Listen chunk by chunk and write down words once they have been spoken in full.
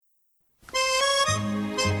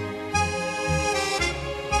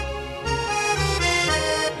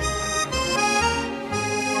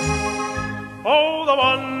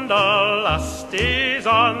trust is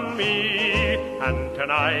on me, and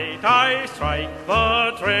tonight I strike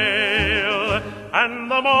the trail, and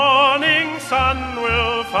the morning sun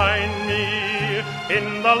will find me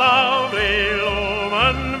in the lovely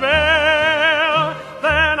Lomond Vale.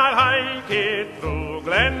 Then I'll hike it through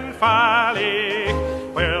Glenfarlie,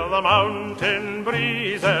 where the mountain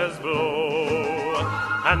breezes blow,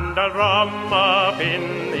 and I'll drum up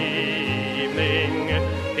in the evening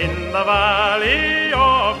in the valley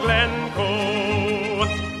of Glencoe.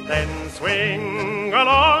 Then swing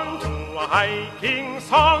along to a hiking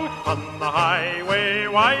song on the highway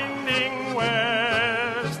winding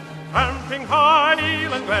west, tramping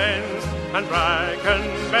Highland glens and Bracken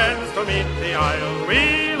bends to meet the isle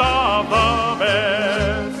we love the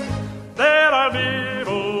best. There I'll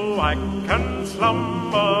bivouac and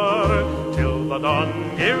slumber till the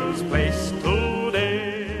dawn gives place to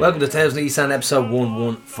day. Welcome to Tales of the East End, episode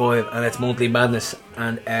 115, and it's Monthly Madness.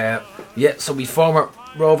 And so we former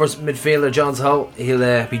Rovers midfielder John Hull,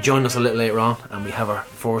 he'll be joining us a little later on, and we have our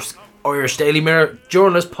first Irish Daily Mirror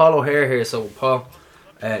journalist Paul O'Hare here. So Paul,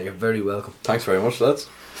 you're very welcome. Thanks very much, lads.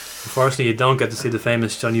 Unfortunately, you don't get to see the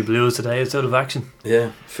famous Johnny Blues today. It's out of action. Yeah,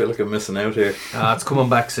 I feel like I'm missing out here. It's coming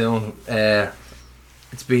back soon.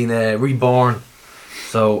 It's been reborn.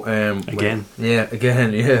 So again.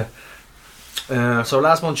 So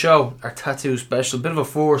last month's show, our tattoo special, bit of a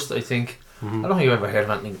first, I think. I don't think you've ever heard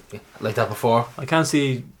of anything like that before. I can't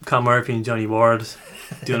see Con Murphy and Johnny Ward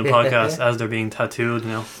doing a podcast as they're being tattooed. You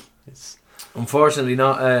know, it's unfortunately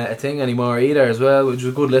not a thing anymore either, as well, which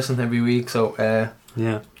was a good listen every week. So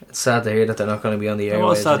yeah, it's sad to hear that they're not going to be on the air. It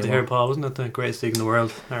was sad to hear, Paul. Wasn't it the greatest league in the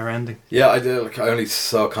world? Our ending. Yeah, I did. I only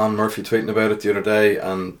saw Con Murphy tweeting about it the other day,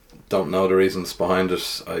 and don't know the reasons behind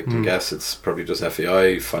it. I can guess it's probably just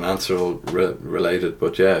FEI, financial related.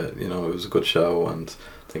 But yeah, you know, it was a good show, and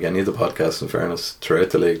I think any of the podcasts, in fairness,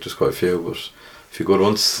 throughout the league, just quite a few, but a few good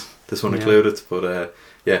ones. This one included. But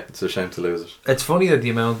yeah, it's a shame to lose it. It's funny that the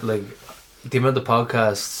amount of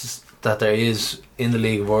podcasts that there is in the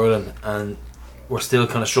League of Ireland, and we're still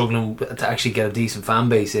kind of struggling to actually get a decent fan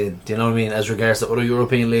base in. Do you know what I mean? As regards to other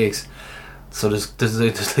European leagues. So there's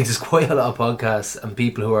quite a lot of podcasts and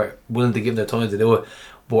people who are willing to give their time to do it,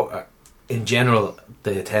 but in general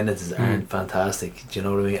the attendances aren't fantastic. Do you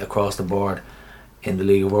know what I mean? Across the board in the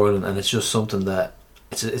League of Ireland, and it's just something that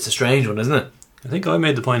it's a strange one, isn't it? I think I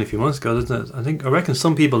made the point a few months ago, isn't it? I reckon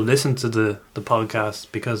some people listen to the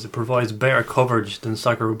podcast because it provides better coverage than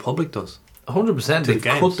Soccer Republic does. 100%. They've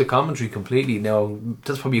cut the commentary completely now.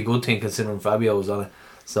 That's probably a good thing considering Fabio was on it.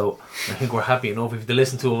 So I think we're happy enough if they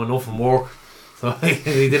listen to him enough and more. So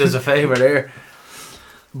he did us a favour there.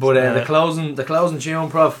 But the closing tune,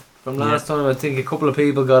 Prof, from last time, I think a couple of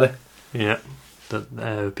people got it. Yeah,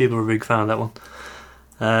 people were a big fan of that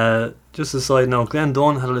one. Just a side note, Glenn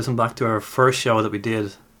Dunn had to listen back to our first show that we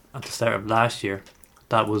did at the start of last year.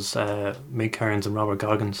 That was Mick Kearns and Robert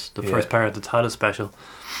Goggins, the first part of the Tata special.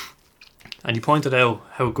 And he pointed out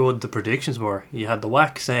how good the predictions were. You had the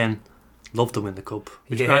whack saying, love to win the cup.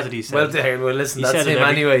 Which granted he said... Well, listen, that's him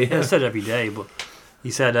anyway. He said every day, but he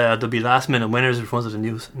said there'll be last minute winners in front of the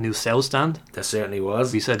new South stand. There certainly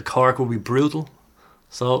was. He said Cork will be brutal.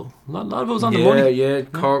 So a lot of it was on the money. Yeah,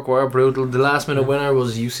 Cork were brutal. The last minute winner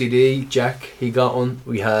was UCD. Jack, he got one.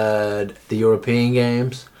 We had the European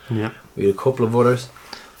games. Yeah. We had a couple of others.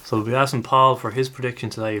 So we'll be asking Paul for his prediction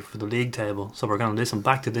today for the league table. So we're going to listen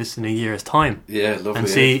back to this in a year's time. Yeah, lovely. And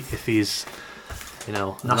see if he's,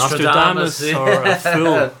 Nostradamus or a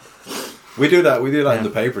fool. We do that in the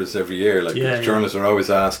papers every year. Journalists are always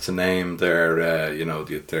asked to name their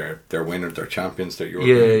their winners, their champions, their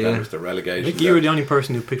European winners, their relegation. I think you were the only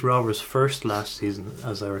person who picked Rovers first last season,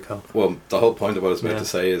 as I recall. Well, the whole point of what I was meant to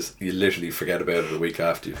say is you literally forget about it a week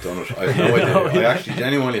after you've done it. I have no idea. I actually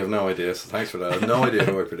genuinely have no idea, so thanks for that. I have no idea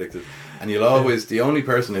who I predicted. And you'll always, the only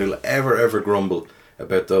person who'll ever grumble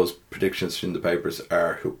about those predictions in the papers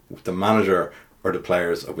are the manager or the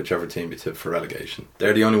players of whichever team you tip for relegation.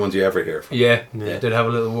 They're the only ones you ever hear from. Yeah. They'd have a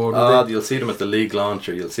little word. You'll see them at the league launch,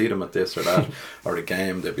 or you'll see them at this or that, or a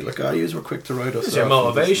game. They'll be like, you were quick to write us. It's your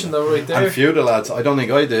motivation though, right there. And a few of the lads, I don't think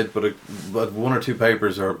I did, but one or two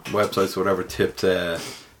papers or websites or whatever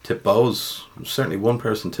tipped Bows. Certainly one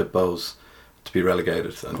person tipped Bows to be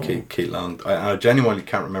relegated, and Keith Long. I genuinely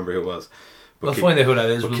can't remember who it was. We'll find out who that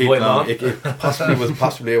is. Keith Long, it possibly was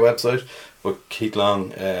possibly a website, but Keith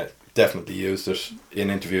Long definitely used it in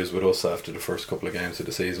interviews with us after the first couple of games of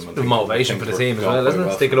the season. The motivation for the team as well, isn't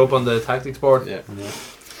it? Stick it up on the tactics board.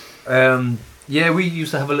 Yeah, we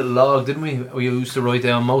used to have a little log, didn't we? We used to write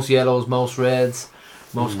down most yellows, most reds,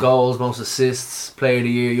 most goals, most assists, player of the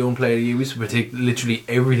year, young player of the year. We used to predict literally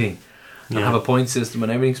everything. and Yeah. have a point system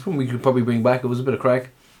and everything. Something we could probably bring back. It was a bit of crack.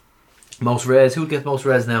 Most res. Who would get most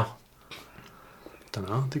res now? Don't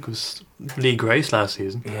know. I think it was Lee Grace last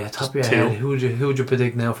season. Yeah, top Just of your two. head. Who would you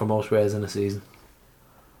predict now for most res in a season?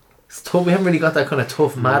 It's tough. We haven't really got that kind of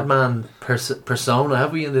tough madman persona,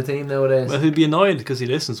 have we, in the team nowadays? Well, he'd be annoyed because he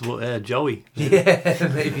listens to Joey. Yeah,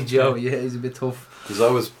 maybe Joe. Yeah, he's a bit tough. There's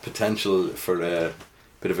always potential for a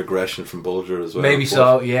bit of aggression from Bulger as well. Maybe but,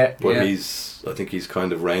 so. Yeah, But yeah. I think he's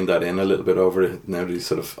kind of reined that in a little bit over it now that he's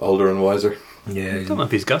sort of older and wiser. Yeah, I don't know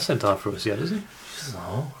if he's got sent off for us yet, is he?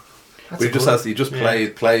 No. But he just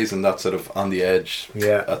plays in that sort of on the edge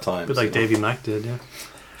Yeah. at times. A bit like you know. Davy Mack did, yeah.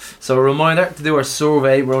 So a reminder to do our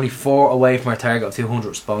survey. We're only 4 away from our target of 200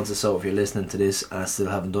 responses. So if you're listening to this and still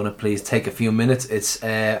haven't done it, please take a few minutes. It's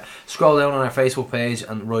scroll down on our Facebook page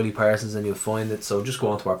and Riley Parsons and you'll find it. So just go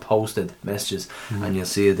onto our posted messages and you'll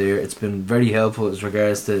see it there. It's been very helpful as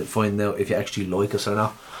regards to finding out if you actually like us or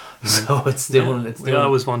not. So it's doing. It's We doing.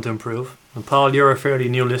 always want to improve. And Paul, you're a fairly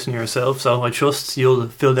new listener yourself, so I trust you'll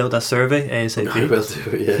fill out that survey ASAP. I will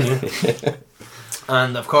do, yeah.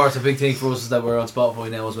 And of course, a big thing for us is that we're on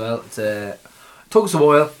Spotify now as well. It took us a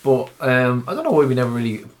while, but I don't know why we never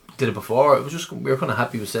really did it before. It was just we were kind of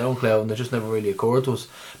happy with SoundCloud, and it just never really occurred to us.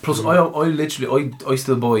 Plus, I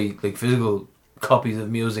still buy like physical copies of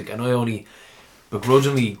music, and I only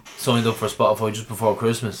begrudgingly signed up for Spotify just before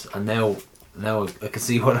Christmas, and now I can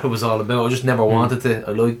see what it was all about. I just never wanted to.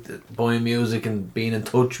 I liked buying music and being in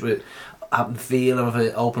touch with, having the feel of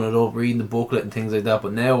it, opening it up, reading the booklet and things like that.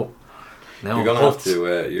 But now You're I'm gonna have hooked.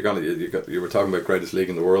 to. You were talking about Greatest League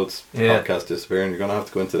in the World's Yeah. podcast disappearing. You're gonna have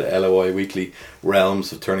to go into the LOI Weekly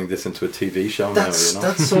realms of turning this into a TV show That's now. You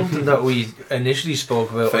know, that's something that we initially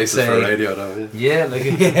spoke about. I'd faces say, for radio, though. yeah, like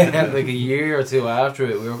like a year or two after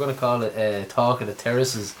it, we were going to call it Talk of the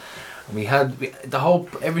Terraces, and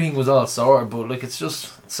everything was all sorted, but like it's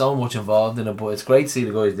just so much involved in it. But it's great to see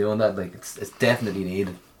the guys doing that. Like it's definitely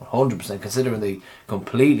needed, 100%. Considering they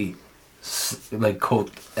completely like cut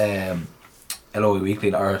LOE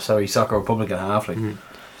Weekly Soccer Republic in half. Like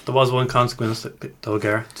There was one consequence, though,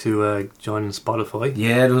 Gar, to joining Spotify.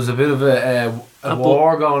 yeah, there was a bit of a Apple-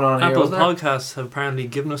 war going on here. Apple Wasn't there? Podcasts have apparently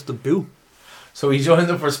given us the boo. So we joined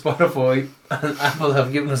them for Spotify, and Apple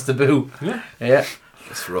have given us the boo. Yeah. Yeah.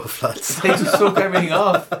 It's rough, lads. They just took everything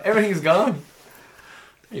off. Everything's gone.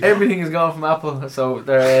 you go. Everything is gone from Apple. So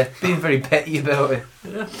they're being very petty about it.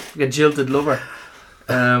 Yeah. Like a jilted lover.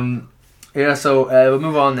 Yeah, so we'll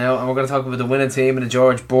move on now, and we're going to talk about the winning team in the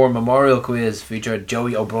George Bourne Memorial Quiz. Featured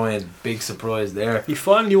Joey O'Brien. Big surprise there. He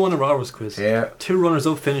finally won a Robbers quiz. Yeah. 2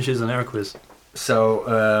 runners-up finishes in our quiz.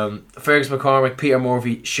 So Fergus McCormick, Peter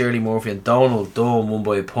Murphy, Shirley Murphy, and Donald Dunn won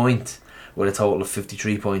by a point, with a total of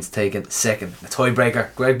 53 points taken second. The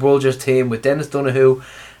tiebreaker, Greg Bulger's team with Dennis Donoghue,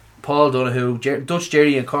 Paul Donoghue, Dutch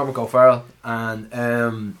Jerry and Cormac O'Farrell, and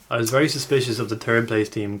I was very suspicious of the third place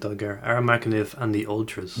team, though, Gar. Aaron McAniff and the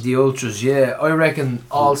Ultras. the Ultras. Yeah, I reckon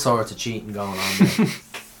all sorts of cheating going on there.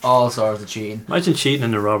 All sorts of cheating. Imagine cheating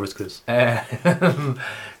in the Robbers quiz. How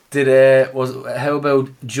about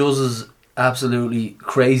Juzz's absolutely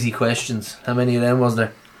crazy questions? How many of them was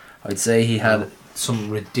there? I'd say he had some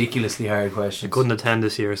ridiculously hard I questions. couldn't attend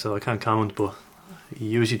this year, so I can't comment, but he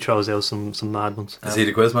usually throws out some mad ones. Is he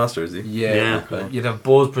the quizmaster? Is he? Yeah, Yeah. you'd have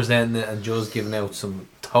Buzz presenting it and Juz giving out some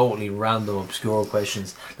totally random, obscure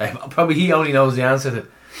questions. Like probably he only knows the answer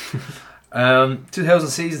to. 2000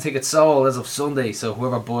 season tickets sold as of Sunday, so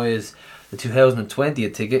whoever buys the 2020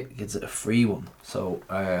 ticket gets a free one. So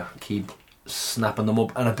keep snapping them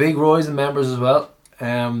up, and a big rise in members as well.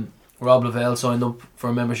 Rob Lavelle signed up for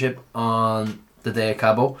a membership on the day of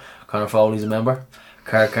Cabo. Conor Foley's a member.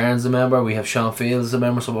 Carl Cairns is a member. We have Sean Fields as a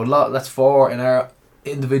member. So that's 4 in our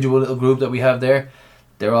individual little group that we have there.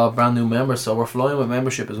 They're all brand new members, so we're flying with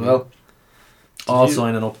membership as well. All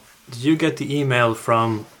signing up. Did you get the email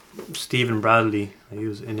from Stephen Bradley, I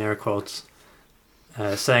use in air quotes,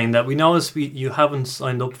 saying that we noticed you haven't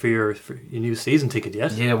signed up for your new season ticket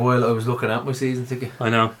yet? Yeah, while I was looking at my season ticket. I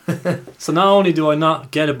know. So not only do I not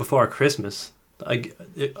get it before Christmas,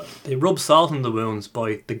 they rub salt in the wounds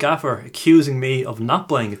by the gaffer accusing me of not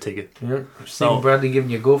buying a ticket. Yeah, Stephen Bradley giving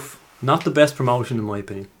you a guff. Not the best promotion in my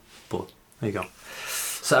opinion, but there you go.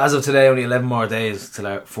 So as of today, only 11 more days till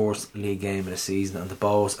our first league game of the season, and the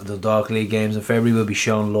Bows and the Dundalk League games in February will be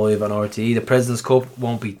shown live on RTE. The President's Cup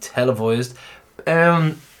won't be televised. Do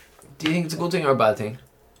you think it's a good thing or a bad thing?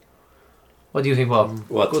 What do you think, Bob?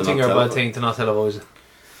 What, Good to thing not or a bad televise? thing to not televise it?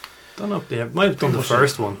 Don't know. They might have done the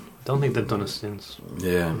first one. I don't think they've done it since.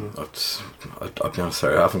 Yeah, I'll be honest,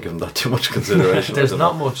 sorry, I haven't given that too much consideration. There's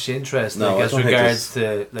not much interest No, I as don't think regards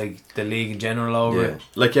to like the league in general over it.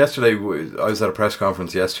 Like yesterday, I was at a press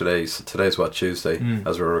conference yesterday. So today's Tuesday,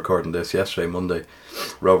 as we're recording this. Yesterday, Monday,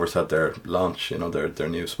 Rovers had their launch. Their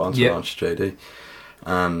new sponsor launch, JD,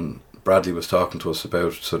 and Bradley was talking to us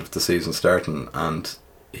about sort of the season starting, and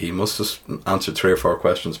he must have answered 3 or 4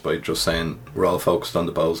 questions by just saying we're all focused on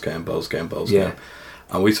the Bows game.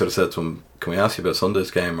 And we sort of said to him, can we ask you about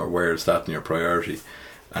Sunday's game, or where is that in your priority?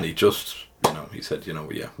 And he just, he said,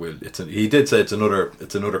 he did say it's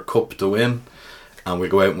another cup to win, and we'll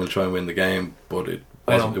go out and we'll try and win the game, but it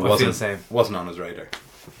wasn't on his radar.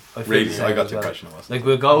 I got the impression it wasn't. Like,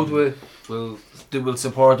 we'll go to it, we'll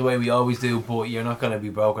support the way we always do, but you're not going to be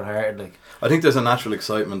broken hearted. Like, I think there's a natural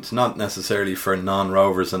excitement, not necessarily for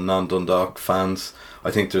non-Rovers and non-Dundalk fans.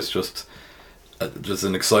 I think there's just there's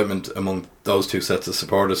an excitement among those two sets of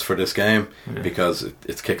supporters for this game because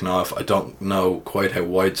it's kicking off. I don't know quite how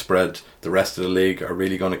widespread the rest of the league are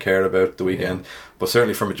really going to care about the weekend, but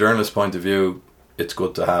certainly from a journalist point of view, it's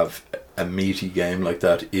good to have a meaty game like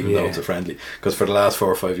that, even though it's a friendly. Because for the last 4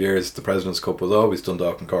 or 5 years, the President's Cup was always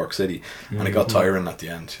Dundalk and Cork City, and it got tiring at the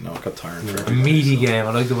end. It got tiring for everybody. A meaty game.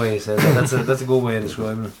 I like the way you said that. That's a good way of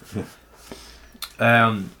describing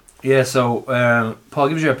it. So Paul,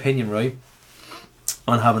 give us your opinion, right,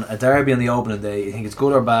 on having a derby on the opening day. You think it's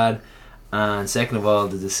good or bad? And second of all,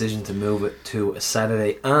 the decision to move it to a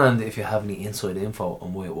Saturday, and if you have any inside info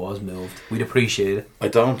on why it was moved, we'd appreciate it. I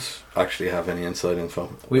don't actually have any inside info.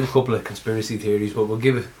 We have a couple of conspiracy theories, but we'll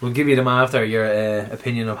give you them after your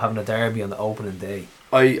opinion of having a derby on the opening day.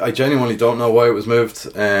 I genuinely don't know why it was moved.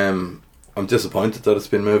 I'm disappointed that it's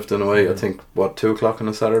been moved in a way. I think 2 o'clock on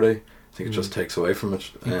a Saturday. I think it just takes away from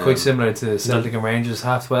it. Quite similar to Celtic and Rangers,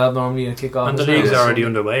 12:30 normally a kick off. And the league's already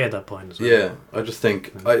underway at that point as well. Yeah, I just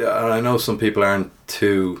think I know some people aren't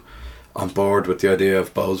too on board with the idea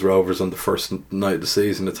of Bows Rovers on the first night of the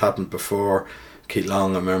season. It's happened before. Keith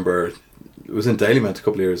Long, I remember, it was in Dalymount a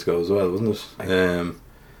couple of years ago as well, wasn't it?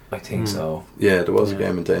 I think so. Yeah, there was a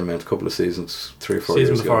game in Dalymount a couple of seasons, 3 or 4 years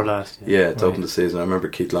ago. Season before last. Yeah, to open the season. I remember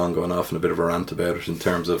Keith Long going off in a bit of a rant about it in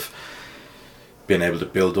terms of being able to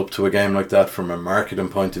build up to a game like that from a marketing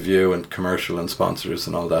point of view and commercial and sponsors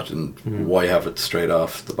and all that, and why have it straight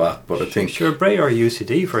off the bat. But I think Bray or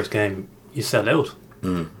UCD first game, you sell out.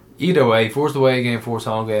 Either way, first away game, first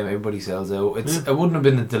home game, everybody sells out. It wouldn't have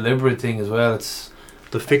been a deliberate thing as well. It's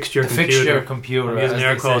the fixture computer. I'm using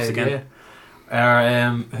air quotes again.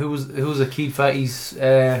 Who was a Keith Fatty's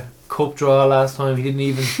cup draw last time? He didn't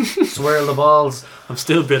even swirl the balls. I'm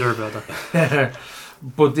still bitter about that.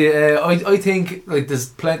 But I think there's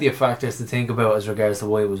plenty of factors to think about as regards to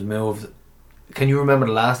why it was moved. Can you remember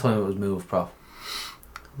the last time it was moved, Prof?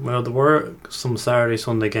 Well, there were some Saturday,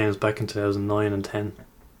 Sunday games back in 2009 and 10.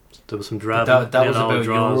 There was some drab. That was about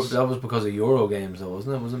Euro, that was because of Euro games, though,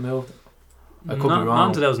 wasn't it? Was it moved? I could be wrong.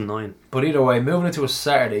 Not 2009. But either way, moving it to a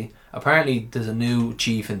Saturday. Apparently, there's a new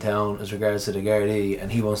chief in town as regards to the Gardaí,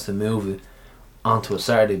 and he wants to move it onto a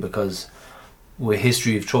Saturday because, with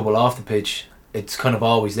history of trouble off the pitch, it's kind of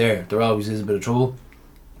always there. There always is a bit of trouble.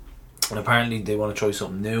 And apparently they want to try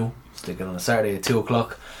something new, stick it on a Saturday at 2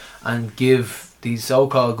 o'clock, and give these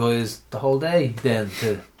so-called guys the whole day then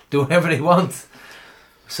to do whatever they want.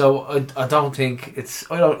 So I don't think it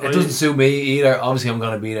doesn't suit me either. Obviously I'm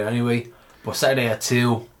going to be there anyway, but Saturday at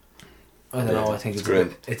 2, I don't know, I think it's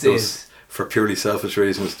great. It is. For purely selfish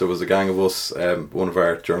reasons, there was a gang of us, one of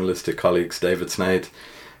our journalistic colleagues, David Sneyd,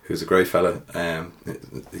 who's a great fella.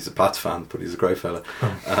 He's a Pats fan, but he's a great fella.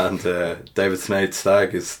 And David Sneyd's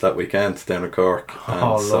stag is that weekend down in Cork.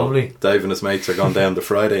 And so lovely. Dave and his mates are going down the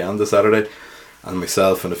Friday and the Saturday, and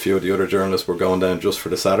myself and a few of the other journalists were going down just for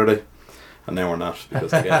the Saturday. And now we're not because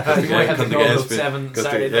the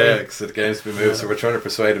game's been moved. So we're trying to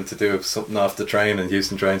persuade him to do something off the train in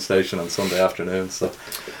Houston train station on Sunday afternoon. So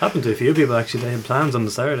happened to a few people actually. They had plans on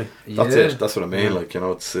the Saturday. That's it. That's what I mean.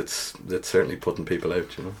 It's certainly putting people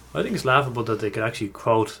out. I think it's laughable that they could actually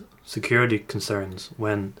quote security concerns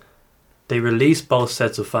when they release both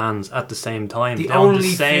sets of fans at the same time. The only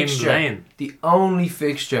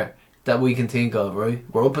fixture that we can think of, right?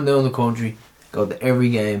 We're up and down the country, go to every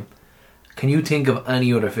game. Can you think of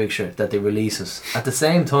any other fixture that they release us at the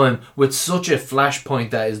same time with such a flashpoint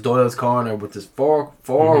that is Doyle's Corner with this four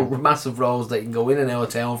massive rows that you can go in and out of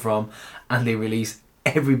town from, and they release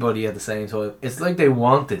everybody at the same time? It's like they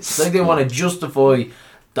want it. It's like they want to justify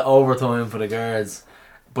the overtime for the guards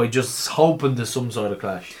by just hoping there's some sort of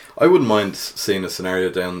clash. I wouldn't mind seeing a scenario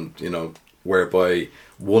down, whereby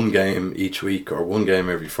one game each week or one game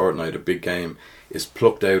every fortnight, a big game, is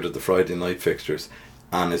plucked out of the Friday night fixtures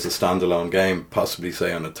and is a standalone game, possibly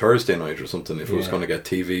say on a Thursday night or something, if it was going to get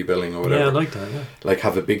TV billing or whatever. Yeah, I like that, yeah. Like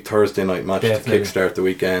have a big Thursday night match Definitely. to kickstart the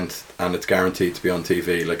weekend, and it's guaranteed to be on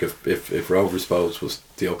TV. Like if Rovers Bows was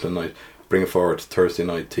the opening night, bring it forward to Thursday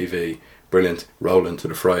night TV, brilliant, roll into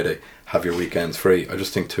the Friday, have your weekends free. I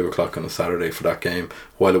just think 2 o'clock on a Saturday for that game,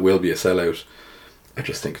 while it will be a sellout, I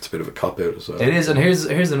just think it's a bit of a cop-out as well. It is, and here's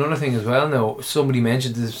another thing as well now. Somebody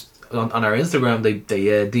mentioned this on our Instagram. They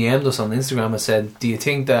DM'd us on Instagram and said, do you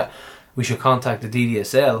think that we should contact the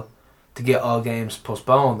DDSL to get all games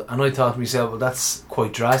postponed? And I thought to myself, well, that's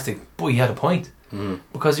quite drastic, but he had a point.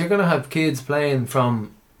 Because you're going to have kids playing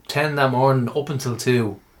from 10 that morning up until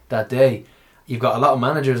 2 that day. You've got a lot of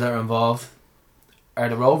managers that are involved. Are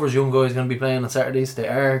the Rovers young guys going to be playing on Saturdays? They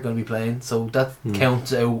are going to be playing, so that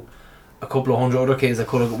counts out a couple of hundred other kids that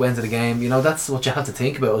could have went to the game. You know, that's what you have to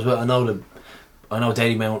think about as well. I know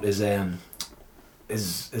Dalymount is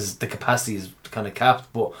the capacity is kind of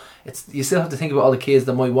capped, but you still have to think about all the kids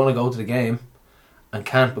that might want to go to the game and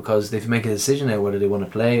can't because they've made a decision now whether they want to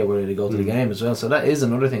play or whether they go to the game as well. So that is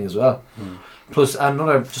another thing as well. Plus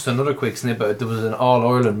another quick snippet. There was an All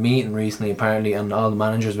Ireland meeting recently apparently, and all the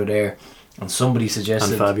managers were there, and somebody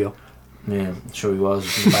suggested, And Fabio. yeah, I'm sure he was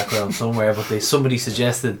in the background somewhere, but somebody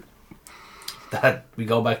suggested that we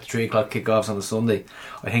go back to 3 o'clock kickoffs on a Sunday.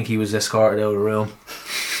 I think he was escorted out of the room.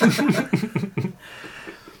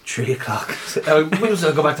 3 o'clock. We might as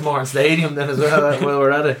well go back to Morton Stadium then as well while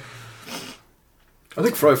we're at it. I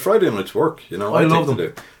think Friday nights work, you know. I think love them. they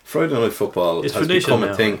do. Friday night football It's has tradition become a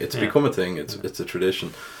now, thing. right? It's Yeah. become a thing. It's a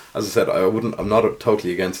tradition. As I said, I'm not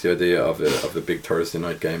totally against the idea of a big Thursday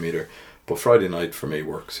night game either. But Friday night for me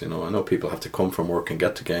works. You know, I know people have to come from work and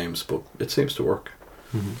get to games, but it seems to work.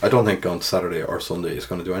 I don't think going Saturday or Sunday is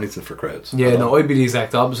going to do anything for crowds. Yeah, no, I'd be the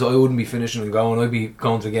exact opposite. I wouldn't be finishing and going. I'd be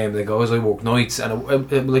going to the game. They go, I work nights, and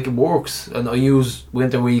it works. And I use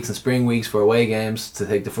winter weeks and spring weeks for away games to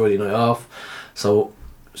take the Friday night off. So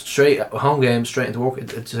straight home game, straight into work.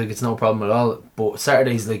 It's like it's no problem at all. But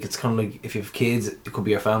Saturdays, like it's kind of like if you have kids, it could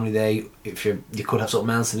be your family day. If you could have something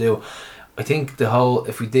else to do. I think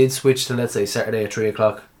if we did switch to, let's say, Saturday at 3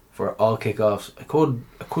 o'clock for all kickoffs, I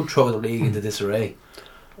could throw the league into disarray.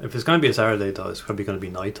 If it's going to be a Saturday, though, it's probably going to be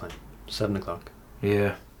night time, 7 o'clock.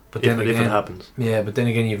 Yeah, but If then it again, happens. yeah, but then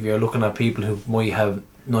again, if you're looking at people who might have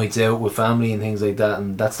nights out with family and things like that,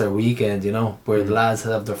 and that's their weekend, you know, where the lads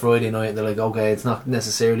have their Friday night, and they're like, okay, it's not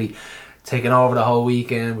necessarily taking over the whole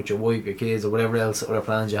weekend with your wife, your kids, or whatever else other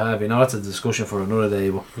plans you have. You know, that's a discussion for another day.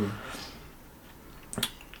 But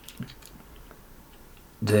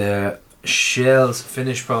the Shells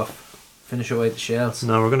finish away the Shells.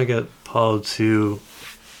 Now we're going to get Paul to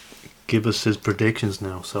give us his predictions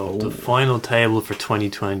now. So the final table for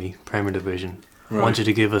 2020 Premier Division. I want you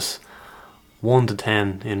to give us 1 to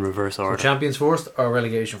 10 in reverse So order. champions first or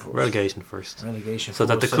relegation first? Relegation first. Relegation So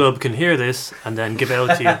first. that the club can hear this and then give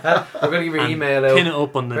out to you. We're going to give your and email out. pin it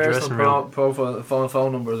up on the dressing room. Profile,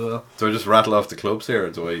 phone number as well. Do I just rattle off the clubs here, or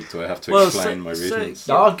do I have to Well, explain my say- reasons?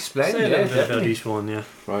 No, explain Say a it, little yeah, bit about definitely. each one, yeah.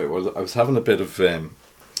 Right, well, I was having a bit of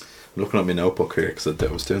I'm looking at my notebook here because I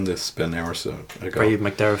was doing this about an hour or so ago. Very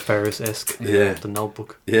McDarragh Ferris-esque. Yeah. The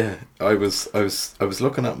Notebook. Yeah, I was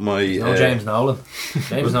looking at my No, James Nolan.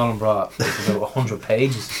 James Nolan brought about 100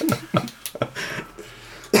 pages.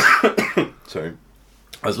 sorry,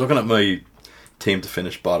 I was looking at my team to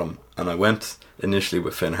finish bottom, and I went initially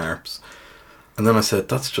with Finn Harps, and then I said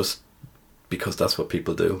that's just because that's what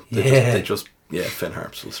people do. They just Finn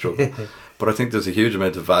Harps will struggle. But I think there's a huge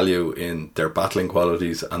amount of value in their battling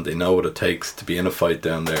qualities, and they know what it takes to be in a fight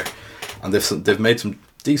down there. And they've made some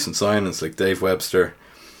decent signings like Dave Webster,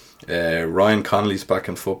 Ryan Connolly's back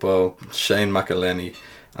in football, Shane McElhenney,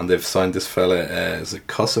 and they've signed this fella, is it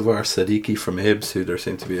Kosovar Sadiki from Hibs, who there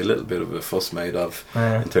seemed to be a little bit of a fuss made of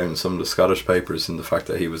in terms of some of the Scottish papers and the fact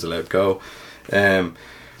that he was allowed go.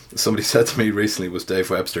 Somebody said to me recently, was Dave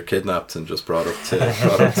Webster kidnapped and just brought up to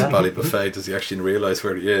Ballybuffet? Does he actually realise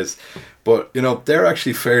where he is? But you know, they're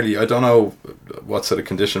actually fairly, I don't know what sort of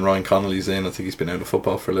condition Ryan Connolly's in. I think he's been out of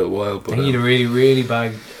football for a little while, but I think he had a really, really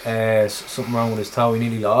bad something wrong with his toe. He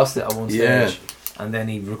nearly lost it at one stage, and then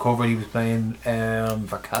he recovered. He was playing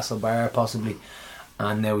for Castlebar possibly,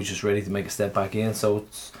 and now he's just ready to make a step back in. So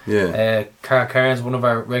it's Carl Cairns, one of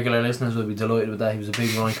our regular listeners, will be delighted with that. He was a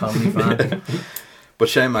big Ryan Connolly fan. But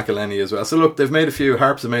Shane McElhenney as well. So look,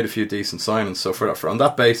 Harps have made a few decent signings. So for on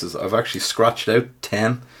that basis, I've actually scratched out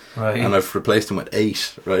 10, Right. and I've replaced them with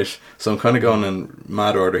 8. Right. So I'm kind of going in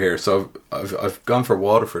mad order here. So I've gone for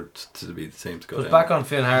Waterford to be the team to go But down. back on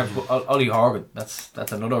Finn Harps, Ollie Horgan. That's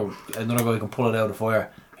another guy who can pull it out of the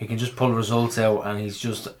fire. He can just pull results out, and he's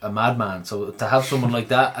just a madman. So to have someone like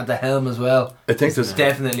that at the helm as well, I think is there's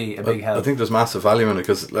definitely a big help. I think there's massive value in it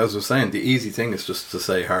because, as I was saying, the easy thing is just to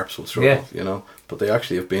say Harps will struggle, you know. But they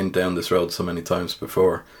actually have been down this road so many times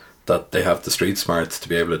before that they have the street smarts to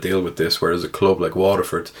be able to deal with this. Whereas a club like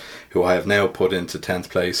Waterford, who I have now put into 10th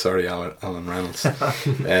place, sorry Alan Reynolds.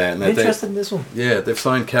 Interested in this one? Yeah, they've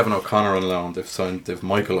signed Kevin O'Connor on loan. They've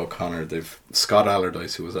Michael O'Connor. They've Scott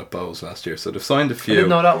Allardyce, who was at Bowes last year. So they've signed a few. I didn't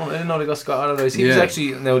know that one. I didn't know they got Scott Allardyce. He was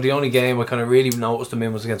actually the only game I kind of really noticed him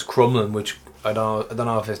in was against Crumlin, which I don't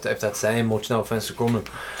know if that's saying much. No offense to Crumlin.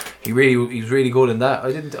 He was really good in that.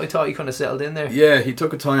 I thought he kind of settled in there. Yeah, he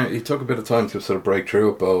took a bit of time to sort of break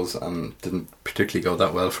through at Bowes and didn't particularly go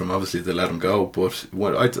that well for him. Obviously they let him go, but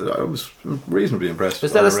I was reasonably impressed.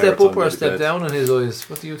 Is that a step up or a step down in his eyes?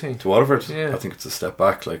 What do you think? To Waterford? Yeah. I think it's a step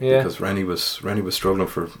back, because Rennie was struggling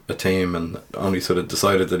for a team and only sort of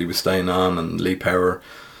decided that he was staying on, and Lee Power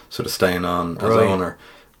sort of staying on as owner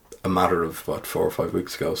a matter of 4 or 5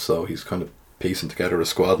 weeks ago. So he's kind of piecing together a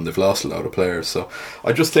squad, and they've lost a lot of players. So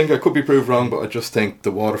I just think, I could be proved wrong, but I just think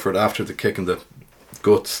the Waterford, after the kick in the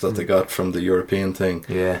guts that they got from the European thing,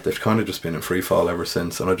 they've kind of just been in free fall ever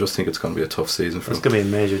since, and I just think it's going to be a tough season for them. It's going to be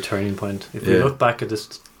a major turning point. If we look back at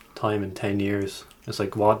this time in 10 years, it's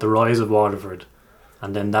like the rise of Waterford,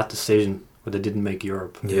 and then that decision where they didn't make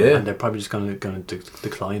Europe, and they're probably just going to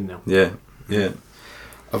decline now.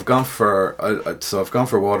 I've gone for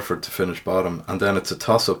Waterford to finish bottom, and then it's a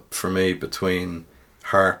toss up for me between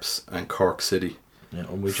Harps and Cork City.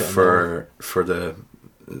 For the.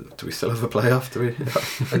 Do we still have a playoff? Do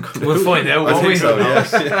we? We'll find out. I think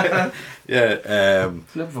so. Yeah.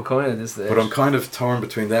 Flip for coin at this stage. But I'm kind of torn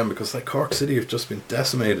between them because Cork City have just been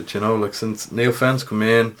decimated. Since Neil Fenn's come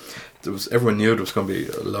in, everyone knew there was going to be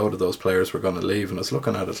a load of those players were going to leave, and I was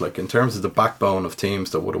looking at it in terms of the backbone of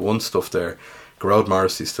teams that would have won stuff there. Gerard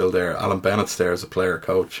Morrissey's still there. Alan Bennett's there as a player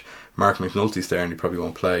coach. Mark McNulty's there, and he probably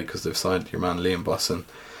won't play because they've signed your man Liam Bosson.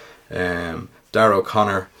 Darragh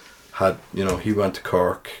O'Connor he went to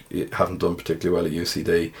Cork. He hadn't done particularly well at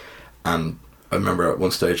UCD, and I remember at one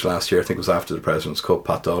stage last year, I think it was after the President's Cup,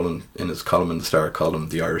 Pat Dolan in his column in the Star called him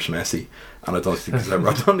the Irish Messi, and I don't think he's ever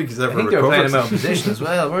recovered. They were playing him out of position as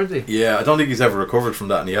well, weren't they? Yeah, I don't think he's ever recovered from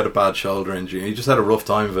that, and he had a bad shoulder injury. He just had a rough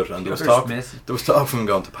time of it, and there was talk of him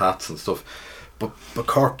going to Pats and stuff. But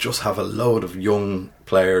Cork just have a load of young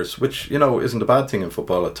players, which isn't a bad thing in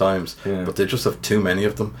football at times. Yeah. But they just have too many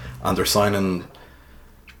of them, and they're signing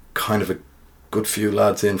kind of a good few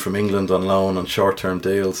lads in from England on loan on short-term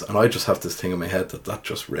deals, and I just have this thing in my head that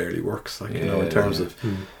just rarely works. In terms of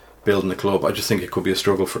building a club, I just think it could be a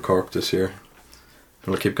struggle for Cork this year.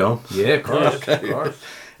 Will I keep going? Yeah, of course. Okay. Of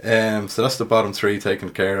course. So that's the bottom three taken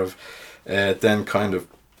care of. Then kind of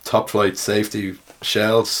top flight safety,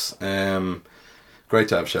 Shells. Great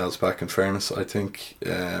to have Shells back, in fairness. I think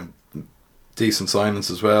decent signings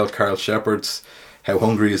as well. Carl Shepherd's, how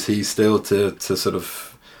hungry is he still to sort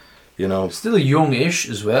of, still young-ish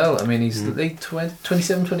as well. I mean, he's late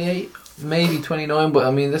 27, 28, maybe 29, but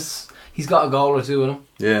I mean, he's got a goal or two in him.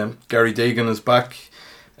 Yeah, Gary Deegan is back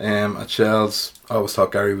at Shells. I always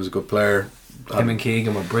thought Gary was a good player. Him and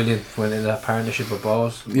Keegan were brilliant when in that partnership with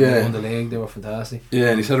Bowes. Yeah. They won the league, they were fantastic. Yeah,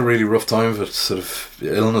 and he's had a really rough time of it, sort of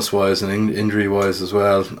illness-wise and injury-wise as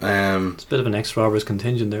well. It's a bit of an ex-Robbers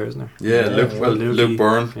contingent there, isn't there? Yeah, Luke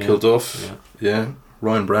Byrne, Kilduff,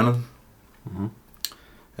 Ryan Brennan. Mm-hmm.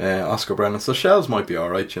 Oscar Brennan. So Shells might be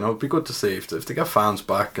alright, it'd be good to see if they get fans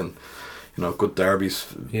back and good derbies.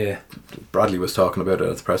 Yeah. Bradley was talking about it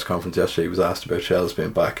at the press conference yesterday. He was asked about Shells being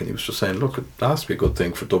back, and he was just saying, look, it has to be a good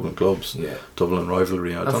thing for Dublin clubs. Yeah. Dublin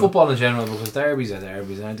rivalry. And football in general, because derbies are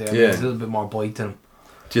derbies, aren't they? There's a little bit more bite to them.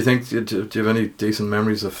 Do you think, do you have any decent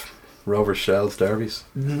memories of Rovers Shells derbies?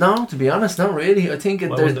 No, to be honest, not really. I think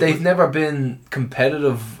they've never been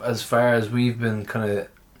competitive as far as we've been kind of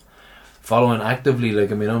following actively.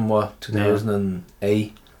 I'm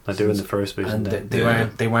 2008. They were in the first division. And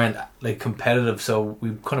they weren't competitive, so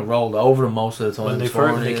we kind of rolled over them most of the time.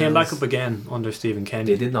 Well, they came back up again under Stephen Kenny.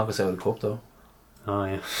 They did knock us out of the cup though. Oh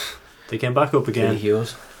yeah, they came back up again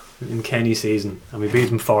in Kenny season, and we beat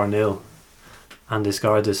them 4-0, and they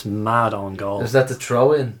scored this mad on goal. Is that the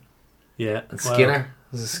throw in? Yeah. And Skinner?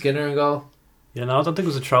 Was it Skinner in goal? Yeah, no, I don't think it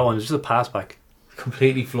was a throw in. It was just a pass back.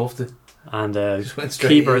 Completely fluffed it. And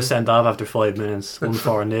keeper is sent off after 5 minutes.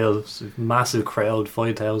 1-4-0. Massive crowd,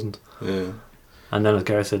 5,000. Yeah. And then, as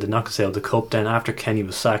Gareth said, they knocked us out of the cup. Then after Kenny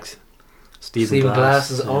was sacked, Stephen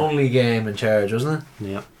Glass's only game in charge, wasn't it?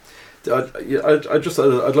 Yeah.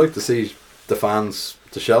 I'd like to see the fans,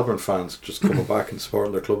 the Shelbourne fans, just coming back and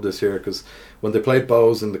supporting their club this year, because when they played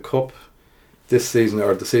Bowes in the cup, this season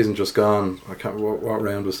or the season just gone. I can't remember what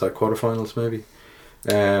round was that, quarterfinals maybe.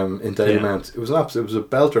 In Dalymount, it was it was a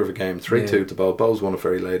belter of a game, 3-2 to Bow. Bowes won it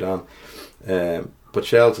very late on, but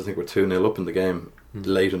Shells I think were 2-0 up in the game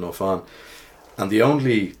late enough on, and the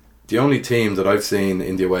only team that I've seen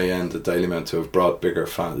in the away end at Dalymount to have brought bigger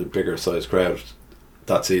sized crowd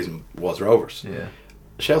that season was Rovers. Yeah.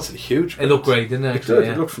 Shells had a huge crowd. It looked great, didn't it? Actually,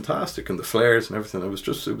 It looked fantastic, and the flares and everything.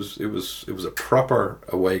 It was a proper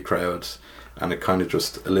away crowd, and it kind of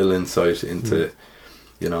just a little insight into,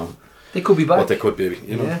 they could be back. what they could be.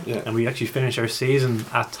 Yeah. And we actually finished our season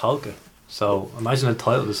at Tolka. So imagine a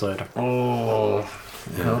title decider. Oh,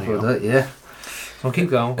 Yeah. yeah. Well, keep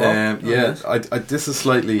going. This is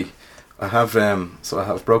slightly. I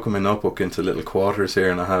have broken my notebook into little quarters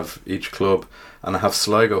here, and I have each club, and I have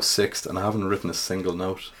Sligo 6th, and I haven't written a single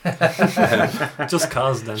note. Just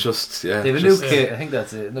cause then. They have a new kit. I think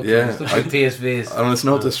that's it. It's like PSVs. And it's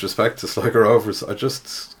no disrespect to Sligo Rovers. I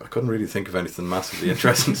couldn't really think of anything massively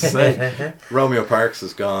interesting to say. Romeo Parks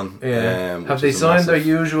is gone. Yeah. Have they signed their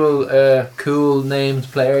usual cool named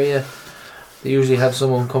player yet? They usually have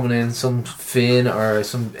someone coming in, some Finn or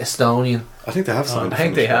some Estonian. I think they have signed. I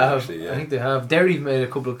think they have. Derry made a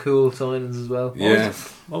couple of cool signings as well. Yeah.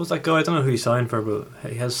 What was that guy? I don't know who he signed for, but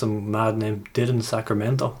he has some mad name. Dylan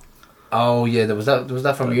Sacramento. Oh yeah, was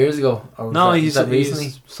that from years ago? Or was he's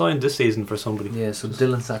recently signed this season for somebody. Yeah, so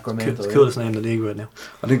Dylan Sacramento. It's the coolest name in the league right now.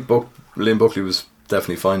 I think Liam Buckley was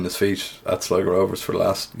definitely finding his feet at Sligo Rovers for the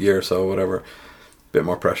last year or so, whatever. Bit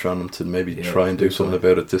more pressure on them to maybe try and do something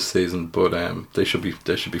about it this season, but they should be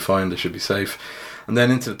fine. They should be safe. And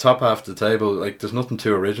then into the top half of the table, like there's nothing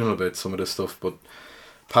too original about some of this stuff, but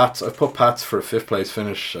I've put Pats for a 5th place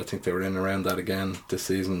finish. I think they were in around that again this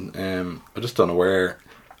season. I just don't know where.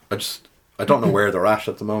 I don't know where they're at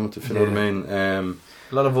the moment, if you know what I mean.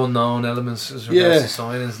 A lot of unknown elements as regards to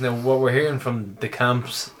signings. Now, what we're hearing from the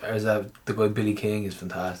camps is that the guy Billy King is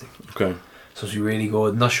fantastic. Okay. So he's really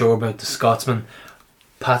good. Not sure about the Scotsman.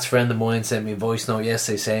 Pat's friend of mine sent me a voice note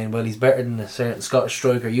yesterday saying, well, he's better than a certain Scottish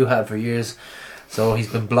striker you had for years. So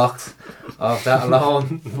he's been blocked off that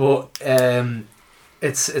alone. But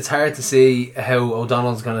it's hard to see how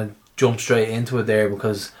O'Donnell's going to jump straight into it there,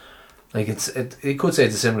 because like you could say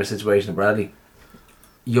it's a similar situation to Bradley.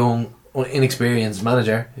 Young, inexperienced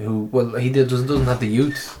manager who, well, he doesn't have the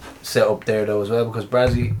youth set up there though as well, because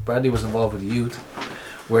Bradley was involved with the youth,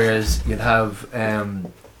 whereas you'd have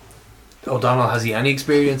O'Donnell. Has he any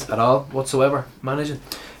experience at all whatsoever managing?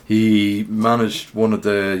 He managed one of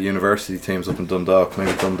the university teams up in Dundalk,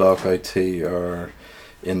 maybe Dundalk IT, or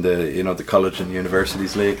in the the college and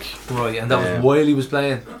universities league. Right, and that was while he was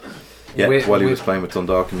playing. Yeah, while he was playing with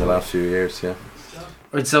Dundalk in the last few years. Yeah.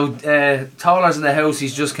 Right, so Toller's in the house.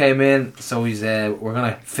 He's just came in, so he's. We're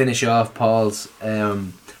gonna finish off Paul's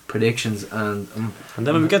predictions, and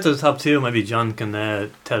then when we get to the top two, maybe John can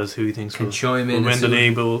tell us who he thinks will chime in. Win the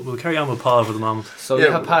league, but we'll carry on with Paul for the moment. So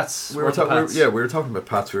you have Pats. We were talking about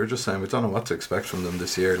Pats. We were just saying we don't know what to expect from them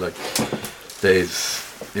this year. Like they've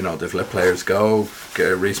let players go.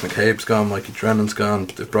 Rhys McCabe's gone, Mikey Drennan's gone.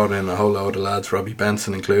 They've brought in a whole load of lads. Robbie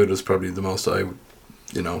Benson included is probably the most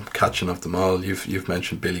catching of them all. You've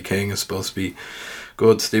mentioned Billy King is supposed to be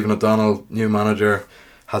good. Stephen O'Donnell, new manager,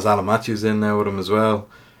 has Alan Matthews in now with him as well.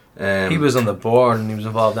 He was on the board and he was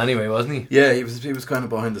involved anyway, wasn't he? Yeah, he was kind of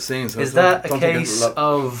behind the scenes. Is that a case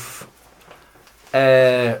of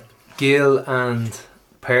Gill and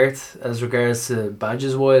Perth as regards to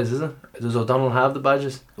badges wise, is it? Does O'Donnell have the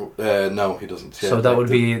badges? No, he doesn't. Yeah, so that would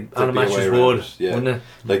be Alan Matthews would, wouldn't it?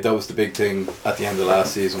 Like that was the big thing at the end of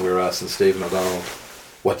last season. We were asking Stephen O'Donnell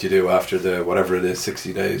what do you do after the whatever it is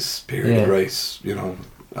 60 days period of race,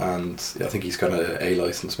 and I think he's got a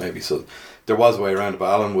licence maybe, so there was a way around it,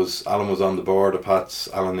 but Alan was on the board of Pats.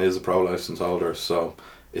 Alan is a pro licence holder, so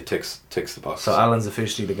it ticks the box. So Alan's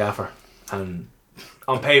officially the gaffer, and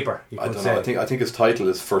on paper you could say. I think his title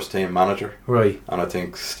is first team manager, right, and I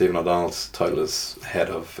think Stephen O'Donnell's title is head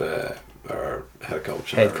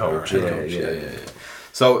coach. Head coach.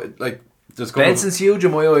 So like Benson's huge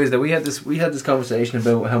in my eyes. That we had this conversation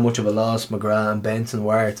about how much of a loss McGrath and Benson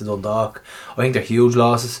were to Dundalk. I think they're huge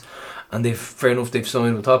losses, and they've signed.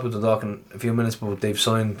 We'll talk about Dundalk in a few minutes, but they've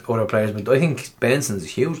signed other players. But I think Benson's a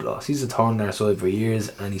huge loss. He's a thorn in their side for years,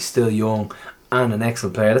 and he's still young and an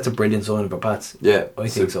excellent player. That's a brilliant signing for Pats. Yeah, I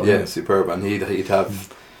think so. Yeah, superb. And he'd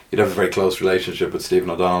have a very close relationship with Stephen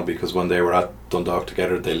O'Donnell, because when they were at Dundalk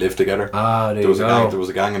together, they lived together. There was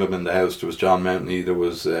a gang of them in the house. There was John Mountney. There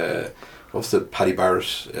was Paddy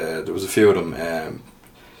Barrett. There was a few of them.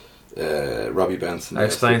 Robbie Benson. That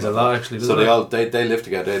explains a lot, actually. So doesn't it? they live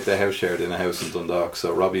together. They house shared in a house in Dundalk.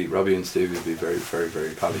 So Robbie and Stevie will be very, very,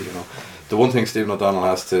 very pally. You know, the one thing Stephen O'Donnell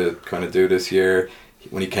has to kind of do this year,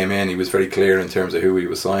 when he came in, he was very clear in terms of who he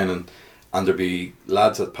was signing, and there'd be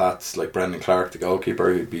lads at Pats like Brendan Clark, the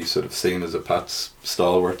goalkeeper, who'd be sort of seen as a Pats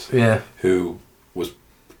stalwart. Yeah. Who was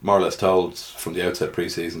more or less told from the outset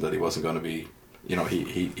pre-season that he wasn't going to be. You know,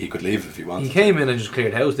 he could leave if he wanted. He came in and just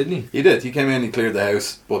cleared house, didn't he? He did. He came in, he cleared the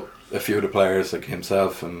house, but a few of the players like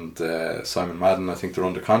himself and Simon Madden, I think they're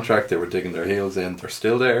under contract. They were digging their heels in. They're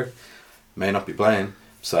still there, may not be playing.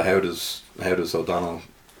 So how does O'Donnell,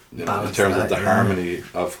 you know, in terms of the harmony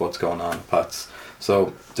of what's going on at Pats?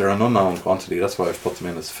 So they're an unknown quantity. That's why I've put them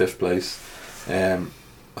in as 5th place. I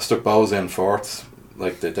stuck Bowes in 4th.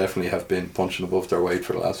 Like, they definitely have been punching above their weight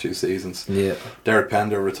for the last few seasons. Yeah. Derek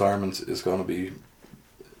Pender retirement is going to be.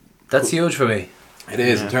 That's huge for me. It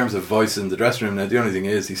is in terms of voice in the dressing room. Now the only thing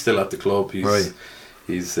is he's still at the club. He's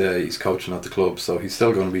coaching at the club, so he's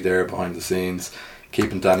still going to be there behind the scenes,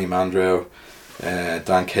 keeping Danny Mandrow.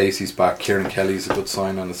 Dan Casey's back. Kieran Kelly's a good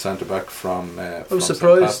sign on the centre back from. I was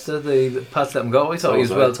surprised that the Pats let him go. I thought he was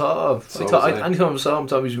well thought of. Anytime I saw him, I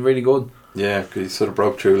thought he was really good. Yeah, cause he sort of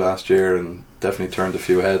broke through last year and definitely turned a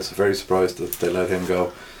few heads. Very surprised that they let him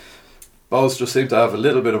go. Bowes just seem to have a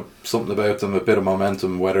little bit of something about them, a bit of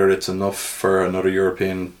momentum. Whether it's enough for another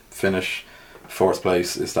European finish, 4th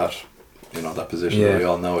place is that, you know, that position that we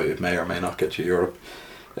all know it may or may not get you Europe.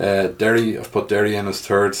 Derry, I've put Derry in as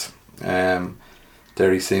 3rd.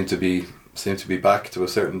 Derry seem to be back to a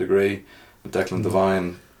certain degree. Declan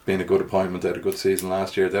Devine being a good appointment, they had a good season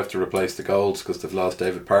last year. They have to replace the goals because they've lost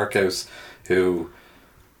David Parkhouse, who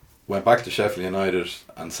went back to Sheffield United,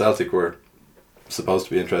 and Celtic were supposed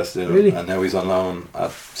to be interested in him, and now he's on loan at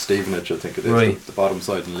Stevenage, I think it is, the bottom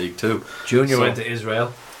side in League 2. Junior went to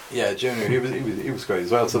Israel. Yeah, Junior, he was great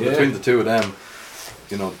as well. So between the two of them,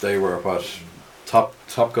 you know, they were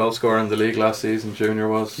top goal scorer in the league last season. Junior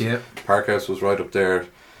was. Yeah. Parkhouse was right up there.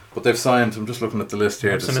 But they've signed, I'm just looking at the list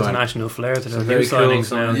here. Some international flair to their very signings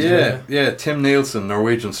cool now. Yeah. Tim Nielsen,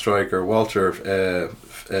 Norwegian striker. Walter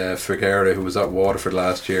Figueira, who was at Waterford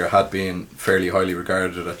last year, had been fairly highly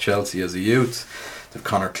regarded at Chelsea as a youth. They've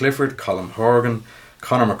Connor Clifford, Colin Horgan,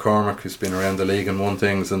 Conor McCormack, who's been around the league and won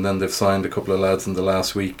things, and then they've signed a couple of lads in the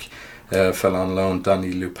last week. Fell on loan,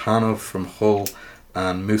 Danny Lupano from Hull,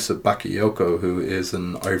 and Musa Bakayoko, who is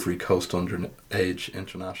an Ivory Coast underage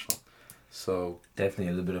international. So definitely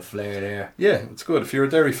a little bit of flair there. Yeah, it's good. If you're a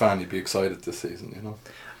Derry fan, you'd be excited this season, you know.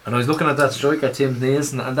 And I was looking at that striker, Tim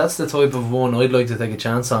Nielsen, and that's the type of one I'd like to take a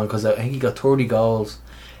chance on, because I think he got 30 goals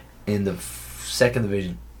in the 2nd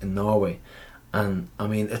division in Norway. And I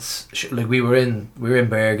mean, it's like we were in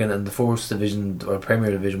Bergen, and the 4th division or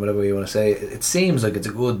Premier Division, whatever you want to say. It seems like it's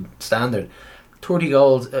a good standard. 30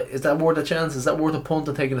 goals, is that worth a chance? Is that worth a punt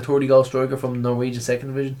on taking a 30 goal striker from Norwegian 2nd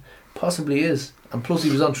division? Possibly is. And plus he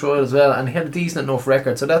was on trial as well, and he had a decent enough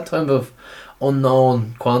record. So that type of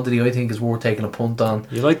unknown quantity, I think, is worth taking a punt on.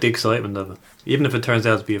 You like the excitement of it, even if it turns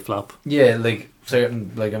out to be a flop. Yeah, like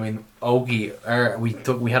certain, like I mean, Ogie,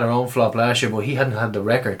 we had our own flop last year, but he hadn't had the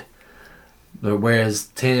record. Whereas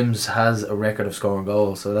Tim's has a record of scoring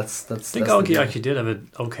goals, so that's. I think Ogie actually did have an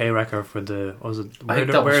okay record for the. Was it I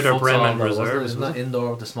think that was Bremen futsal, reserves? Isn't that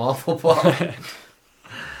indoor with the small football?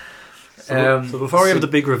 So before we have the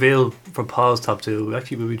big reveal for Paul's top 2,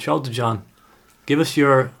 actually we'll be showed to John. Give us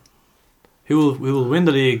your who will win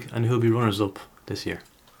the league and who will be runners up this year.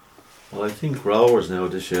 Well, I think Rowers now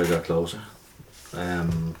this year got closer.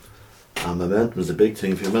 And momentum is a big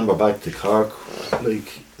thing. If you remember back to Cork,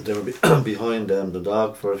 like they were behind the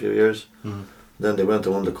Dog for a few years. Mm-hmm. Then they went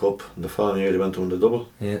to win the cup. The following year they went to win the double.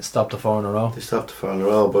 Yeah, stopped the 4 in a row. They stopped the 4 in a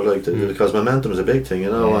row, but like because momentum is a big thing,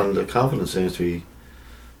 you know, and the confidence seems to be.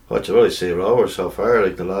 What you really see Rowers so far,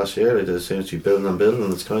 like the last year, like, it seems to be building and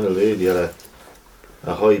building. It's kind of really at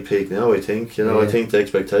a high peak now. I think, you know, I think the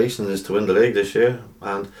expectation is to win the league this year,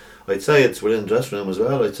 and I'd say it's within the dressing room as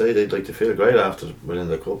well. I'd say they'd like to feel great after winning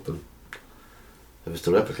the cup, and if it's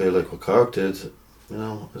to replicate like what Cork did, you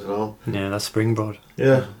know, I don't know. Yeah, that's springboard.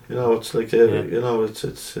 Yeah, you know, it's like you know,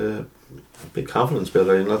 it's a big confidence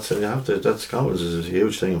builder, and that's confidence is a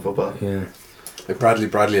huge thing in football. Yeah.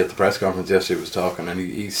 Bradley at the press conference yesterday was talking, and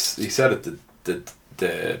he said it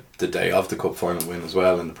the day of the cup final win as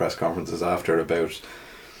well in the press conferences after, about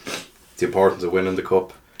the importance of winning the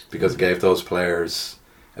cup, because it gave those players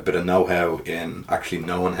a bit of know-how in actually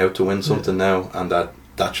knowing how to win something now, and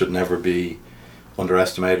that should never be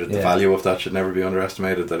underestimated. The value of that should never be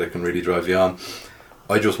underestimated, that it can really drive you on.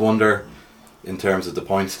 I just wonder, in terms of the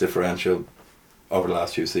points differential over the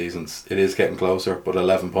last few seasons, it is getting closer, but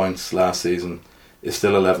 11 points last season is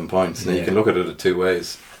still 11 points. Now Yeah. you can look at it two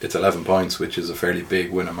ways. It's 11 points, which is a fairly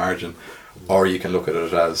big winning margin, or you can look at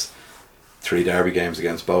it as 3 derby games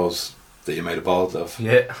against Bows that you made a balls of,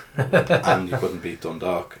 Yeah. and you couldn't beat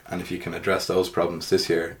Dundalk. And if you can address those problems this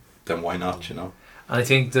year, then why not? You know. And I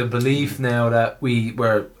think the belief now that we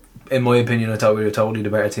were, in my opinion, I thought we were totally the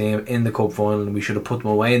better team in the cup final and we should have put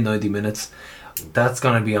them away in 90 minutes. That's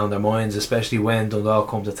going to be on their minds, especially when Dundalk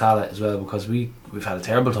come to Tallaght as well, because we've had a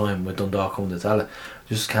terrible time with Dundalk coming to Tallaght.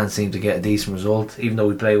 Just can't seem to get a decent result, even though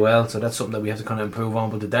we play well. So that's something that we have to kind of improve on.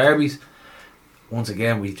 But the derbies, once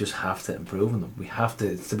again, we just have to improve on them. We have to.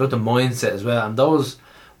 It's about the mindset as well. And those,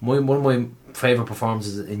 one of my favourite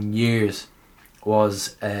performances in years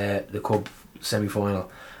was the cup semi-final.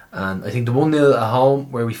 And I think the 1-0 at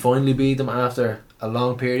home where we finally beat them after a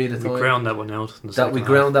long period of We time. ground that one out. In the That we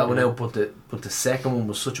second ground half. that one Yeah. out, but the second one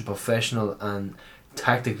was such a professional and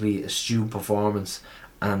tactically astute performance.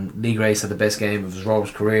 And Lee Grace had the best game of his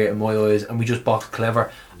Robert's career in my eyes, and we just boxed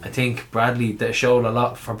clever. I think Bradley, that showed a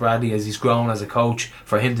lot for Bradley as he's grown as a coach,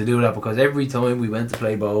 for him to do that, because every time we went to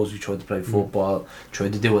play Bows, we tried to play football,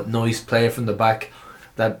 tried to do it nice, play it from the back.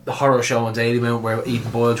 That horror show on Dalymount where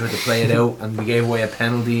Ethan Boyle tried to play it out and we gave away a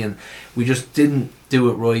penalty, and we just didn't do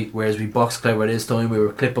it right. Whereas we boxed clever this time, we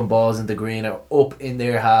were clipping balls into green or up in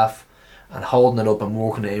their half and holding it up and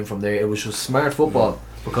working it in from there. It was just smart football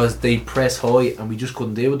because they press high and we just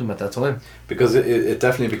couldn't deal with them at that time. Because it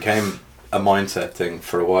definitely became a mindset thing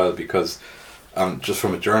for a while, because just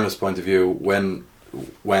from a journalist point of view, when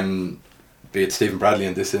be it Stephen Bradley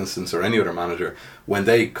in this instance or any other manager, when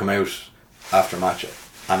they come out after match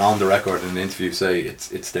and on the record in an interview say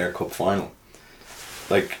it's their cup final,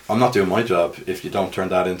 like, I'm not doing my job if you don't turn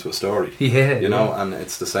that into a story. Yeah, you know, and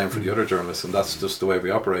it's the same for the other journalists, and that's just the way we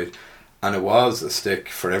operate. And it was a stick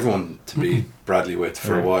for everyone to beat Bradley with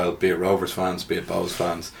for a while, be it Rovers fans, be it Bows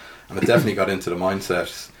fans, and it definitely got into the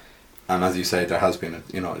mindset. And as you say, there has been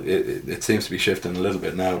it seems to be shifting a little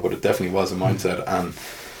bit now, but it definitely was a mindset. And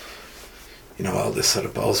all this sort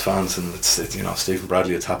of Bows fans, and it's Stephen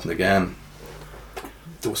Bradley, it's happened again.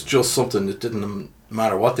 There was just something that didn't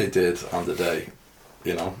matter what they did on the day.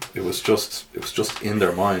 It was just in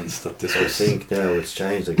their minds that this I was. think now it's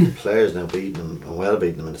changed. Like, the players now beating them, and well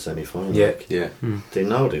beating them in the semi-final. Yeah. Like, Yeah, they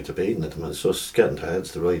know they're beating it, and it's just getting their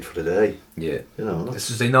heads to right for the day. yeah. That's- It's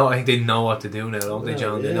just I think they know what to do now, don't they,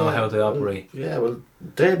 John? They know how to operate. Yeah, well,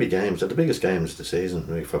 derby games are the biggest games of the season,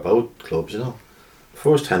 like, for both clubs.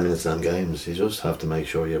 First 10 minutes of them games, you just have to make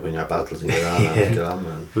sure you win your battles and get on and get on,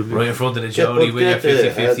 man. Right in front of the Get, Jody with your get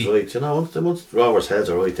their heads 50-50. right. Once Rovers' heads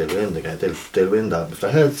are right, they'll win the game. They'll win that. If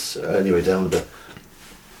their heads are anyway down a bit,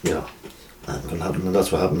 ain't going to happen. And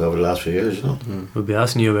that's what happened over the last few years, We'll be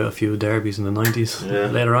asking you about a few derbies in the 90s Yeah.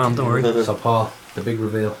 later on, don't worry. So Paul, the big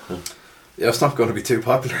reveal. yeah, it's not going to be too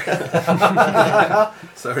popular.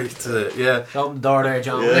 Sorry to Open the door there,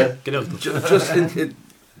 John. Yeah. Get out. just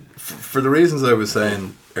for the reasons I was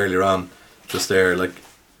saying earlier on, just there, like,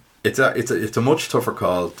 it's a much tougher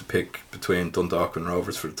call to pick between Dundalk and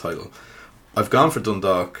Rovers for the title. I've gone for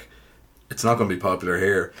Dundalk. It's not going to be popular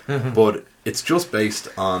here, but it's just based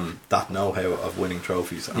on that know-how of winning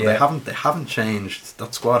trophies, and Yeah. they haven't changed.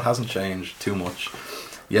 That squad hasn't changed too much.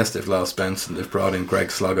 Yes, they've lost Benson. They've brought in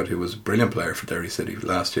Greg Sloggett, who was a brilliant player for Derry City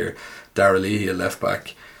last year. Darragh Leahy, a left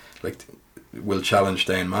back, will challenge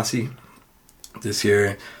Dane Massey this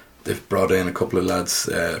year. They've brought in a couple of lads,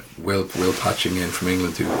 Will Patching in from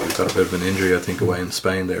England, who got a bit of an injury, I think, away in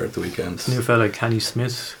Spain there at the weekend. New fella Kenny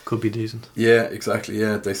Smith could be decent. Yeah, exactly.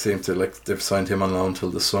 Yeah, they seem to they've signed him on loan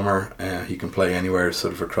till the summer. He can play anywhere,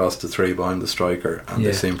 sort of across the three behind the striker, and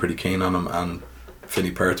they seem pretty keen on him. And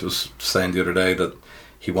Finney Perth was saying the other day that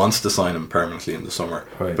he wants to sign him permanently in the summer,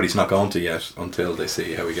 but he's not going to yet until they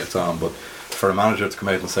see how he gets on. But for a manager to come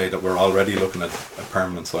out and say that we're already looking at a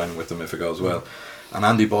permanent signing with him if it goes well. And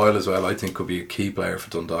Andy Boyle as well, I think, could be a key player for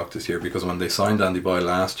Dundalk this year, because when they signed Andy Boyle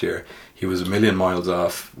last year, he was a million miles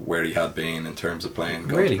off where he had been in terms of playing.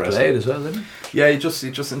 Really played as well, didn't he? Yeah, he just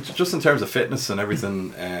in terms of fitness and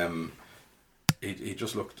everything, he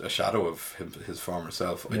just looked a shadow of his former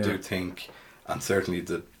self. I do think, and certainly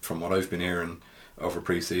from what I've been hearing over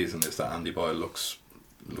pre-season, is that Andy Boyle looks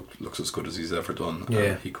as good as he's ever done.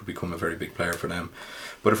 Yeah. He could become a very big player for them.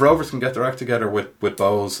 But if Rovers can get their act together with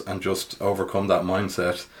Bows and just overcome that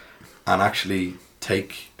mindset and actually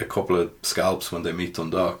take a couple of scalps when they meet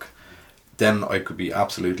Dundalk, then I could be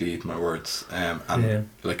absolutely eating my words.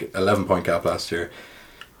 Like 11-point gap last year,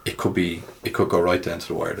 it could go right down to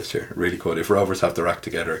the wire this year. It really could. If Rovers have their act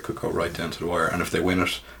together, it could go right down to the wire. And if they win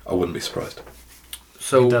it, I wouldn't be surprised.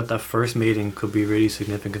 So that first meeting could be really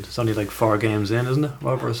significant. It's only like 4 games in, isn't it?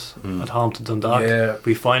 Rovers at home to Dundalk. Yeah.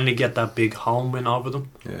 We finally get that big home win over them.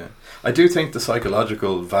 Yeah, I do think the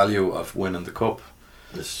psychological value of winning the cup,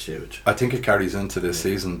 This is huge. I think it carries into this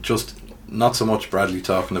season. Just not so much Bradley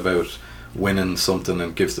talking about winning something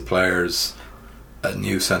and gives the players a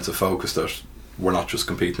new sense of focus that we're not just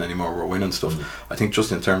competing anymore, we're winning stuff. I think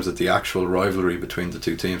just in terms of the actual rivalry between the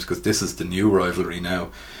two teams, because this is the new rivalry now.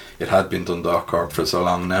 It had been Dundalk Cork for so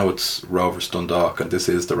long, now it's Rovers Dundalk, and this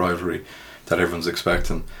is the rivalry that everyone's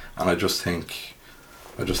expecting. And I just think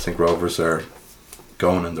Rovers are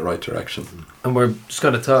going in the right direction. And we're just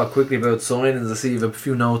going to talk quickly about signings. I see you have a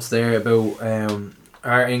few notes there about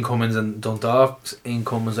our incomings and Dundalk's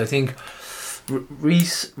incomings. I think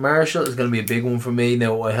Reece Marshall is going to be a big one for me.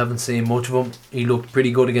 Now, I haven't seen much of him. He looked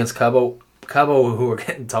pretty good against Cabo, who were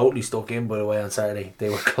getting totally stuck in, by the way, on Saturday. They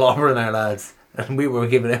were clobbering our lads. And we were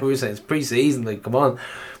giving it, we were saying it's pre-season, like, come on.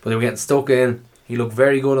 But they were getting stuck in. He looked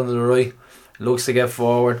very good on the right. Looks to get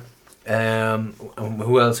forward. And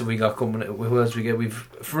who else have we got coming? Who else we get? We've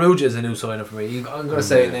Farrugia is a new signer for me. I'm going to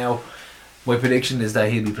say it now. My prediction is that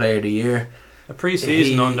he'll be Player of the Year. A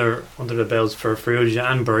pre-season under the belts for Farrugia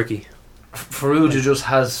and Berkey. Farrugia just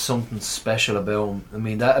has something special about him. I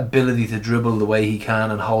mean, that ability to dribble the way he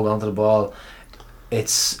can and hold onto the ball,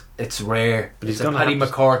 it's rare. But It's he's a gonna Paddy have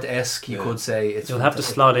to- McCourt-esque, you could say. He'll have to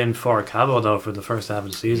slot in for Cabo though for the first half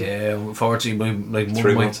of the season. Yeah, unfortunately, like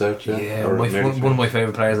 3 months out, Or one nearly of my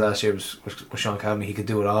favourite players last year was Sean Cavanagh. He could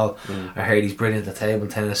do it all. I heard he's brilliant at table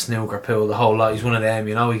tennis, snooker, pool, the whole lot. He's one of them,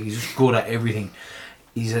 you know. He's just good at everything.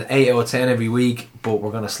 He's an 8 out of 10 every week, but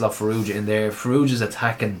we're going to slot Farrugia in there. Farrugia's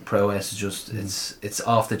attacking prowess is just it's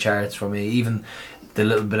off the charts for me. Even the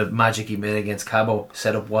little bit of magic he made against Cabo,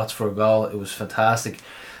 set up Watts for a goal, it was fantastic.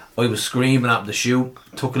 I was screaming at him to shoot,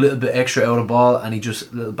 took a little bit extra out of the ball, and he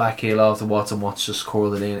just a little back heel off the Watts, and Watts just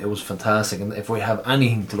curled it in. It was fantastic, and if we have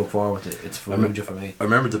anything to look forward to, it's Farrugia for me. I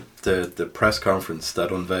remember the press conference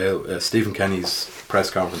that unveiled Stephen Kenny's press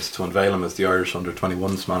conference to unveil him as the Irish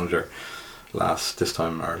under-21s manager last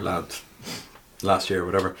year,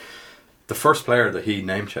 whatever. The first player that he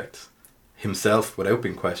name checked himself without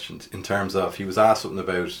being questioned, in terms of he was asked something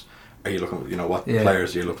about, are you looking, what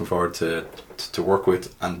players are you looking forward to work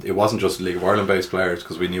with, and it wasn't just League of Ireland based players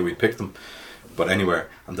because we knew we'd pick them, but anywhere.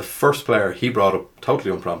 And the first player he brought up,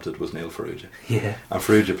 totally unprompted, was Neil Farrugia. Yeah. And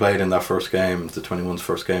Farrugia played in that first game, the 21's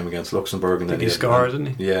first game against Luxembourg, and then He scored,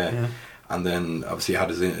 didn't he? Yeah. And then obviously he had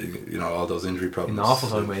his, all those injury problems. An awful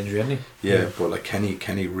time with injury, hasn't he? Yeah, but like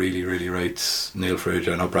Kenny really, really rates Neil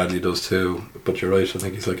Farrugia. I know Bradley does too, but you're right. I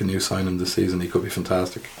think he's like a new signing this season. He could be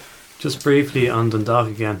fantastic. Just briefly on Dundalk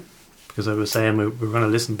again, because I was saying we're going to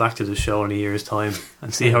listen back to the show in a year's time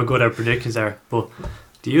and see how good our predictions are. But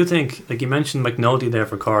do you think, like you mentioned McNulty there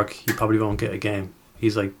for Cork, he probably won't get a game.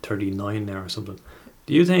 He's like 39 now or something.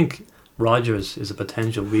 Do you think Rodgers is a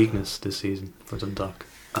potential weakness this season for Dundalk?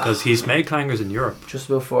 Because he's made clangers in Europe. Just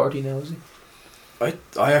about 40 now, is he?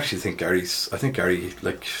 I actually think Gary,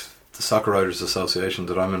 like the Soccer Writers Association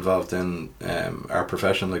that I'm involved in, our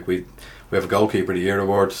profession, like we have a Goalkeeper of the Year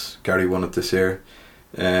award. Gary won it this year.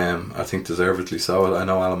 I think deservedly so. I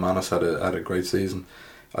know Alan Manis had a great season.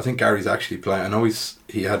 I think Gary's actually playing. I know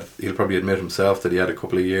he'll probably admit himself that he had a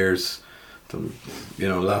couple of years. The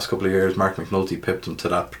last couple of years, Mark McNulty pipped him to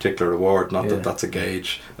that particular award. Not that that's a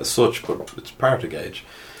gauge as such, but it's part of gauge.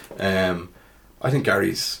 I think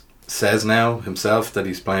Gary says now himself that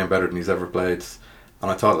he's playing better than he's ever played. And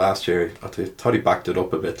I thought last year, I thought he backed it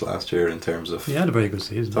up a bit last year in terms of. He had a very good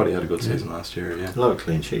season. I thought he had a good season last year. Yeah, A lot of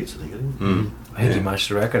clean sheets, I think. I think he matched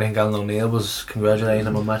the record. I think Alan O'Neill was congratulating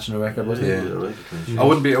him on matching the record, wasn't he? I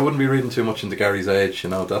wouldn't be reading too much into Gary's age.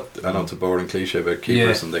 That I know it's a boring cliche about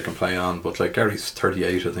keepers and they can play on, but like Gary's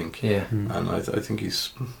 38, I think. Yeah. And I think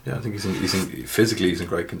he's physically he's in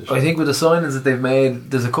great condition. I think with the signings that they've made,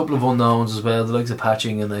 there's a couple of unknowns as well, the likes of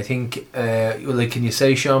Patching, and I think, can you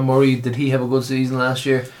say Sean Murray, did he have a good season last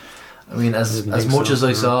year? I mean, as much as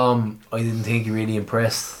I saw him, I didn't think he really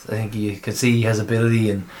impressed. I think you could see he has ability,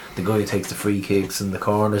 and the guy who takes the free kicks and the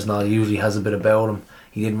corners and all usually has a bit about him.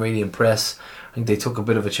 He didn't really impress. I think they took a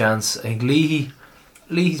bit of a chance. I think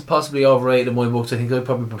Leahy's possibly overrated in my books. I think I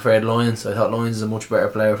probably preferred Lyons. I thought Lyons is a much better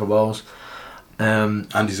player for balls.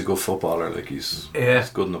 And he's a good footballer. Like he's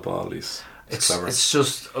good in the ball. He's clever. It's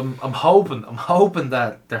just I'm hoping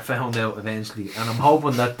that they're found out eventually, and I'm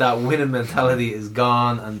hoping that winning mentality is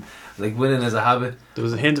gone, and like winning is a habit. There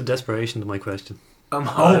was a hint of desperation to my question. I'm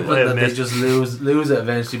hoping that they just lose it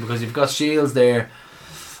eventually, because you've got Shields there.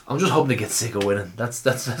 I'm just hoping they get sick of winning. That's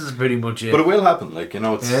pretty much it. But it will happen. Like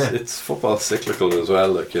it's football cyclical as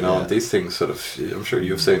well. Like and these things sort of. I'm sure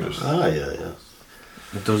you've seen it. Yeah.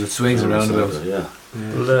 It does. It swings around about. Yeah.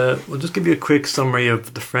 We'll just give you a quick summary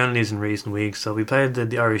of the friendlies in recent weeks. So we played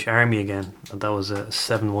the Irish Army again, and that was a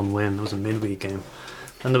 7-1 win. It was a midweek game.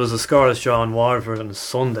 And there was a scoreless draw in Waterford on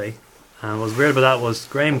Sunday. And what was weird about that was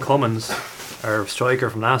Graham Cummins, our striker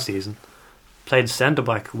from last season, played centre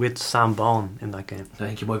back with Sam Bone in that game. I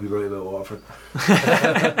think you might be right about Waterford.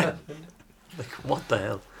 Like, what the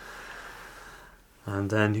hell? And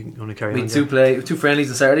then you want to carry We on. had two friendlies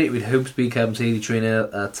on Saturday. We had Hoops beat Cabinteely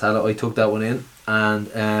 3-0 at Tallaght. I took that one in,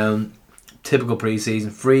 and typical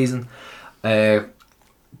pre-season freezing. Good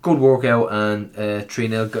workout, and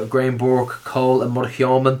 3-0. Got Graham Burke, Cole and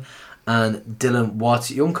Murchioman, and Dylan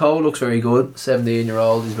Watts. Young Cole looks very good.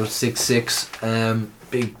 17-year-old. He's about 6'6".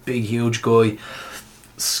 Big huge guy.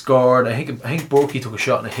 Scored. I think Burke took a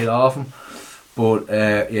shot and a hit off him, but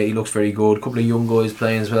yeah, he looks very good. A couple of young guys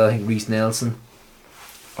playing as well. I think Reece Nelson,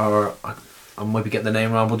 or I might be getting the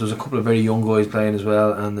name wrong, but there was a couple of very young guys playing as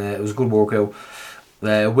well, and it was a good workout.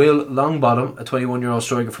 Will Longbottom, a 21-year-old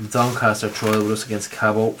striker from Doncaster, trialled with us against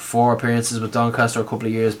Cabo. 4 appearances with Doncaster a couple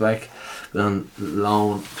of years back, on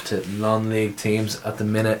loan to non-league teams at the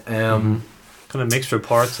minute. Kind of mixed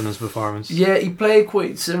reports on his performance. Yeah, he played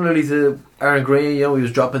quite similarly to Aaron Green. You know, he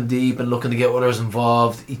was dropping deep and looking to get others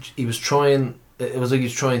involved. He was trying. It was like he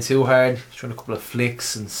was trying too hard. He was trying a couple of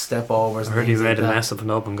flicks and step overs. I heard he made a mess of an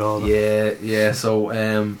open goal. Yeah. So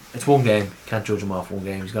it's one game. Can't judge him off one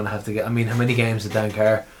game. He's gonna have to get. I mean, how many games did Dan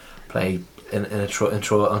Carr play on Troy? I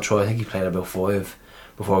think he played about 5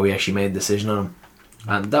 before we actually made a decision on him.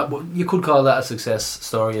 And that you could call that a success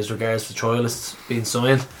story as regards to trialists being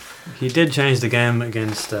signed. He did change the game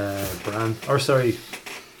against Apollon when he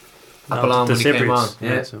came on.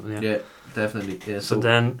 Yeah, Definitely. Yeah. So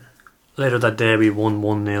then later that day we won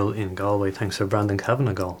 1-0 in Galway thanks to Brandon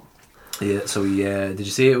Kavanagh goal. Yeah, so he, did you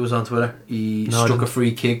see it? It was on Twitter. He struck a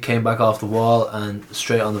free kick, came back off the wall and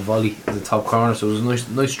straight on the volley in the top corner, so it was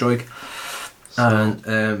a nice strike. So,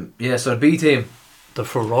 and so the B team, the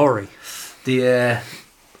Ferrari, the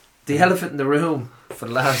elephant in the room for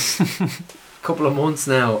the last couple of months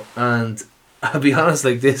now, and I'll be honest,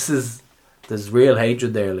 like there's real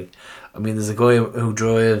hatred there. Like, I mean, there's a guy who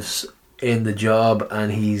drives in the job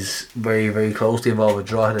and he's very, very closely involved with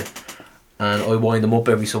Drogheda, and I wind him up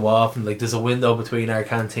every so often. Like, there's a window between our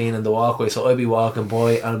canteen and the walkway, so I'd be walking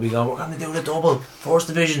by and I'd be going, we're going to do the double, First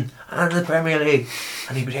Division and the Premier League,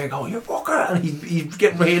 and he'd be there going, you're fucker, and he'd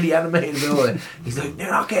get really animated about it. He's like,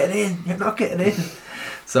 you're not getting in.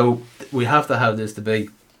 So we have to have this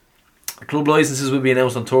debate. Club licences will be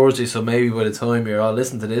announced on Thursday, so maybe by the time you're all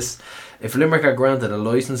listening to this, if Limerick are granted a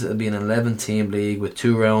licence, it'll be an 11-team league with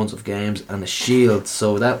 2 rounds of games and a shield.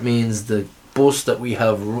 So that means the bus that we're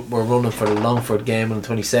running for the Longford game on the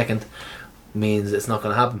 22nd means it's not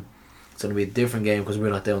going to happen. It's going to be a different game because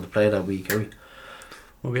we're not down to play that week, are we?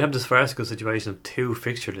 Well, we have this farcical situation of 2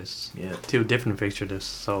 fixture lists. Yeah. 2 different fixture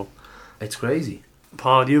lists. So it's crazy.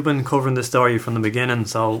 Paul, you've been covering this story from the beginning,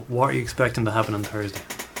 so what are you expecting to happen on Thursday?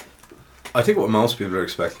 I think what most people are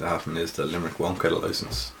expecting to happen is that Limerick won't get a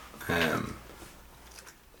licence.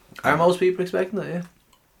 Are most people expecting that? Yeah.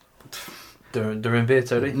 They're in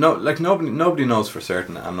bits, are they? No, like nobody knows for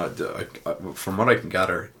certain. And I, from what I can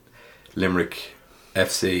gather, Limerick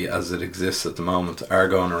FC, as it exists at the moment, are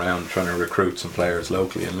going around trying to recruit some players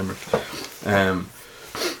locally in Limerick.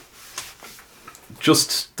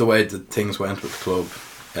 Just the way that things went with the club,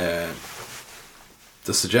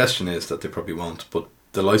 the suggestion is that they probably won't. But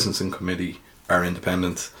the licensing committee are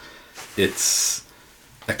independent. It's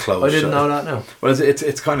a closed. I didn't know that. No. Well,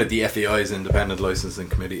 it's kind of the FEI's independent licensing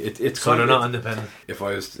committee. It's so kind they're of not independent. If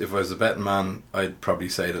I was a betting man, I'd probably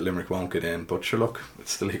say that Limerick won't get in. But sure, look,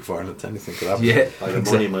 it's the League of Ireland. Anything could happen. Yeah, the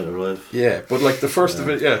money might arrive. Yeah, but like the first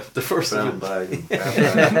the first Brown bag.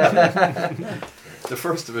 the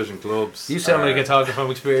first division clubs. You sound like a talker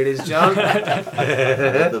from experience, John.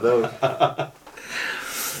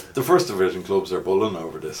 The first division clubs are bulling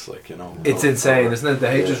over this, like, you know. It's insane, isn't it?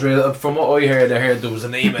 The hate is real. From what I heard there was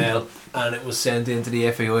an email and it was sent into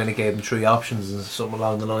the FAI and it gave them 3 options and something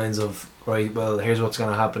along the lines of, right, well, here's what's going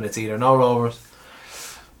to happen. It's either no Rovers,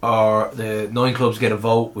 or the 9 clubs get a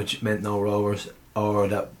vote, which meant no Rovers, or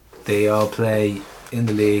that they all play in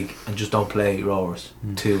the league and just don't play Rovers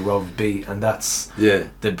to Rovers B, and that's the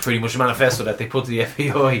pretty much the manifesto that they put to the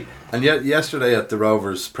FAI. And yet yesterday at the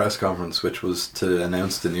Rovers press conference, which was to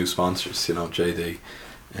announce the new sponsors, you know, JD,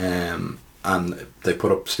 and they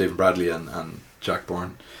put up Stephen Bradley and Jack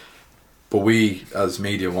Byrne, but we as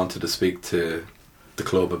media wanted to speak to the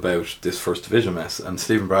club about this first division mess, and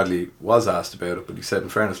Stephen Bradley was asked about it, but he said, in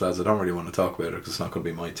fairness lads, I don't really want to talk about it because it's not going to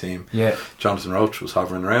be my team. Jonathan Roach was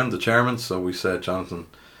hovering around, the chairman, so we said, Jonathan,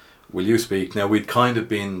 will you speak? Now, we'd kind of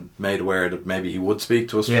been made aware that maybe he would speak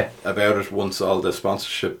to us about it once all the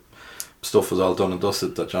sponsorship stuff was all done and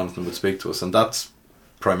dusted, that Jonathan would speak to us, and that's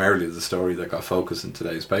primarily the story that got focused in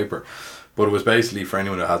today's paper. But it was basically, for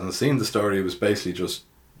anyone who hasn't seen the story, it was basically just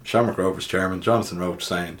Shamrock Rovers chairman Jonathan Roche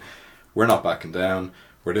saying, we're not backing down,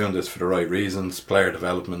 we're doing this for the right reasons, player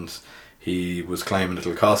development. He was claiming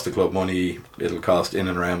it'll cost the club money, it'll cost in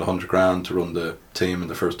and around 100 grand to run the team in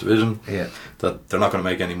the first division, that they're not going to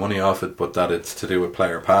make any money off it, but that it's to do with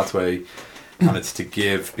player pathway, and it's to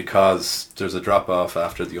give, because there's a drop off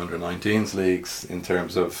after the under-19s leagues in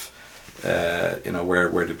terms of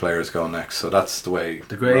where do players go next. So that's the way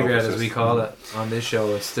the graveyard, as we call it on this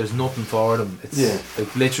show. There's nothing for them. It's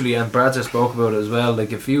like literally, and Brad just spoke about it as well.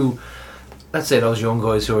 Like if you, let's say those young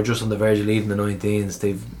guys who are just on the verge of leaving the 19s,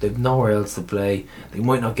 they've nowhere else to play. They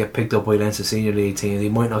might not get picked up by a Leinster Senior League team. They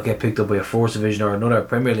might not get picked up by a 4th Division or another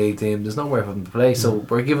Premier League team. There's nowhere for them to play. So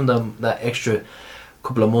we're giving them that extra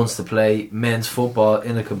couple of months to play men's football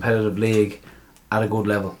in a competitive league at a good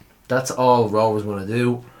level. That's all Rovers want to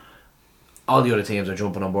do. All the other teams are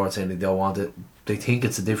jumping on board saying they don't want it. They think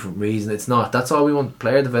it's a different reason. It's not. That's all we want.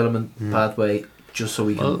 Player development pathway, just so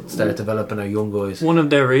we can start developing our young guys. One of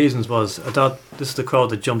their reasons was, I thought this is the quote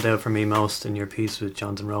that jumped out for me most in your piece with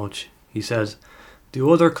Jonathan Roche. He said,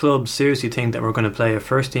 do other clubs seriously think that we're going to play a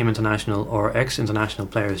first team international or ex-international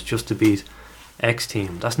players just to beat X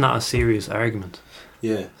team? That's not a serious argument.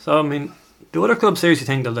 Yeah. So I mean, do other clubs seriously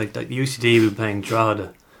think that that UCD will be playing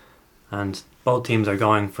Drogheda and both teams are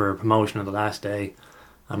going for promotion on the last day,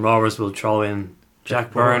 and Rovers will throw in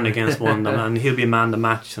Jack Byrne against one of them, and he'll be man the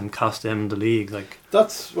match and cost them the league? Like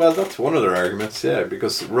that's one of their arguments,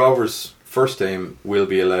 because Rovers' first team will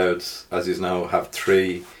be allowed, as you know, have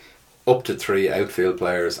up to three outfield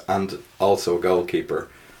players and also a goalkeeper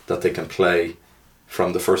that they can play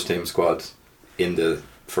from the first team squad in the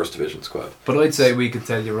first division squad. But I'd say we could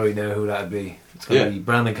tell you right now who that'd be. It's going to be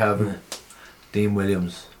Brandon Kavanagh, Dean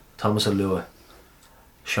Williams, Thomas Alua,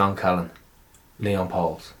 Sean Callan, Leon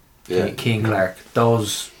Pauls, Keane Clark.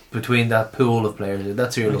 Those, between that pool of players,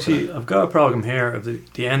 that's who you're looking at. I've got a program here of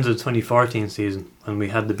the end of the 2014 season when we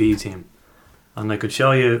had the B team, and I could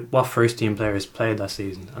show you what first team players played that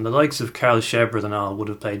season, and the likes of Carl Shepard and all would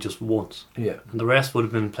have played just once, and the rest would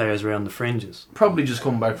have been players around the fringes, probably just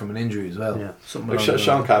coming back from an injury as well. Like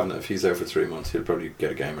Sean Kavanagh, if he's out for 3 months, he'll probably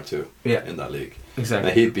get a game or two in that league. Exactly.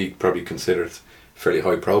 Now, he'd be probably considered fairly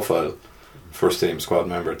high profile first team squad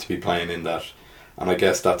member to be playing in that, and I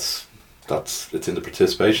guess that's it's in the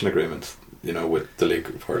participation agreement, with the League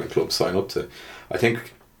of Ireland clubs sign up to. I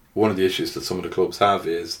think one of the issues that some of the clubs have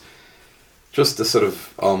is just the sort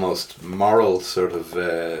of almost moral sort of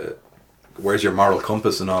where's your moral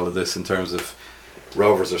compass in all of this, in terms of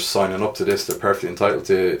Rovers are signing up to this, they're perfectly entitled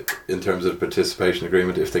to, in terms of the participation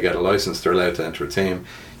agreement. If they get a licence, they're allowed to enter a team,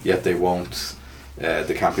 yet they won't.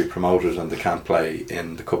 They can't be promoted and they can't play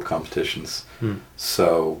in the cup competitions.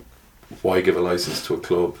 So why give a licence to a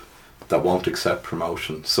club that won't accept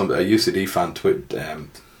promotion? A UCD fan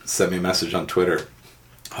sent me a message on Twitter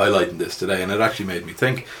highlighting this today, and it actually made me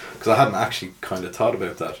think, because I hadn't actually kind of thought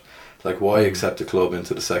about that. Like, why accept a club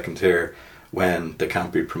into the second tier when they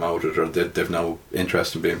can't be promoted, or they've no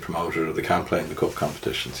interest in being promoted, or they can't play in the cup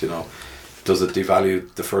competitions? Does it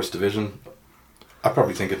devalue the first division? I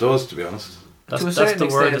probably think it does, to be honest. That's the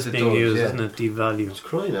word that's being used, isn't it? Devalue. It's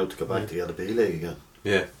crying out to go back to the B League again.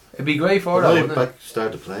 Yeah, it'd be great for that. When I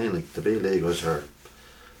started playing, like, the B League was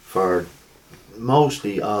for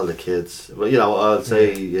mostly all the kids. Well, I'll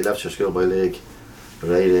say you left your school by league,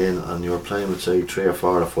 right in, and you were playing with, say, 3 or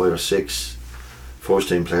 4 or 5 or 6 first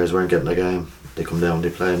team players weren't getting a game. They come down,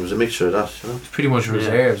 they play, and it was a mixture of that. It's pretty much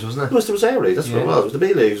reserves, wasn't it? It was the reserve league. That's what it was. It was the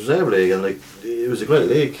B League, it was the reserve league, and it was a great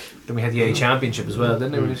league. Then we had the A Championship as well,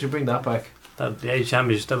 didn't they? We should bring that back. The A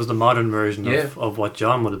Championship, that was the modern version of what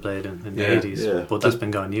John would have played in the 80s, but that's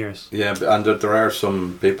been gone years. Yeah, and there are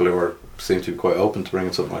some people who seem to be quite open to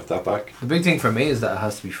bringing something like that back. The big thing for me is that it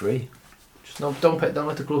has to be free. Just don't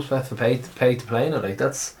let the clubs have to pay to play in it. Like,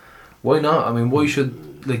 that's, why not? I mean, why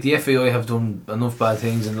should, like, the FAI have done enough bad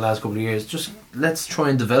things in the last couple of years? Just let's try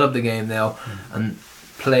and develop the game now and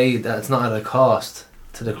play that it's not at a cost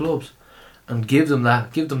to the clubs. And give them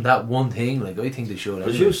that one thing. Like, I think they should.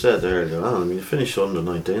 As you said earlier on, I mean, you finish under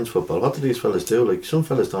 19s football. What do these fellas do? Like, some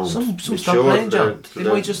fellas don't. Some stop playing, John. They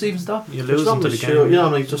might just even stop. You lose them to the game. Yeah,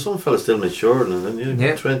 I'm like, there's some fellas still mature, and then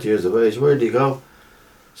you're 20 years of age. Where do you go?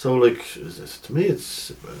 So, like, to me,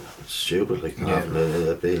 it's stupid. Like, having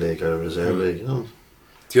a B League or a reserve league,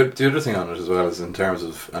 The other thing on it as well is, in terms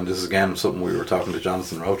of, and this is again something we were talking to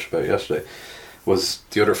Jonathan Roche about yesterday, was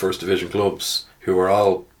the other first division clubs who were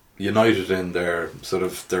all, united in their sort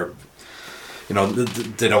of their. You know,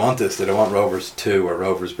 they don't want this. They don't want Rovers 2 or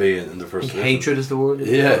Rovers B in the first division. Hatred is the word.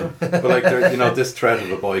 Yeah, but like you know, this threat of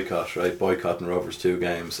a boycott, right? Boycotting Rovers 2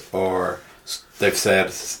 games, or they've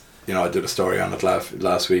said, you know, I did a story on it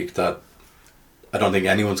last week that I don't think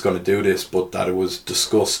anyone's going to do this, but that it was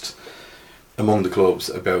discussed among the clubs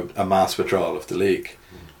about a mass withdrawal of the league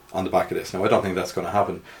on the back of this. Now, I don't think that's going to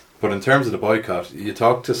happen. But in terms of the boycott, you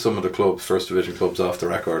talk to some of the clubs, first division clubs off the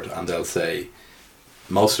record, and they'll say.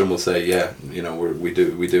 Most of them will say, yeah, you know, we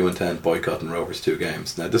do intend boycotting Rovers 2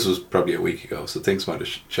 games. Now, this was probably a week ago, so things might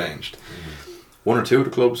have changed. One or two of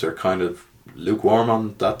the clubs are kind of lukewarm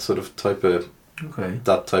on that sort of type of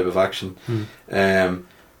action.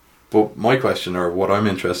 But my question, or what I'm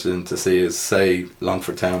interested in to see, is say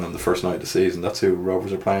Longford Town on the first night of the season. That's who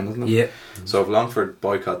Rovers are playing, isn't it? Yeah. So if Longford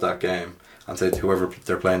boycott that game and say to whoever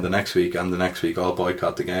they're playing the next week and the next week, I'll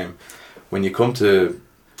boycott the game. When you come to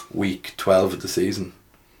week 12 of the season,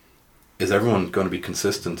 is everyone going to be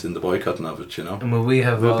consistent in the boycotting of it, you know? And will we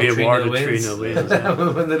have We'll be awarded 3-0 3-0 wins. Yeah.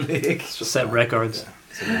 We'll win the league. It's just Set records.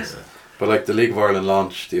 Yeah. But like the League of Ireland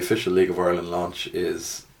launch, the official League of Ireland launch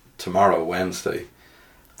is tomorrow, Wednesday,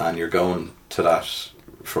 and you're going to that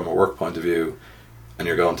from a work point of view, and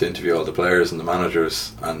you're going to interview all the players and the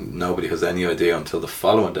managers, and nobody has any idea until the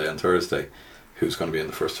following day on Thursday who's going to be in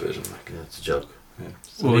the first division. Like, Yeah, it's a joke. yeah.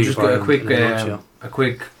 We'll just get League a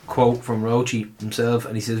quick quote from Roche himself,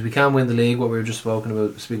 and he says, "We can win the league. What we were just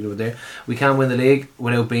speaking about there. We can win the league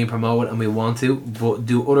without being promoted, and we want to. But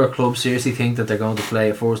do other clubs seriously think that they're going to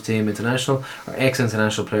play a first team international or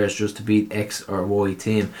ex-international players just to beat X or Y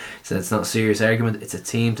team?" He said, "It's not a serious argument. It's a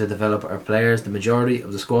team to develop our players. The majority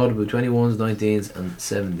of the squad will be 21s, 19s, and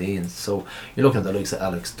 17s. So you're looking at the likes of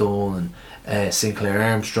Alex Dunn and Sinclair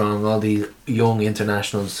Armstrong, all these young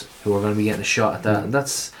internationals who are going to be getting a shot at that, and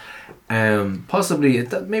that's." Possibly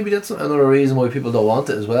maybe that's another reason why people don't want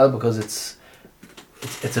it as well, because it's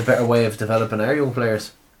a better way of developing our young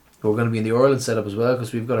players who are going to be in the Ireland setup as well,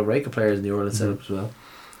 because we've got a rake of players in the Ireland setup as well.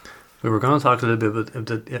 We were going to talk a little bit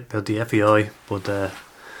about the FEI, but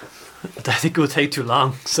I think it would take too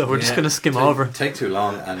long, so we're just going to skim over. Take too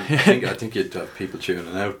long, and I think you'd have people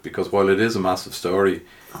tuning out, because while it is a massive story,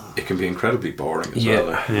 it can be incredibly boring as well.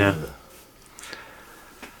 Like. Yeah.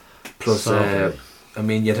 Plus, I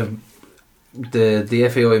mean, you'd have the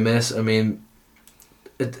FAI mess. I mean,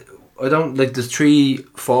 I don't like. There's 3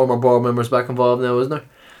 former board members back involved now, isn't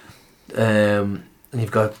there? And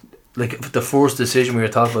you've got like the first decision we were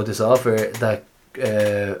talking about this offer that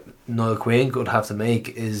Niall Quinn could have to make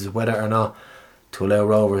is whether or not to allow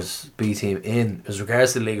Rovers B team in. As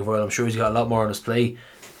regards to the League of Ireland, I'm sure he's got a lot more on his plate.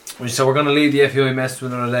 So we're going to leave the FAI mess to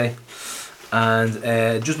another day. And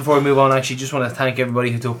just before we move on, actually, just want to thank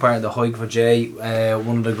everybody who took part in the hike for Jay.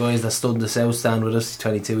 One of the guys that stood in the south stand with us,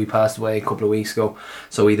 22, he passed away a couple of weeks ago.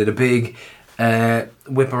 So we did a big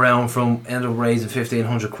whip around from, ended up raising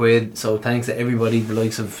 1,500 quid. So thanks to everybody, the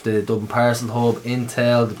likes of the Dublin Parcel Hub,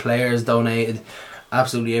 Intel, the players donated.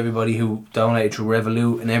 Absolutely everybody who donated through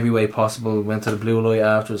Revolut in every way possible. Went to the Blue Light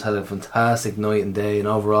afterwards, had a fantastic night and day and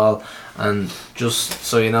overall. And just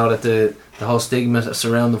so you know that the whole stigma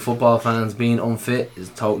surrounding football fans being unfit is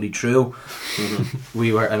totally true.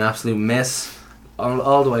 We were an absolute mess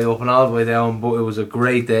all the way up and all the way down, but it was a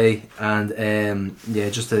great day. And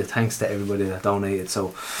just a thanks to everybody that donated.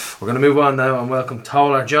 So we're going to move on now and welcome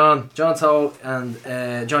Toller, John Toll. And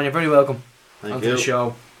John, you're very welcome onto the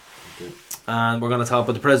show. And we're going to talk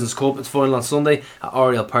about the President's Cup. It's final on Sunday at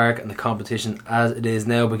Oriel Park, and the competition as it is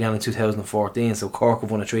now began in 2014. So Cork have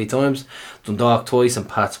won it 3 times, Dundalk twice, and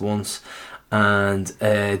Pats once. And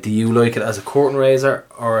do you like it as a curtain raiser,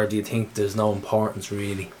 or do you think there's no importance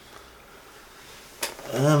really?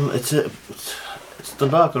 It's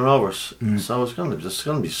Dundalk and Rovers, so it's going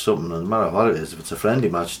to be something. No matter what it is, if it's a friendly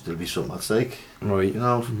match, there'll be something at stake. Right. You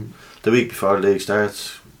know, the week before the league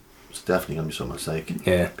starts, it's definitely going to be something at stake.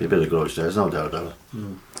 Yeah. Be a bit of grudge there, there's no doubt about it.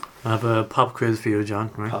 I have a pop quiz for you, John.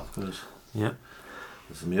 Right? Pop quiz. Yeah.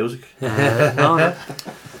 It's the music. No.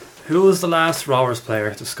 Who was the last Rovers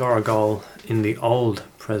player to score a goal in the old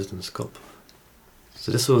President's Cup?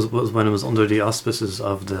 So this was when it was under the auspices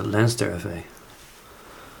of the Leinster FA.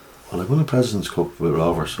 Well, I won the President's Cup with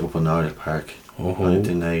Rovers up in Oriel Park in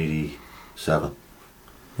 1987.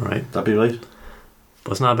 Right. That be right?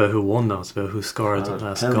 But it's not about who won though, it's about who scored the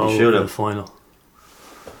last penalty goal in shootout. the final.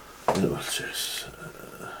 Yeah, well, jeez.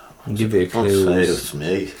 I'll give you a Don't clue. say it's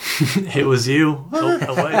me. It was you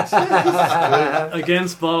away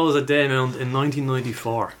against Bows at Daymount in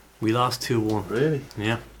 1994. We lost 2-1. Really?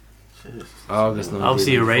 Yeah. Jeez. August 1995.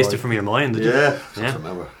 Obviously you erased it from your mind, did you? Yeah. Yeah. I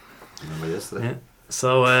remember yesterday.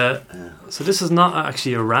 So this is not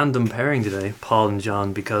actually a random pairing today, Paul and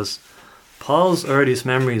John, because Paul's earliest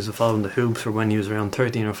memories of following the hoops were when he was around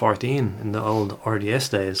 13 or 14 in the old RDS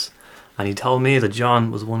days, and he told me that John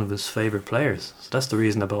was one of his favourite players. So that's the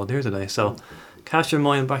reason I'm both here today. So cast your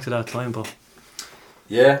mind back to that time, Paul.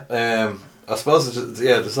 Yeah, I suppose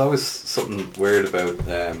there's always something weird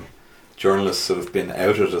about journalists sort of being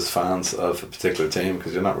outed as fans of a particular team,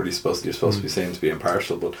 because you're not really supposed to be seen to be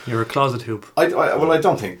impartial. But You're a closet hoop. I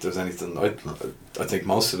don't think there's anything. I think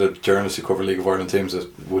most of the journalists who cover League of Ireland teams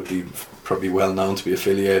would be probably well known to be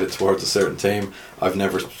affiliated towards a certain team. I've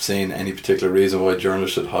never seen any particular reason why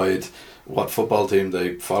journalists should hide what football team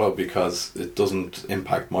they follow, because it doesn't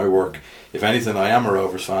impact my work. If anything, I am a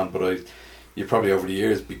Rovers fan, but you probably over the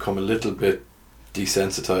years become a little bit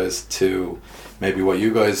desensitized to maybe what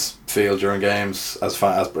you guys feel during games as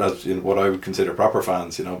you know, what I would consider proper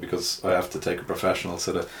fans, you know, because I have to take a professional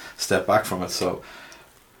sort of step back from it. So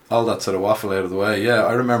all that sort of waffle out of the way. Yeah,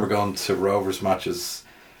 I remember going to Rovers matches.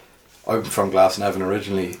 I'm from Glasnevin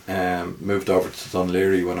originally, moved over to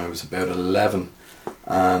Dunleary when I was about 11,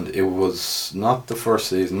 and it was not the first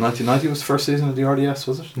season. 1990 was the first season of the RDS,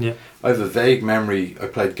 was it? Yeah. I have a vague memory. I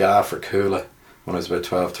played GA for Coola when I was about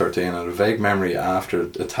 12, 13, and a vague memory after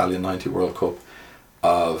the Italian 90 World Cup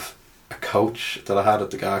of a coach that I had at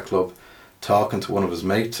the GA club talking to one of his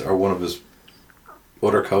mates or one of his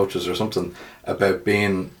other coaches or something about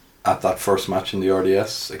being at that first match in the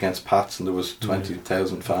RDS against Pats, and there was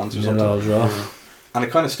 20,000 fans or something. And it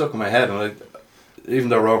kind of stuck in my head, and even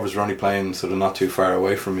though Rovers were only playing sort of not too far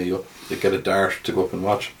away from me, they get a dart to go up and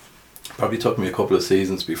watch. Probably took me a couple of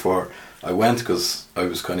seasons before I went, because I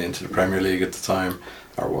was kind of into the Premier League at the time,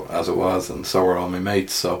 or as it was, and so were all my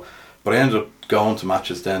mates. But I ended up going to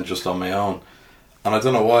matches then just on my own, and I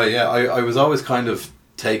don't know why. Yeah, I was always kind of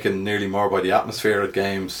taken nearly more by the atmosphere at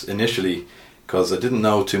games initially, because I didn't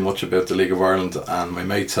know too much about the League of Ireland, and my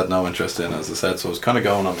mates had no interest in it, as I said. So I was kind of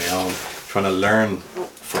going on my own, trying to learn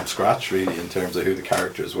from scratch really in terms of who the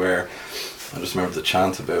characters were. I just remember the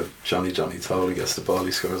chant about Johnny Toll, he gets the ball,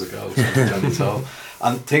 he scores a goal, Johnny Toll,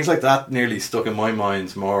 and things like that nearly stuck in my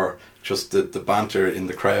mind more. Just the banter in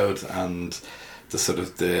the crowd, and the sort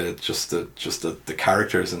of the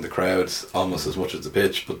characters in the crowd almost as much as the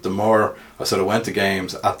pitch. But the more I sort of went to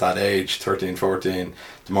games at that age, 13, 14,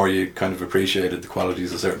 the more you kind of appreciated the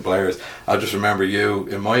qualities of certain players. I just remember you,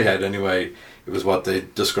 in my head anyway, it was what they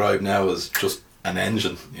describe now as just an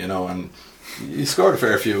engine, you know, and you scored a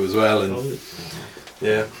fair few as well. And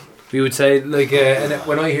yeah, we would say, like, and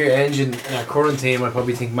when I hear engine in our current team, I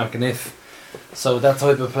probably think McAniff. So that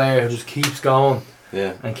type of player who just keeps going.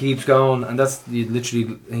 Yeah. And keeps going, and that's you literally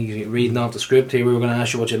reading off the script here. We were going to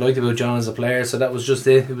ask you what you liked about John as a player, so that was just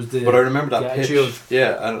it. It was the. But I remember that pitch. Attitude.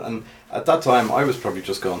 Yeah, and at that time I was probably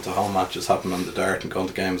just going to home matches, happening on the dart, and going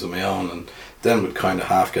to games on my own, and then would kind of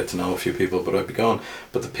half get to know a few people. But I'd be going.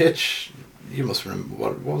 But the pitch, you must remember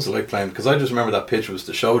what was it like playing? Because I just remember that pitch was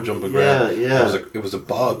the show jumping ground. Yeah. It was a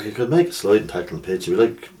bog. You could make a sliding tackle on the pitch. It was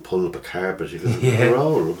like pulling up a carpet. You could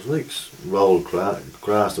roll. It was like rolled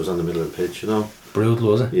grass that was on the middle of the pitch. You know. Brutal,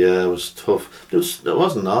 was it? Yeah, it was tough. It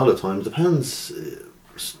wasn't all the time. It depends.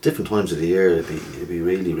 Different times of the year, it'd be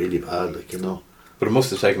really, really bad. Like, you know. But it must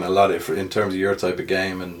have taken a lot in terms of your type of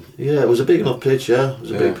game, and yeah, it was a big enough pitch. Yeah, it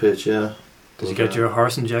was a big pitch. Yeah. Did you get your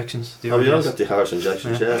horse injections? We all got the horse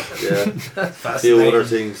injections. Yeah. A few other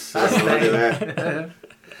things. Yeah.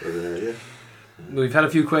 We've had a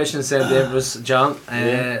few questions sent in to us, John.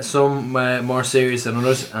 Some more serious than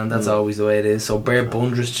others, and that's always the way it is. So, Bear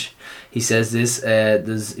Bundrich, he says this: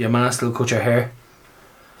 does your man still cut your hair?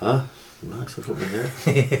 Huh? Max, I cut my hair.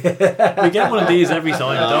 We get one of these every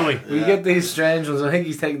time, don't we? We get these strange ones. I think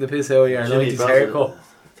he's taking the piss out of your 90s haircut.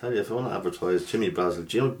 I tell you, if I want to advertise, Jimmy Brazel.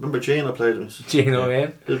 Remember Gene? I played with Gino,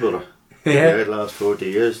 yeah. His brother. Yeah. The last 40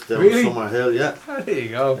 years. Down Really? Summer Hill, yeah. There you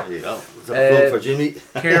go. There you go. Is that a plug for Jimmy?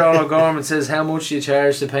 Kieran O'Gorman says, how much do you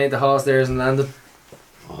charge to paint the horse there in London?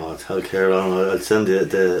 Oh, tell Kieran, I'll send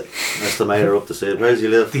the estimator up to say, where does he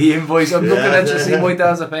live? The invoice. I'm looking at you, see my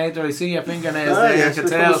dad's a painter. I see your fingernails there, yes, you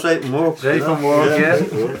can tell. Straight from work. Straight from work, yeah.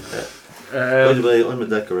 By the way, I'm a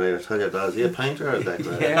decorator. Tell your dad, is he a painter or a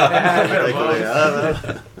decorator?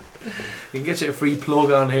 Yeah. You can get you a free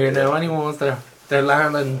plug on here now. Anyone wants their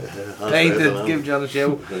learning painted, give John a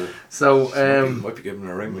shout. So might be giving him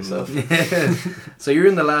a ring myself. So you're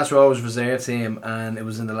in the last Rovers reserve team, and it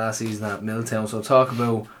was in the last season at Milltown. So talk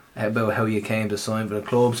about how you came to sign for the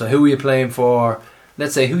club. So who were you playing for?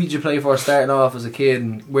 Let's say, who did you play for starting off as a kid,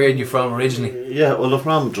 and where are you from originally? Yeah, well, I'm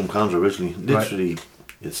from Drumcondra originally. Literally,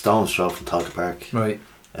 it's stone's throw from Talca Park. Right.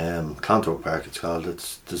 Clontarf Park it's called.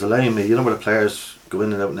 There's a lane, you know where the players go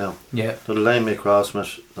in and out now? Yeah. So the lane may cross from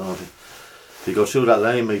it. Don't know if you go through that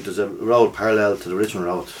lane, there's a road parallel to the Richmond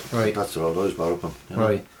Road. Right. That's the road I was brought up on. You know?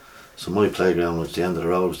 Right. So my playground was the end of the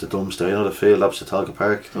road, was the dumpster. You know the field opposite Talca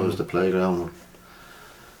Park? That was the playground.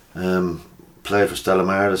 Played for Stella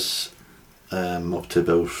Maris up to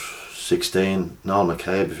about 16. Noel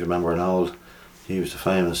McCabe, if you remember Noel, he was the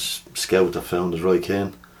famous scout that found his right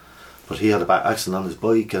kin. But he had a back accident on his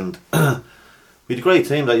bike, and we had a great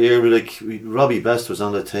team that year. Robbie Best was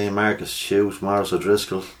on the team, Marcus Shute, Morris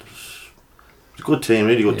O'Driscoll. It was a good team,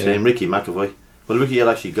 really good team. Ricky McAvoy. Well, Ricky had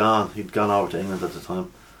actually gone. He'd gone over to England at the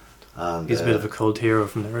time. And he's a bit of a cult hero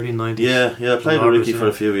from the early 90s. Yeah, I played with Ricky for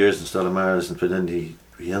a few years in Stella Maris, and then he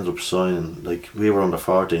ended up signing, we were under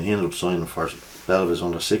 14, he ended up signing for Belvis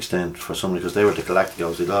under 16 for somebody, because they were the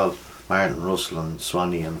Galacticos. They'd all Martin Russell and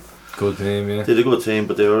Swanee, and good team, yeah. They had a good team,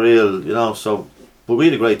 but they were real, but we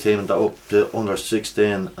had a great team in that up to under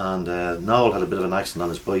 16, and Noel had a bit of an accident on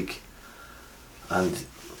his bike, and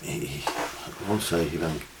I won't say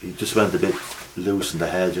he just went a bit loose in the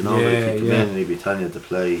head, he'd come in and he'd be telling you to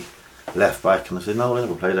play left back, and I said, no, I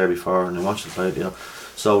never played there before, and he wants to play,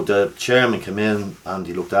 So the chairman came in and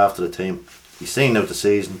he looked after the team. He's seen out the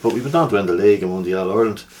season, but we went on to win the league and won the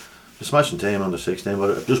All-Ireland. A smashing team under 16,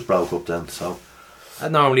 but it just broke up then. So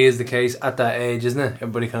that normally is the case at that age, isn't it?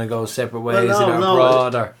 Everybody kind of goes separate ways,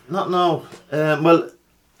 abroad or... Well,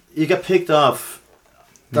 you get picked off.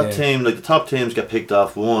 That team, the top teams get picked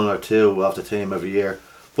off 1 or 2 off the team every year.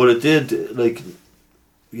 But it did,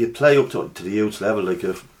 you play up to the youth level,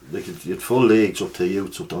 you had full leagues up to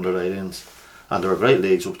youths, up to under 18s. And there were great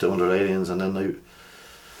leagues up to under 18s, and then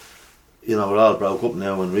it all broke up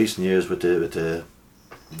now in recent years with the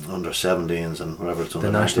under 17s and whatever it's under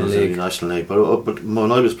the National League. But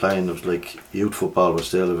when I was playing, it was youth football was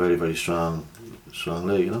still a very, very strong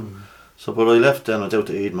league, So, but I left then, went out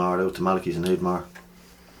to Eadmore, out to Malachy's in Eadmore,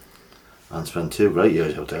 and spent 2 great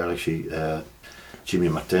years out there. Actually, Jimmy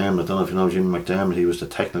McDermott. I don't know if you know Jimmy McDermott. He was the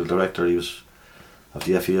technical director. He was of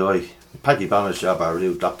the FEI. Paddy Banner's job, our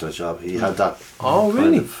real doctor's job, he had that. Oh,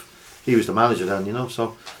 really? He was the manager then,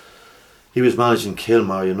 so he was managing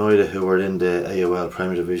Kilmar United, who were in the AOL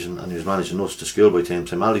Premier Division, and he was managing us, the schoolboy team,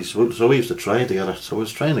 St. Mally's. So we used to train together. So we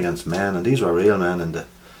was training against men, and these were real men in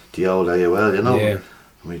the old AOL, Yeah.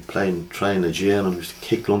 And we'd train in the gym, and we used to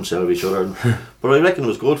kick lumps out of each other. But I reckon it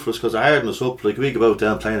was good for us, because it hardened us up. We go out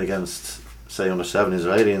there playing against, say, under 70s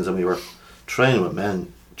or 18s, and we were training with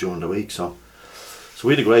men during the week. So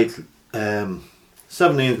we had a great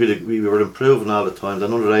 17s. We were improving all the time.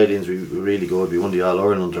 Then under 18s we were really good. We won the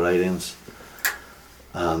All-Ireland under 18s,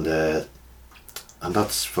 and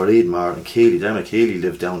that's for Eadmore and Keeley. Dermot Keeley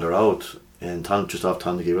lived down the road in just off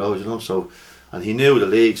Tannegy Road, So, and he knew the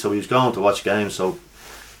league, so he was going to watch games. So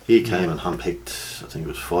he came and handpicked, I think it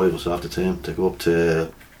was 5 of us off the team to go up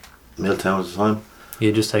to Milltown at the time. He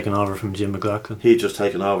had just taken over from Jim McLaughlin. He'd just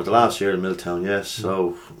taken over the last year in Milltown, yes.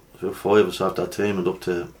 So 5 of us off that team and up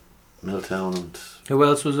to Milltown. And who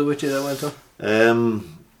else was it with you that went up?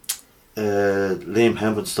 Liam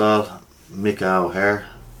Hempenstall, Mick O'Hare.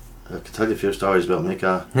 I can tell you a few stories about Mick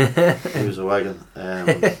O. He was a wagon.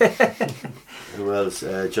 Who else?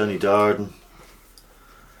 Johnny Darden.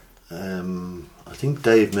 I think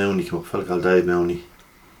Dave Mooney came up, a fella called Dave Mooney.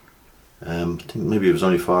 I think maybe it was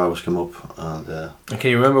only 4 of us come up. And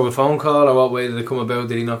can you remember a phone call, or what way did it come about?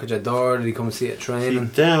 Did he knock at your door? Did he come and see it training?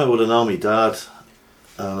 Dermot would have known me dad,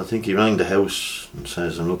 and I think he rang the house and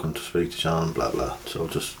says, I'm looking to speak to John, blah blah. So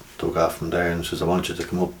just took off from there and says, I want you to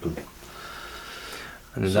come up.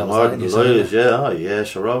 And that was yeah,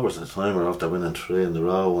 sure. Rovers at the time were after winning 3 in a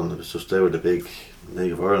row, and it was just, they were the big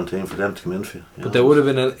League of Ireland team for them to come in for you. But they would have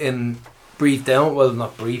been in brief down, well,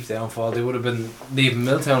 not brief downfall. They would have been leaving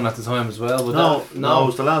Milltown at the time as well. But no, it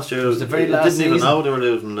was the last year. It was the very last season. Didn't even know they were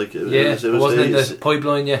losing. It wasn't in the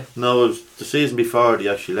pipeline yet. No, it was the season before they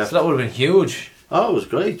actually left. So that would have been huge. Oh, it was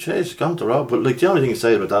great. Chase gone to road, but the only thing to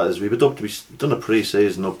say about that is we done a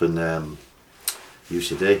pre-season up in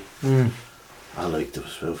UCD, and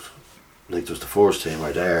there was the first team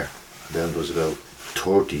right there, and then there was about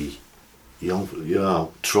 30 young,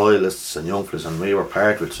 trialists and young fellas, and we were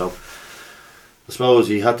part of it. So I suppose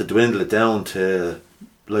you had to dwindle it down to,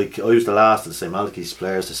 I was the last of the St. Malachy's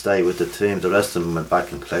players to stay with the team. The rest of them went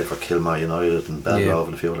back and played for Kilmar United and Belgrove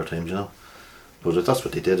and a few other teams, But that's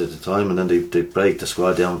what they did at the time, and then they break the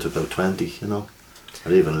squad down to about 20, or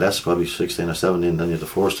even less, probably 16 or 17. Then you had the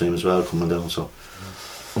first team as well coming down. So.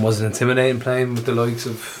 And was it intimidating playing with the likes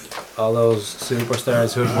of all those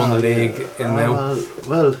superstars who had won the league in and out?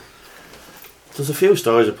 Well, There's a few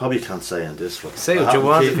stories I probably can't say in this one. Say what you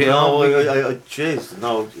want if you No, don't. jeez,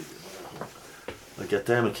 no. I get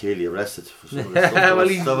Dermot Keely arrested for some of the stuff Well,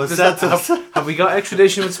 that was said to us. have we got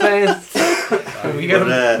extradition with Spain? Have we got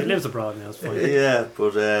him? He lives abroad now. It's fine. Yeah,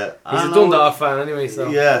 but He's a Dundalk fan anyway, so.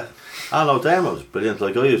 Yeah, I know Dermot was brilliant.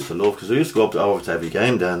 Like I used to love because I used to go up over to every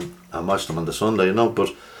game then and watch them on the Sunday, you know.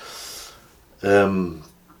 But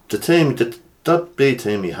the team, that B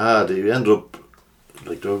team he had, he ended up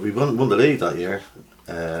like we won the league that year,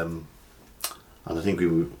 and I think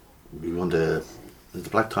we won the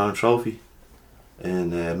Blacktown Trophy in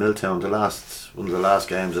Milltown. One of the last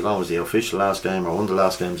games. I don't know if it was the official last game or one of the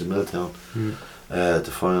last games in Milltown.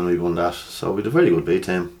 The final we won that. So we had a very good B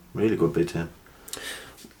team, really good B team.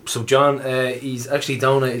 So John, he's actually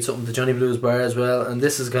donated something to Johnny Blues Bar as well, and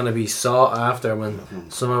this is going to be sought after when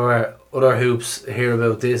some of our other hoops hear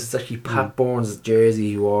about this. It's actually Pat Bourne's jersey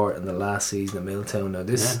he wore in the last season of Milltown. Now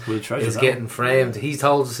this is getting framed. He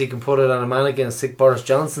told us he can put it on a mannequin and stick Boris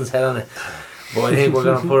Johnson's head on it, but I think we're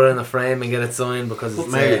going to put it in a frame and get it signed because Put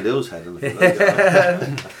it's Mary Lou's head on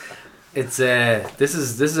it. it's this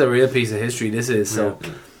is a real piece of history. This is so.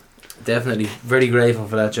 Definitely very grateful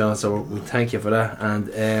for that, John, so we thank you for that.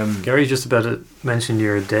 And Gary's just about to mention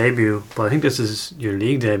your debut, but I think this is your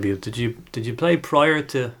league debut. Did you play prior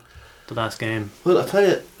to the last game? Well, I tell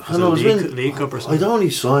you, when I was League Cup or something? I'd only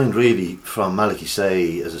signed really from Malachy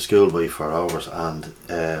Say as a schoolboy for hours, and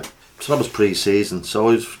so that was pre-season. So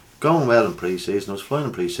I was going well in pre-season. I was flying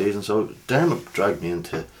in pre-season. So Dermot dragged me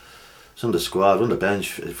into some of the squad on the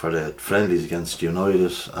bench for the friendlies against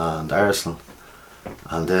United and Arsenal.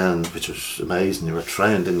 And then, which was amazing, you were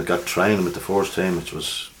trained, then they got training with the first team, which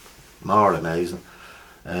was more amazing.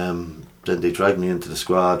 Then they dragged me into the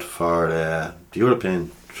squad for the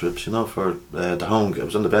European trips, you know, for the home. I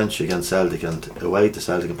was on the bench against Celtic and away to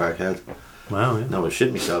Celtic in Parkhead. Wow, yeah. No, I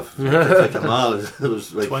shit myself. Like a mile. It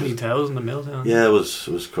was like 20,000 a Milltown. Yeah, it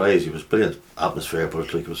was crazy. It was brilliant atmosphere,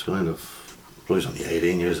 but like it was kind of. I was only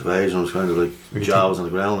 18 years of age, and I was kind of like jaws on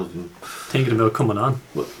the ground. And, thinking about coming on.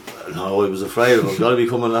 But, no, I was afraid I was going to be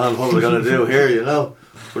coming on. What am I going to do here, you know?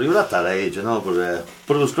 But he was at that age, you know.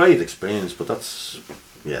 But it was great experience. But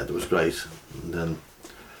it was great. And then,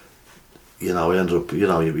 you know, I ended up, you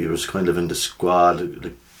know, he was kind of in the squad.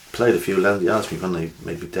 Like, played a few. He asked me when I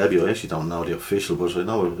made my debut. I actually don't know the official, but I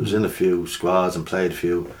know I was in a few squads and played a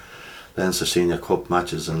few Leinster Senior Cup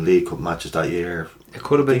matches and League Cup matches that year. it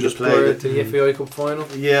could have been just prior to the FAI Cup final.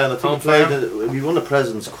 Yeah, and I think we won the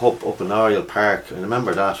President's Cup up in Oriel Park. I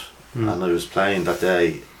remember that, and I was playing that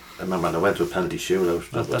day. I remember, and I went to a penalty shootout.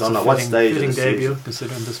 That's I don't know what stage of the debut season.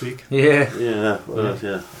 considering this week. Yeah, well,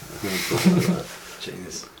 yeah.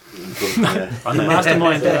 Genius. On the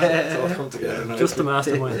mastermind. It's all come together now. Just the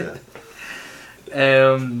mastermind.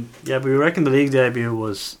 Yeah. We reckon the league debut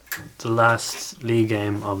was the last league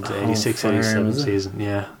game of the 86-87 season.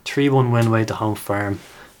 Yeah, 3-1 win away to Home Farm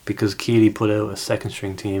because Keely put out a second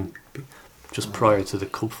string team just prior to the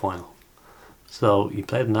cup final. So you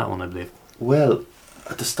played in that one, I believe. Well,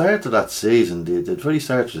 at the start of that season, the very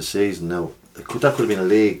start of the season, now that could have been a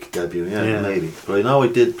league debut, yeah, maybe. But I know I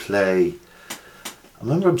did play. I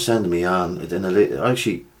remember him sending me on in a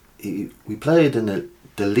actually. We played in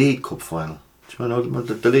the League Cup final. Do you know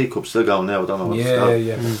the League Cup's still going now? I don't know what's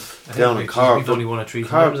going. Down in Cork, Cork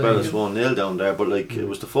Bellis 1-0 down there, but like it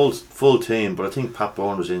was the full team. But I think Pat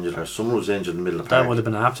Bourne was injured, or someone was injured in the middle of the park. That would have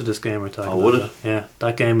been after this game we're talking about. Would it? Yeah,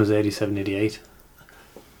 that game was 87-88.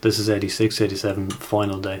 This is 86-87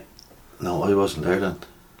 final day. No, I wasn't there then.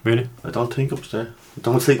 Really? I don't think I was there. I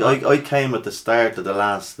don't think I came at the start of the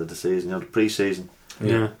last of the season, you know, the pre-season.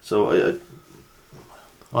 Yeah. So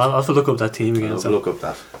I'll have to look up that team again. I'll look up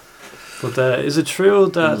that. But is it true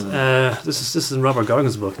that this is in Robert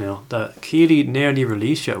Gorgon's book now, that Keely nearly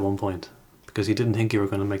released you at one point because he didn't think you were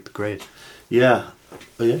going to make the grade? Yeah,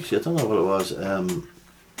 I don't know what it was.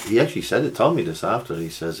 He actually told me this after. He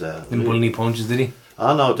says, didn't pull any punches, did he?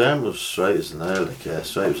 Oh no, Dermot was straight as a nail,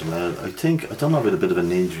 straight as a nail. I don't know about a bit of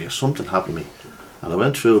an injury or something happened to me, and I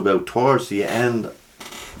went through about towards the end.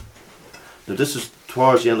 Now this is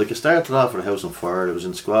towards the end. Like I started off with a house on fire. I was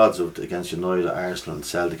in squads against United, Arsenal, and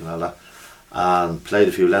Celtic, and all that, and played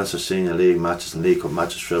a few Leinster Senior League matches and League Cup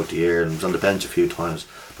matches throughout the year, and was on the bench a few times.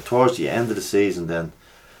 But towards the end of the season, then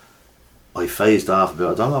I phased off a bit.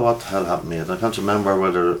 I don't know what the hell happened to me. I can't remember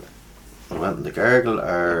whether I went in the gargle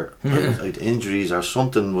or I had injuries or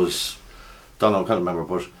something was. Don't know. I can't remember.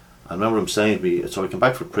 But I remember him saying to me. So I came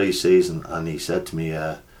back for pre-season, and he said to me,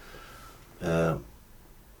 I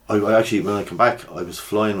actually, when I came back, I was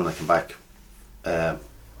flying when I came back, and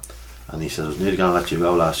he said I was nearly going to let you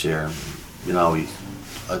go last year. And, you know, he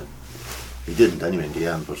didn't anyway in the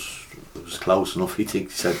end, but it was close enough. He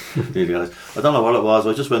said, nearly got it. I don't know what it was.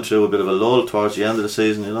 I just went through a bit of a lull towards the end of the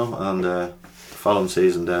season, you know, and the following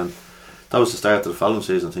season then. That was the start of the following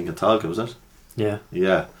season, I think, in Talca, was it? Yeah.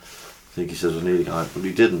 Yeah. I think he said we nearly got it, but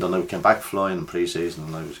we didn't, and I came back flying in pre-season,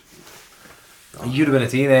 and I was... You'd have been a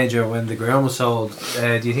teenager when the ground was sold.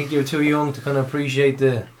 Do you think you were too young to kind of appreciate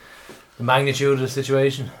the magnitude of the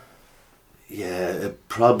situation? Yeah, it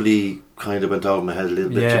probably kind of went over my head a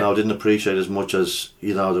little bit, Yeah. you know, I didn't appreciate as much as,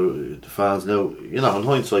 you know, the fans know. You know, in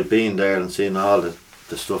hindsight, being there and seeing all the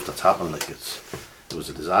stuff that's happened, like, it was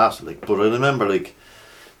a disaster, like, but I remember, like,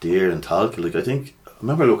 the year in Talca, like, I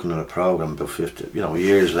remember looking at a programme about 50, you know,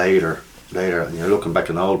 years later, and you're looking back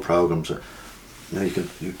in old programmes, you know,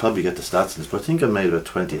 you probably get the stats in this, but I think I made about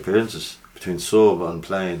 20 appearances between sub and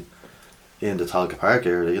playing in the Talca Park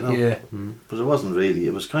area, you know. Yeah. But it wasn't really,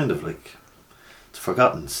 it was kind of like, it's a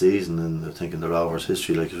forgotten season in, I think, in the Rovers'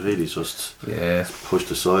 history, like, it's really just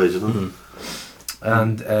pushed aside, you know.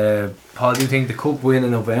 And Paul, do you think the cup win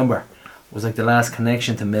in November was like the last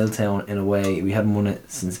connection to Milltown in a way? We hadn't won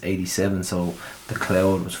it since '87, so the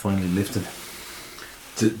cloud was finally lifted.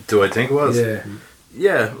 Do I think it was? Yeah.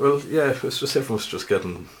 Yeah, well, yeah, it was just everyone was just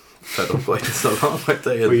getting fed up by it so long, like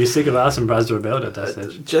they. Were you sick of asking Brazzer about it at that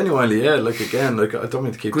stage? Genuinely, yeah. Like again, like I don't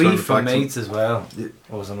mean to keep turning Grief from back to- mates as well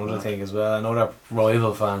was another thing as well. I know that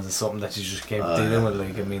rival fans is something that you just kept dealing with.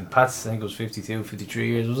 Like, I mean, Pat's, I think it was 52, 53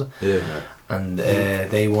 years, was it? Yeah. And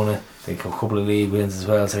they won it. They got a couple of league wins as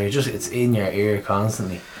well. So it's in your ear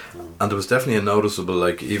constantly. And there was definitely a noticeable,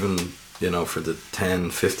 like, even, you know, for the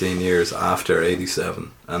 10, 15 years after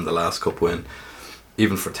 87 and the last cup win,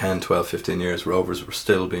 even for 10, 12, 15 years, Rovers were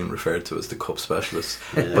still being referred to as the cup specialists.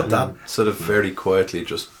 Yeah. But that sort of very quietly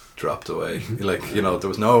just dropped away. Like, you know, there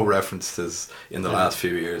was no references in the last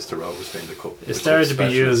few years to Rovers being the cup. It started to be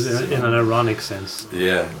used in an ironic sense.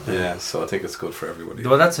 Yeah. So I think it's good for everybody.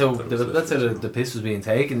 Well, that's how the piss was being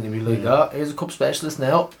taken. You'd be like, oh, here's a cup specialist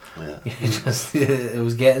now. Yeah. It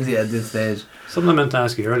was getting to you at this stage. Something I meant to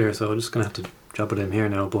ask you earlier, so I'm just going to have to drop it in here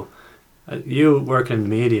now. But you working in the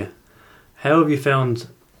media, how have you found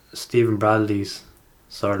Stephen Bradley's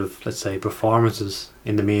sort of, let's say, performances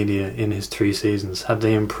in the media in his 3 seasons? Have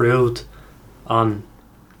they improved on,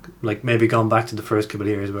 like, maybe gone back to the first couple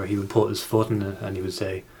of years where he would put his foot in it and he would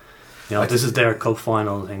say, you know, this is their cup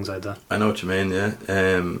final and things like that? I know what you mean, yeah.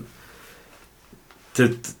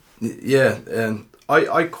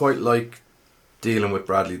 I quite like dealing with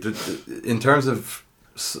Bradley. In terms of,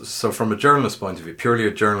 so from a journalist point of view, purely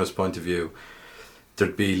a journalist point of view,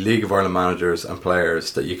 there'd be League of Ireland managers and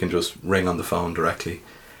players that you can just ring on the phone directly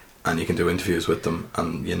and you can do interviews with them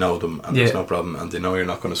and you know them and there's no problem and they know you're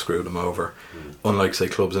not going to screw them over. Unlike, say,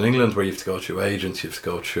 clubs in England where you have to go through agents, you have to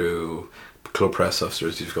go through club press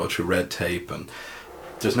officers, you have to go through red tape, and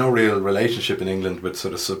there's no real relationship in England with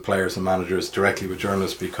sort of players and managers directly with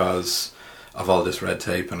journalists because of all this red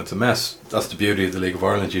tape, and it's a mess. That's the beauty of the League of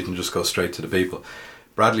Ireland, you can just go straight to the people.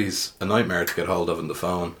 Bradley's a nightmare to get hold of on the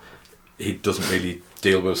phone. He doesn't really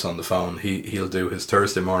deal with us on the phone. He'll do his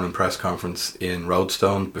Thursday morning press conference in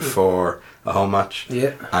Roadstone before a home match,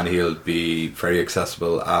 and he'll be very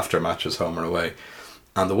accessible after matches, home or away.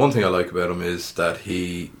 And the one thing I like about him is that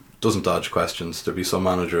he doesn't dodge questions. There'll be some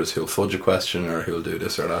managers who'll fudge a question or who'll do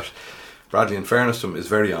this or that. Bradley, in fairness to him, is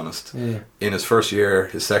very honest. In his first year,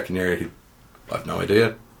 his second year, I've no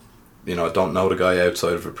idea. You know, I don't know the guy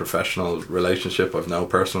outside of a professional relationship. I've no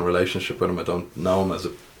personal relationship with him. I don't know him as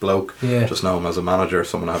a bloke. Just know him as a manager,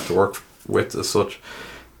 someone I have to work with as such.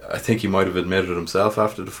 I think he might have admitted himself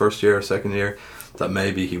after the first year or second year that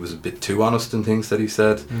maybe he was a bit too honest in things that he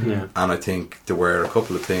said. And I think there were a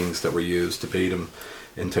couple of things that were used to beat him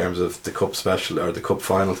in terms of the cup special or the cup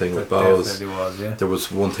final thing with Bowes. There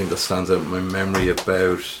was one thing that stands out in my memory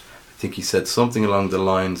about, I think he said something along the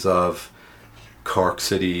lines of Cork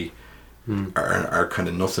City are kind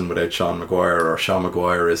of nothing without Sean Maguire, or Sean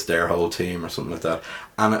Maguire is their whole team, or something like that.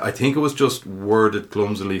 And I think it was just worded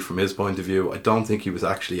clumsily from his point of view. I don't think he was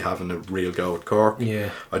actually having a real go at Cork.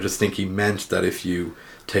 I just think he meant that if you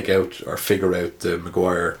take out or figure out the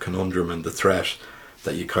Maguire conundrum and the threat,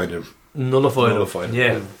 that you kind of nullified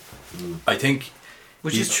it. I think,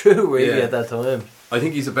 which is true really at that time. I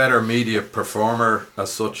think he's a better media performer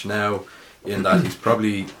as such now, in that he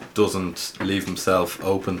probably doesn't leave himself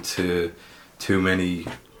open to too many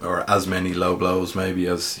or as many low blows maybe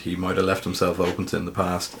as he might have left himself open to in the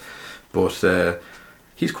past. But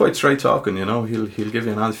he's quite straight talking, you know. He'll give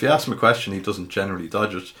you an answer. If you ask him a question, he doesn't generally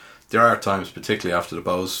dodge it. There are times, particularly after the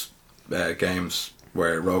Bowes games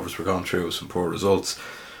where Rovers were going through some poor results,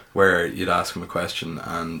 where you'd ask him a question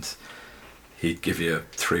and he'd give you a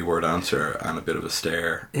 3-word answer and a bit of a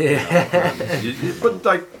stare. But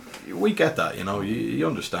like, we get that, you know. You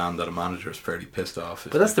understand that a manager is fairly pissed off.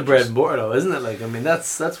 But that's the bread and butter, though, isn't it? Like, I mean,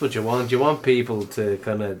 that's what you want. You want people to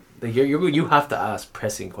kind of like you have to ask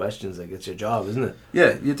pressing questions. Like, it's your job, isn't it?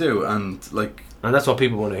 Yeah, you do, and that's what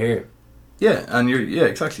people want to hear. Yeah, and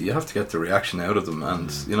exactly. You have to get the reaction out of them,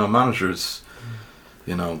 and you know, managers,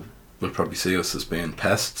 you know, will probably see us as being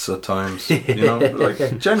pests at times. You know,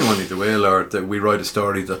 like genuinely they will, or that we write a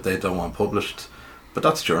story that they don't want published. But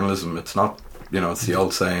that's journalism. It's not. You know, it's the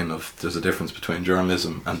old saying of there's a difference between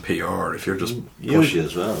journalism and PR. If you're just usually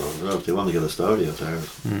as well, if they want to get a story out there.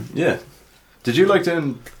 Yeah. Did you like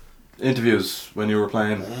doing interviews when you were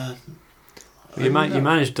playing? You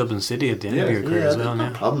managed Dublin City at the end of your career as well. No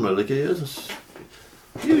problem. Like,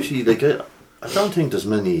 usually, like, I don't think there's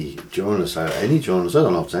many journalists or any journalists. I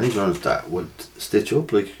don't know if there's any journalists that would stitch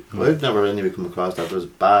up. Like, I've never anyway come across that. There's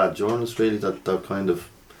bad journalists really that kind of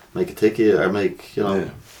make a ticket or make, you know.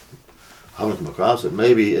 Yeah. I haven't come across it.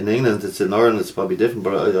 Maybe in England, in Ireland, it's probably different.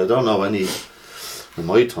 But I don't know any in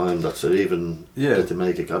my time that's even that they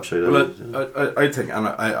make a capture. Well, I think, and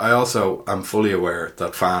I also am fully aware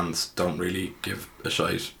that fans don't really give a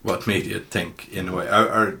shite what media think in a way,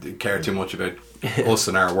 or care too much about us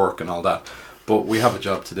and our work and all that. But we have a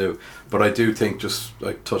job to do. But I do think, just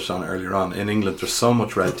like touched on earlier on, in England there's so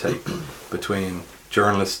much red tape between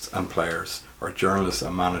journalists and players, or journalists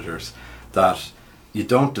and managers, that you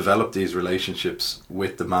don't develop these relationships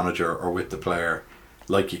with the manager or with the player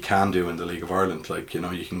like you can do in the League of Ireland. Like, you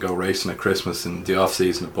know, you can go racing at Christmas in the off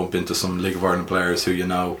season and bump into some League of Ireland players who you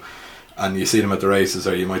know, and you see them at the races,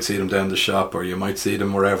 or you might see them down the shop, or you might see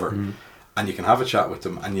them wherever, and you can have a chat with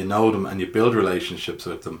them, and you know them, and you build relationships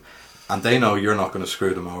with them, and they know you're not going to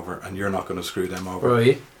screw them over, and you're not going to screw them over.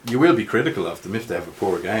 Right. You will be critical of them if they have a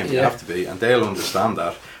poor game. You have to be, and they'll understand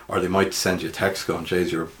that. Or they might send you a text going,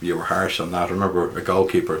 "Jays, you were harsh on that." I remember a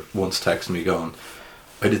goalkeeper once texted me going,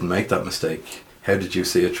 "I didn't make that mistake. How did you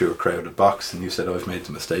see it through a crowded box?" And you said, "I've made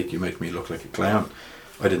the mistake. You make me look like a clown."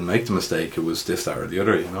 I didn't make the mistake. It was this, that, or the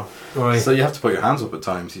other. You know. Right. So you have to put your hands up at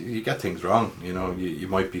times. You get things wrong. You know. You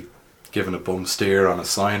might be given a bum steer on a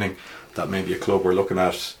signing that maybe a club were looking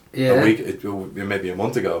at a week, maybe a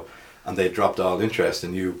month ago, and they dropped all interest,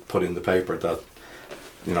 and you put in the paper that,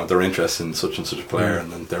 you know, they're interested in such and such a player,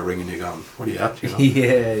 and then they're ringing you going, "What are you at?" You know?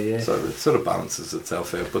 Yeah. So it sort of balances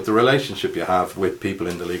itself out. But the relationship you have with people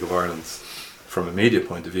in the League of Ireland, from a media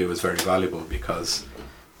point of view, is very valuable, because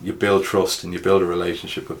you build trust and you build a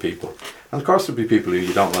relationship with people. And of course there'll be people who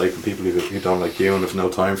you don't like, and people who don't like you and have no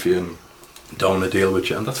time for you and don't want to deal with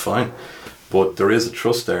you, and that's fine. But there is a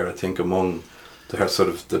trust there, I think, among the sort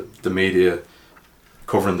of the media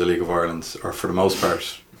covering the League of Ireland, or for the most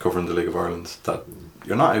part covering the League of Ireland, that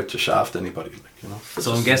you're not out to shaft anybody, you know.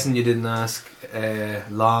 So I'm guessing you didn't ask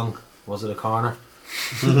Long, was it a corner?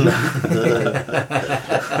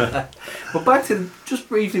 But just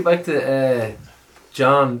briefly back to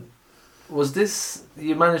John, was this,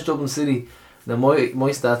 you managed Dublin City? Now my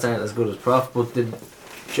stats aren't as good as Prof, but did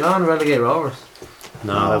John relegate Rovers?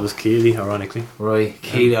 No, that was Keeley, ironically. Right,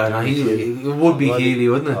 Keeley. It would be Keeley,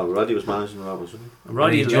 wouldn't it? Oh, Roddy was managing Rovers, wasn't he?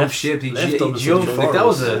 Roddy jumped ship. He jumped. Like, that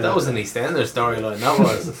was an EastEnders storyline. That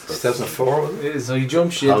was 2004, wasn't it? So he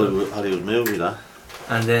jumped ship. Hollywood movie, that.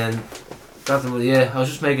 And then I was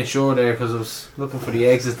just making sure there, because I was looking for the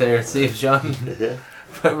exit there to see if John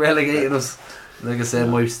relegated us. Like I said,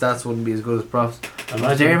 my stats wouldn't be as good as Prof's.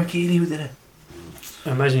 Dermot Keeley who did it.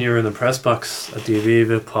 I imagine you were in the press box at the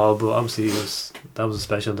Aviva, Paul, but obviously that was a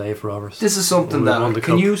special day for Rovers. This is something that,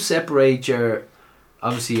 can you separate your,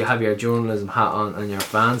 obviously you have your journalism hat on and your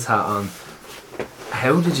fans hat on,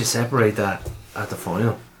 how did you separate that at the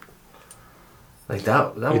final? Like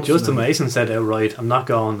that Justin Mason said outright, "I'm not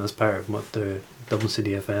going as part of the Dublin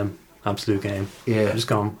City FM absolute game. I'm just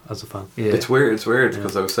going as a fan." Yeah. It's weird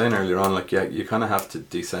because I was saying earlier on, like, you kind of have to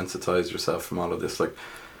desensitize yourself from all of this. Like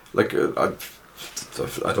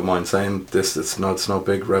I don't mind saying this. It's no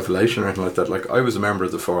big revelation or anything like that. Like, I was a member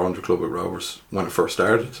of the 400 Club at Rovers when it first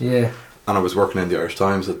started. Yeah. And I was working in the Irish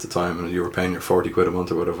Times at the time, and you were paying your 40 quid a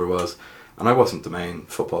month or whatever it was. And I wasn't the main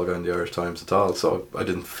football guy in the Irish Times at all, so I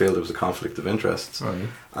didn't feel there was a conflict of interests. Right.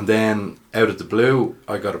 And then, out of the blue,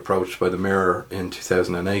 I got approached by the Mirror in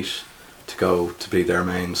 2008 to go to be their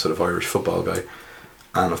main sort of Irish football guy.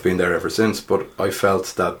 And I've been there ever since. But I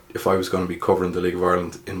felt that if I was going to be covering the League of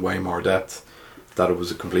Ireland in way more depth, that it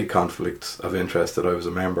was a complete conflict of interest that I was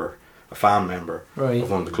a fan member of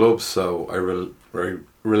one of the clubs. So I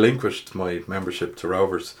relinquished my membership to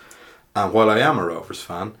Rovers. And while I am a Rovers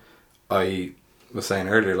fan, I was saying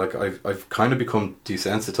earlier, like I've kind of become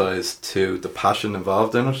desensitized to the passion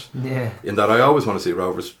involved in it. Yeah. In that I always want to see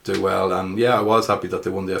Rovers do well, and yeah, I was happy that they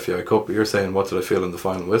won the FAI Cup. But you're saying, what did I feel in the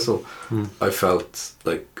final whistle? I felt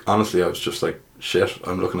like, honestly, I was just like, shit,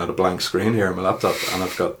 I'm looking at a blank screen here on my laptop, and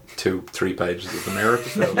I've got 2-3 pages of the Mirror to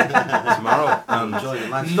fill tomorrow, and Enjoy the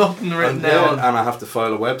match. Nothing written and, down. and I have to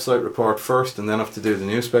file a website report first, and then I have to do the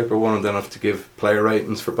newspaper one, and then I have to give player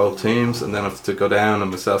ratings for both teams, and then I have to go down, and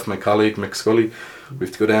myself and my colleague Mick Scully, we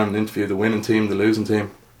have to go down and interview the winning team, the losing team.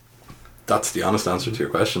 That's the honest answer to your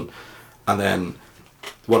question. And then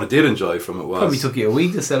what I did enjoy from it was, Probably took you a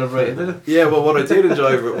week to celebrate it, did it? yeah, well, what I did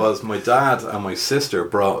enjoy of it was my dad and my sister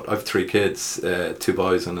brought. I have 3 kids, 2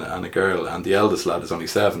 boys and a girl, and the eldest lad is only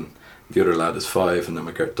 7. The other lad is 5, and then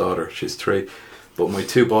my daughter, she's 3. But my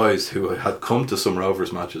 2 boys who had come to some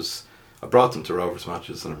Rovers matches, I brought them to Rovers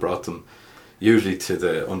matches, and I brought them usually to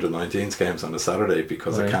the under-19s games on a Saturday,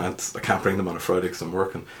 because Right. I can't bring them on a Friday because I'm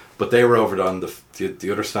working. But they were over on the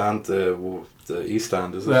other stand, the east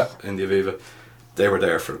stand, is it, Yeah. in the Aviva. They were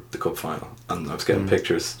there for the cup final, and I was getting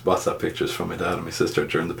pictures, WhatsApp pictures from my dad and my sister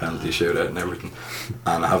during the penalty shootout and everything,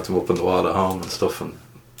 and I have them up on the wall at home and stuff, and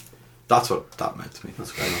that's what that meant to me.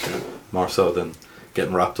 That's great. Yeah. More so than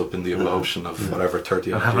getting wrapped up in the emotion of whatever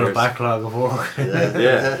 30 I'm odd having years. a backlog of work.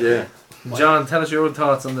 Yeah. John, tell us your own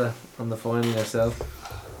thoughts on the final yourself.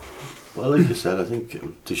 Well, like you said, I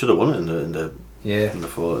think they should have won it in the Yeah.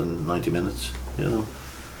 in 90 minutes. You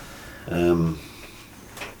know.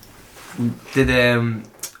 Did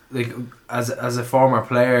like as a former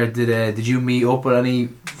player, did you meet up with any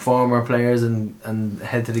former players and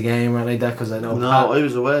head to the game or anything like that? Because I know No, Pat, I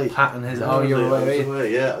was away. Pat and his Yeah, you were I was away.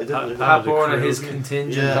 away. Yeah, I didn't. Pat Bourne and crew. his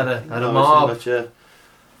contingent Yeah, had a no, I mob. seen that, yeah.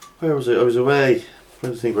 Where was I? I was away. I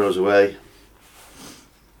don't think where I was away.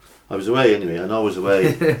 I was away anyway. I know I was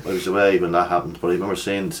away. I was away when that happened, but I remember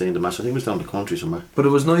seeing the match. I think it was down the country somewhere. But it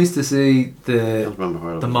was nice to see I the don't remember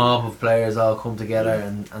where. the mob of players all come together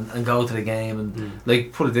and go to the game and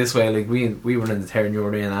like, put it this way, like we were in the Terran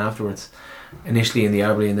Arena afterwards, initially in the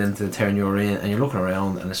Abbey and then to the Terran Arena, and you're looking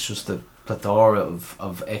around and it's just a plethora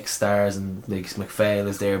of ex-stars, and like McPhail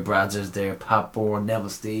is there, Brads is there, Pat Bourne, Neville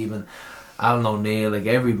Stephen, Alan O'Neill, like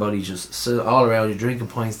everybody just all around you drinking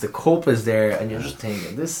pints. The cup is there, and you're just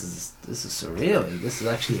thinking, this is surreal. Like, this is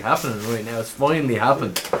actually happening right now. It's finally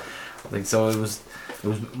happened. Like, so it was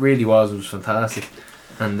fantastic.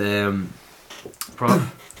 And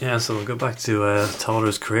Yeah, so we'll go back to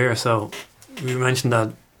Toller's career. So we mentioned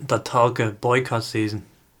that Talca boycott season,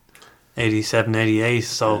 87, 88.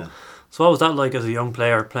 So Yeah. so what was that like as a young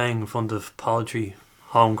player playing in front of paltry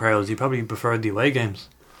home crowds? You probably preferred the away games.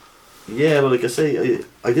 Yeah, well, like I say,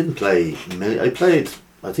 I didn't play many. I played.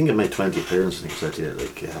 I think I made 20 appearances. I think I did.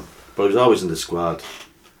 Like, but I was always in the squad,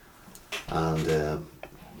 and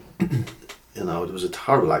you know, there was a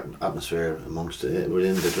terrible atmosphere amongst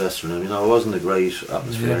within the dressing room. You know, it wasn't a great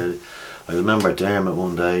atmosphere. Yeah. I remember Dermot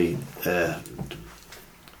one day.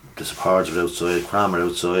 The supporters were outside, Cranmer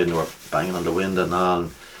outside, and they were banging on the window and all.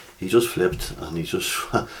 And he just flipped, and he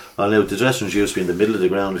just. Well, now the dressing rooms used to be in the middle of the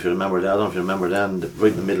ground. If you remember that, I don't know if you remember then,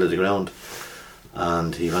 right in the middle of the ground.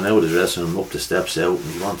 And he ran out of the dressing room, up the steps out,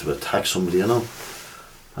 and he wanted to attack somebody, you know.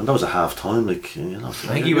 And that was a half time, like, you know. So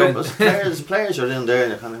I think he went. players are in there,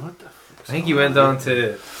 and they're kind of what the. I think he went on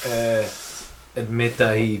to admit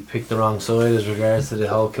that he picked the wrong side as regards to the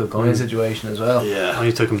whole Kilcoyne situation as well. Yeah.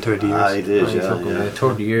 Only took him 30 years. He did, Only yeah. took him, Yeah.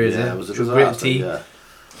 30 years, Yeah, it was a through grit and disaster, teeth. yeah.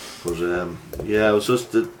 But yeah, it was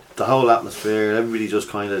just the whole atmosphere. Everybody just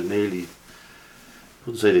kind of nearly, I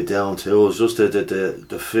wouldn't say they down to. It was just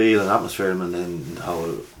the feel and atmosphere, and then how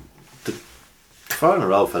the foreign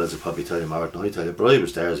row fellas would probably tell you more than I tell you. But I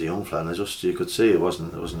was there as a young fella, and you could see it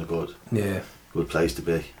wasn't a good place to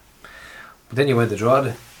be. But then you went to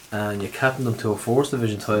Drogheda and you captained them to a 4th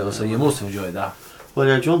division title, so you must have enjoyed that. Well,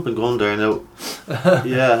 you're jumping gun there now.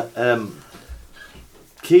 Yeah,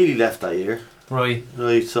 Keeley left that year. Right.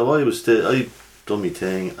 Right, so I done my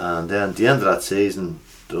thing, and then at the end of that season,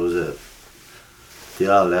 they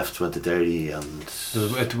all left, went to Derry, and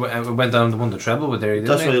It went down to won the treble with Derry, didn't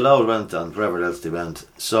that's it? where Loud went, and wherever else they went.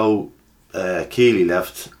 So Keeley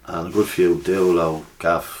left, and a good few, Dewlow,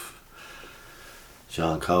 Gaff,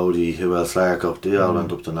 John Cody, who else, Lark, they all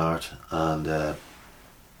went up to North, and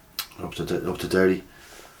up to Derry.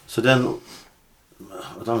 So then,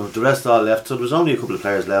 I don't know, the rest all left, so there was only a couple of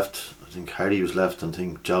players left. I think Harry was left, and I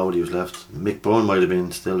think Jody was left. Mick Bourne might have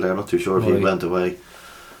been still there, I'm not too sure if he Right. went away.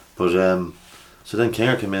 But so then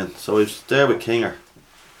Kinger came in. So I was there with Kinger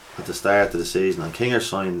at the start of the season, and Kinger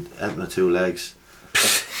signed Entman 2 legs.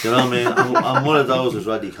 You know what I mean? And one of those was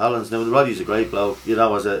Roddy Collins. Now Roddy's a great bloke, you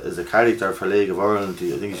know, as a character for League of Ireland.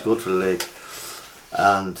 I think he's good for the league.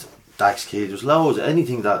 and Dax Keely. There was loads,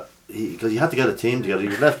 anything that because he had to get a team together. He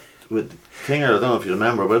was left with Kinger. I don't know if you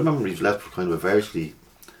remember, but I remember he was left with kind of adversity.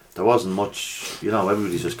 There wasn't much,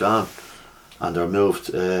 everybody's just gone, and they're moved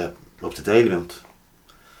up to Dalymount.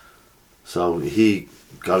 So he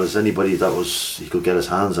got us anybody that he could get his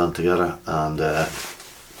hands on together, and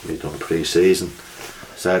we'd done pre-season,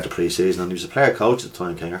 started the pre-season, and he was a player coach at the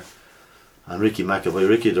time, Kinger. And Ricky McAvoy,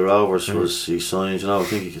 Ricky the Rovers he signed, I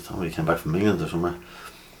think he came back from England or somewhere.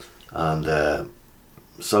 And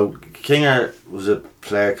so Kinger was a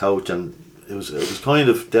player coach, and it was kind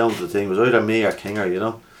of down to the thing. It was either me or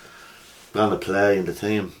Kinger, going to play in the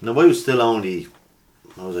team. Now I was still only,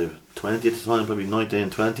 20 at the time, probably 19,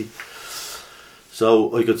 20.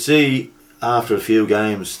 So I could see after a few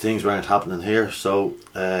games things weren't happening here. So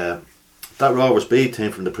that Rovers B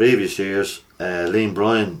team from the previous years, Liam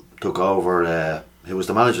Bryan took over. He was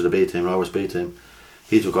the manager of the B team, Rovers B team.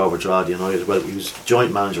 He took over Drogheda United. Well, he was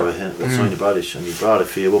joint manager with him, with Sonny Bradish, and he brought a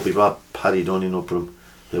few up. He brought Paddy Dunning up with him,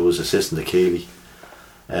 who was assistant to Keely.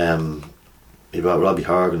 He brought Robbie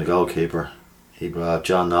Horgan, the goalkeeper. He brought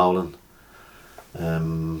John Nolan.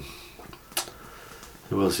 Who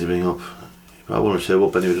else did he bring up? He brought one or two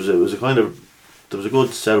up. Anyway, it was a kind of, there was a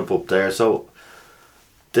good setup up there. So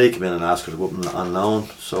they came in and asked her to go up on loan.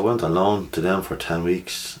 So I went on loan to them for 10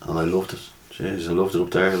 weeks, and I loved it. Jeez, I loved it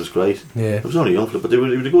up there. It was great. Yeah. It was only young fellas, but they were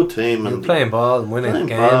a good team. And playing ball and winning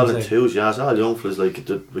games. Ball, enthusiasm, all young fellas. Like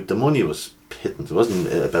the money was pittance. It wasn't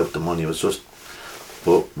about the money. It was just,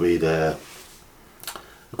 but we'd a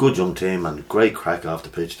good young team and great crack off the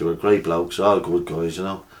pitch. They were great blokes, all good guys, and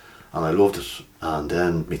I loved it. And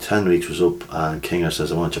then my 10 weeks was up, and Kinger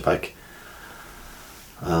says, "I want you back."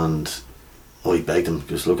 And I begged him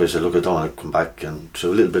because I said, "Look, I don't want to come back." And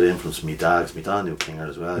through a little bit of influence from my dad knew Kinger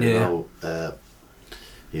as well.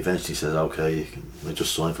 He eventually said, "Okay, I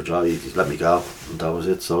just signed for Drogheda." He let me go, and that was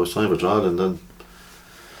it. So I signed for Drogheda, and then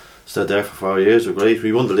stayed there for 4 years. It was great.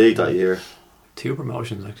 We won the league that year. 2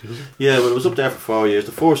 promotions actually, was it? Yeah, well, it was up there for 4 years.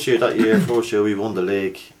 The first year we won the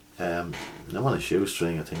league. I'm on a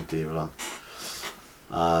shoestring, I think they were on,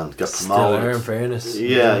 and got promoted. Still there, in fairness.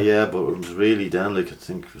 Yeah, but it was really then. Like I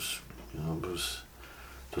think it was,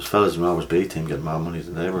 those fellas in Rovers B team getting more money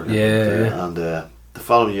than they were. Yeah. And the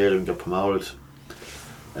following year, we got promoted.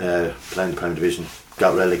 Playing the Premier Division,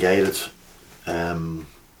 got relegated.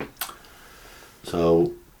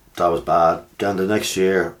 So that was bad. Then the next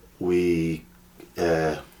year we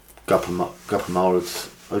got promoted.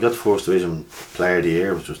 I got the First Division Player of the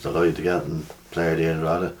Year, which was delighted to get, and Player of the Year in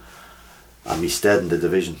Drogheda. And we stayed in the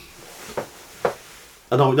division.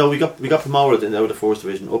 No, we got promoted out of the First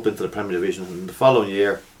Division up into the Premier Division, and the following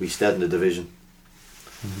year we stayed in the division.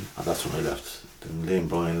 And that's when I left. Then Liam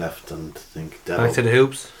Bryan left, and I think Devo, Back to the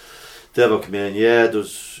hoops. Devo came in.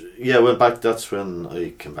 Went back. That's when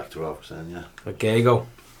I came back to Rovers. Then With Gago.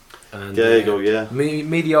 And Gago, yeah.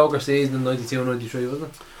 Mediocre season in 92-93, wasn't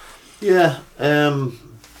it? Yeah,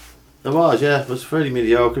 it was. Yeah, it was fairly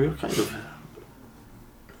mediocre. We were kind of.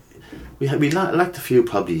 We lacked a few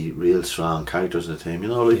probably real strong characters in the team. We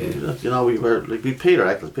were like Peter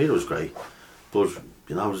Eccles. Peter was great, but.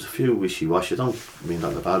 There was a few wishy-washy. I don't mean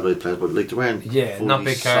that in a bad way players, but like they weren't not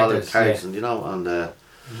big solid characters, and I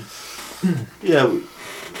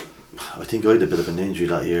think I had a bit of an injury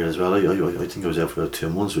that year as well. I think I was out for about 2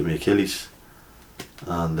 months with my Achilles,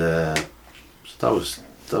 and so that was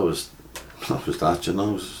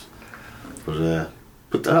that.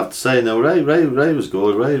 But I have to say now, Ray was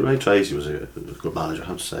good. Ray Tracy was a good manager. I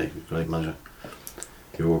have to say, a great manager.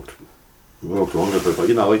 He worked wonderful, but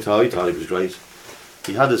I thought he was great.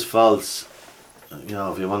 He had his faults, if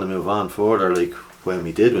you want to move on further, like when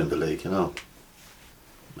we did win the league,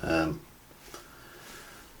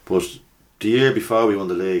 but the year before we won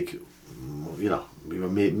the league, we were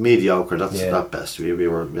mediocre. That's at best. We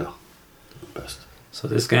were, best. So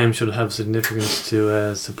this game should have significance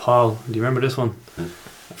to Paul. Do you remember this one? Yeah.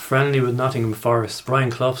 Friendly with Nottingham Forest. Brian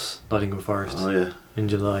Clough's Nottingham Forest. Oh yeah. In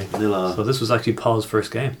July. Nil. So this was actually Paul's first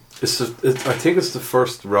game. I think it's the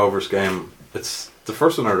first Rovers game. It's the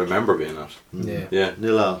first one I remember being at. Yeah.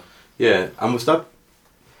 Nil. Yeah, and was that? I'm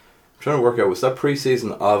trying to work out. Was that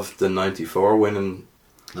pre-season of the '94 winning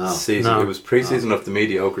season? No. It was pre-season of the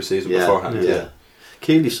mediocre season beforehand. Yeah.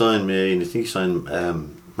 Keely signed me, and I think he signed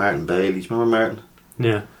Martin Bailey. Do you remember Martin?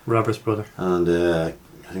 Yeah, Robert's brother. And I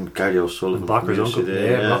think Gary O'Sullivan. Bocker's uncle.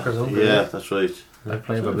 Bocker's uncle. Yeah, that's right. They're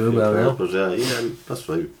playing for Bluebell now. Yeah, that's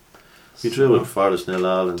right. We drew it for us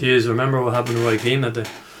 0-0. Do you remember what happened to Roy Keane that day?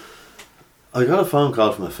 I got a phone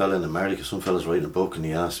call from a fella in America. Some fella's writing a book, and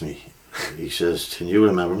he asked me he says, "Can you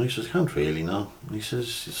remember?" And he says, "Can't really, no." And he says,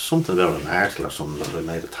 "Something about an article or something that I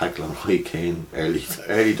made a tackle on Roy Keane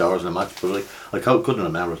early doors in a match," but I couldn't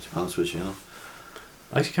remember it, to be honest with you,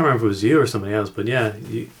 I actually can't remember if it was you or somebody else, but yeah,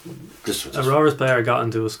 a Rovers player got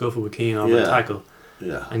into a scuffle with Keane over a tackle,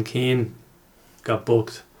 and Keane got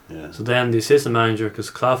booked. Yeah. So then the assistant manager, because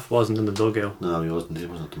Clough wasn't in the dugout. No, he wasn't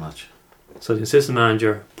at the match. So the assistant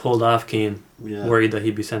manager pulled off Keane, worried that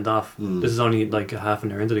he'd be sent off. This is only like a half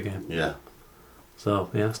an hour into the game. Yeah. So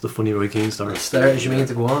yeah, it's the funny Roy Keane story. Start as you mean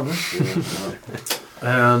to go on.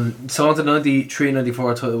 So on to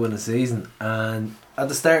 93-94 title winning season, and at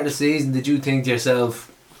the start of the season, did you think to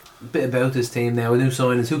yourself a bit about this team now, new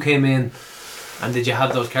signings, who came in, and did you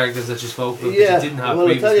have those characters that you spoke about that you didn't have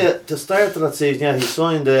previously? I'll tell you, to start of that season, he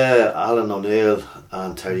signed Alan O'Neill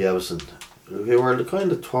and Terry Everson, who were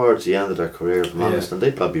kind of towards the end of their career, if I'm honest, and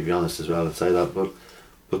they'd probably be honest as well and say that,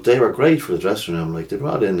 but they were great for the dressing room. Like, they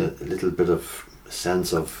brought in a little bit of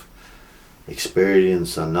sense of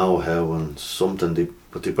experience and know-how and something,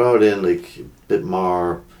 but they brought in like a bit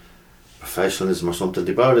more professionalism or something.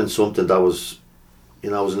 They brought in something that was,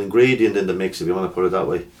 was an ingredient in the mix, if you want to put it that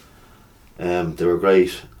way. They were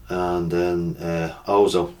great. And then Paul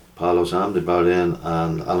Ozam they brought in,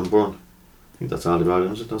 and Alan Byrne. I think that's all they brought in,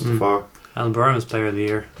 was it? That's the four. Alan Byrne was player of the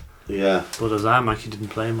year. Yeah. But Ozam actually didn't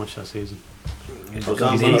play much that season. He's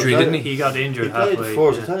injured, didn't he? He got injured he played halfway. The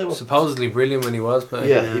first, I tell you what, supposedly brilliant when he was playing.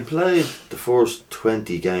 Yeah, he played the first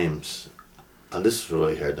 20 games, and this is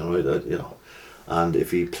what I heard. And if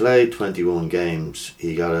he played 21 games,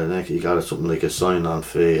 he got something like a sign-on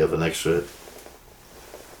fee of an extra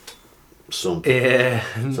something. Yeah.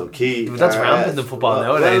 So key. That's rampant in football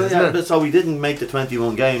nowadays, isn't it? So he didn't make the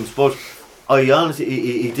 21 games, but I honestly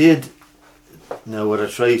he did. Now, with a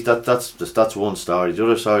trace, that's one story. The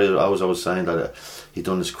other story, I was saying that he'd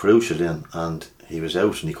done this cruciate in, and he was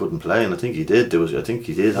out and he couldn't play, and I think he did have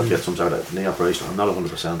to get some sort of knee operation. I'm not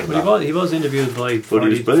 100%. But he was interviewed by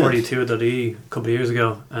 42 that a couple of years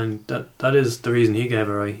ago, and that is the reason he gave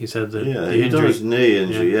it. Right, he said that he done his knee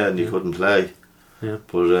injury, and he couldn't play. Yeah,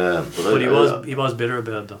 but he was bitter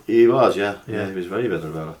about it, though. He was, he was very bitter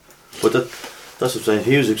about it. But that's what I'm saying.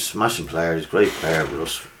 He was a smashing player. He's a great player for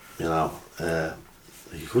us,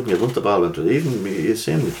 he couldn't get onto the ball into it. Even you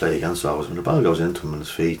see him play against us when the ball goes into him on his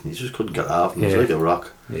feet, and he just couldn't get off him. He was like a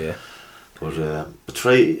rock. Yeah. But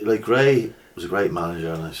Ray was a great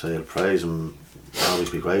manager, and I'll praise him. I'll always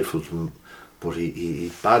be grateful to him. But he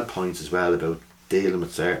had bad points as well about dealing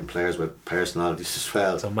with certain players with personalities as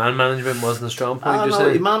well. So man management wasn't a strong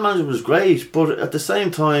point. Man management was great, but at the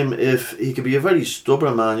same time, if he could be a very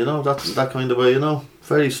stubborn man, that kind of way,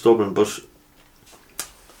 very stubborn. But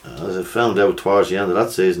as I found out towards the end of that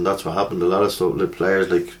season, that's what happened. A lot of stuff, like players,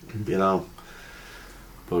 but kind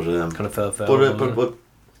of fell. But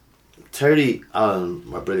Terry,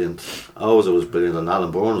 Alan were brilliant. Oza was brilliant, and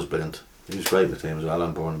Alan Byrne was brilliant. He was great in the team as well.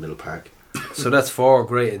 Alan Byrne in Middle Park. So that's 4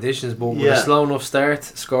 great additions, but with a slow enough start,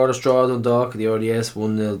 scored a straw Dundalk at the RDS,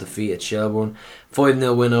 1-0 defeat at Shelbourne,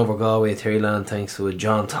 5-0 win over Galway at Terryland thanks to a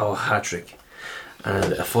John Tow hat-trick,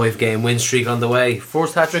 and a 5-game win streak on the way.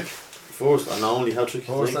 First hat-trick? First and only hat-trick.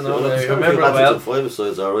 First and only, I remember it well.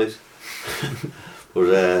 5-a-side's alright.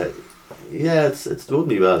 But it wouldn't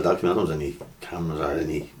be well documented. I don't have any cameras or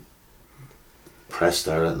any press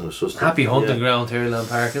there, and it was just happy hunting ground, Terryland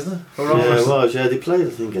Park, isn't it? It was. They played, I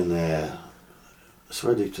think, in the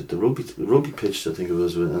rugby pitch, I think it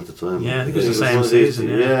was at the time. Yeah, I think it was the same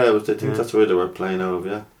season. I think that's where they were playing out of.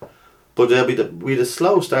 Yeah, but we had a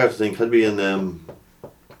slow start. I think had we in the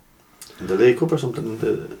League Cup or something.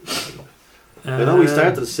 I know we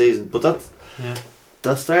started the season, but that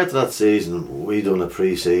start of that season, we done a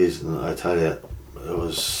pre-season. I tell you, it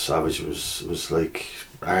was savage. It was like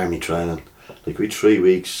army training. Like we 3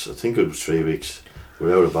 weeks. I think it was 3 weeks.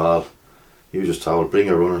 We're out of ball. You just told, bring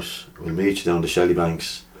your runners. We'll meet you down the Shelly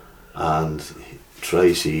Banks, and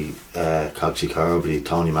Tracy, Coxie Kirby,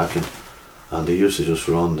 Tony Mackin, and they used to just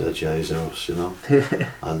run the Jay's house,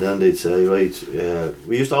 and then they'd say, right,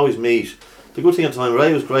 we used to always meet. The good thing at the time,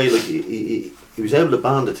 Ray was great. Like he was able to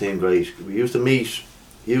band the team great. We used to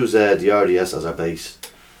use the RDS as our base,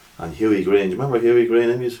 and Huey Green. Do you remember Huey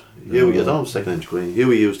Green? Huey, I don't know, second inch Green.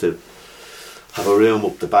 Huey used to have a room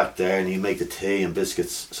up the back there, and he'd make the tea and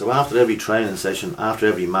biscuits. So after every training session, after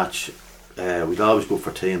every match, we'd always go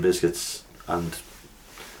for tea and biscuits and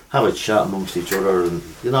have a chat amongst each other. And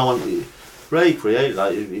and Ray created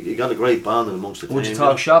that. He got a great bonding amongst the team. Would you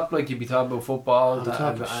talk shop like you'd be talking about football?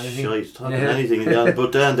 Talking anything.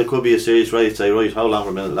 But then there could be a serious Ray say, right, how long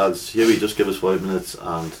for a minute, lads? Huey, just give us 5 minutes,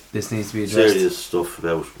 and this needs to be addressed. Serious stuff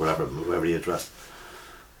about wherever he addressed.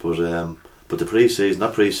 But But the pre-season,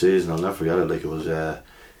 I'll never forget it. Like it was,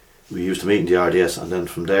 we used to meet in the RDS, and then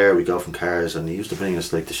from there we go from cars, and he used to bring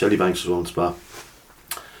us like the Shellybanks was one spot.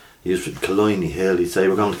 He used to Killiney Hill. He'd say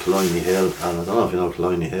we're going to Killiney Hill, and I don't know if you know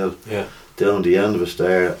Killiney Hill. Yeah. Down the end of us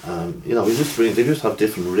there, and you know we just bring. They just have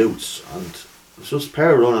different routes, and it's just a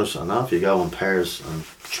pair of runners, and off you go on pairs, and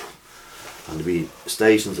there'd be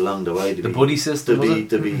stations along the way. The buddy system,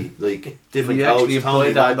 There'd be like different we codes. actually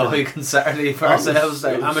applied that on the hike on Saturday for ourselves,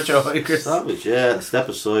 like amateur hikers. Savage, yeah. Step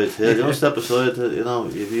aside hill. You know, step aside. You know,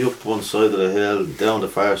 you'd be up one side of the hill, down the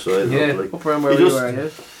far side. Yeah, like, up around where we were. Yeah.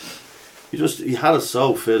 You had it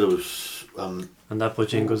so fit. It was. And that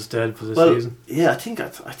put you in good stead for the Well, season. yeah, I think we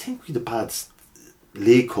had a bad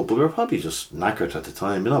league cup, but we were probably just knackered at the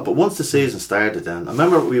time, you know. But once the season started, then I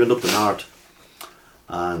remember we went up the north,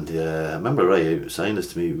 and I remember Ray was saying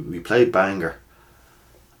this to me. We played Bangor,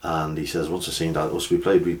 and he says once I seen that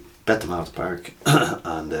we bet them out of the park,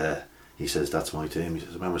 and he says that's my team. He says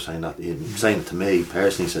I remember saying that. He was saying it to me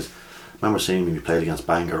personally. He says I remember seeing we played against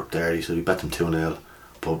Bangor up there. He said we bet them 2-0,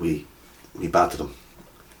 but we battered them.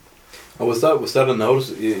 Oh, was that a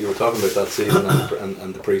notice? You were talking about that season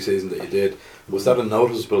and the pre-season that you did. Was that a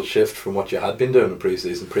noticeable shift from what you had been doing in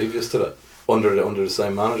pre-season previous to that, under the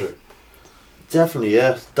same manager? Definitely,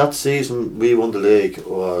 yeah. That season we won the league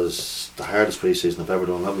was the hardest pre-season I've ever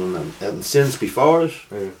done. And since before it,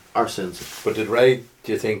 or since it. But did Ray,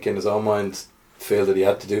 do you think, in his own mind, feel that he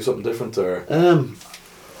had to do something different, or?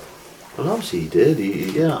 Well, obviously he did.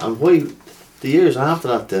 And why? The years after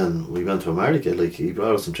that, then we went to America. Like he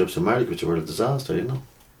brought us some trips to America, which were a disaster, you know.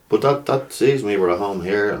 But that season we were at home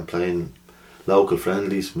here and playing local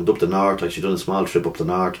friendlies. Went up the north. Actually done a small trip up the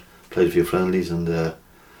north. Played a few friendlies and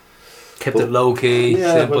kept it low key,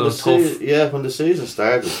 simple and tough. When the season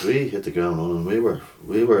started, we hit the ground running.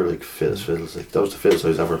 We were like fit as fiddles. Like that was the fittest I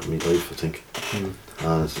was ever in my life, I think.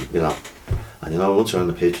 And you know, once you're on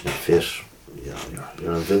the pitch and you're fit,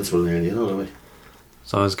 you're invincible nearly. You know what I mean?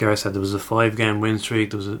 So as Gareth said, there was a 5-game win streak.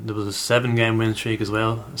 There was a 7-game win streak as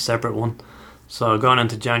well, a separate one. So going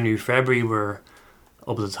into January, February, we're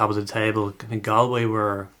up at the top of the table. I think Galway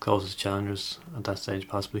were closest challengers at that stage,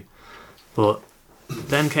 possibly. But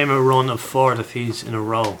then came a run of 4 defeats in a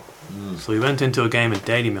row. So we went into a game at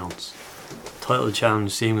Dalymounts. Title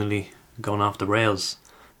challenge seemingly going off the rails.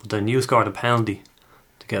 But then you scored a penalty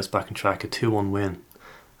to get us back on track, a 2-1 win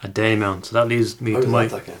at Dalymounts. So that leads me to my...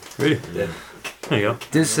 that game? Really? Yeah. There you go.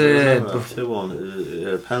 This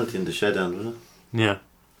 2-1, a penalty in the shed end, wasn't it? Yeah.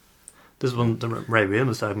 This is one that Ray Whelan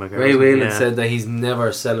was talking about. Ray Whelan said that he's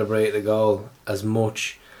never celebrated a goal as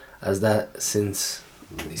much as that since.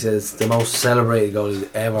 He says the most celebrated goal he's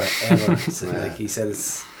ever so like he said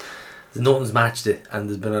nothing's matched it, and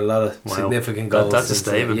there's been a lot of significant goals. That's a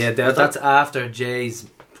statement. Yeah, that's after Jay's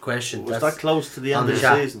question. Was that close to the end of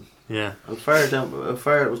the season? Yeah. How far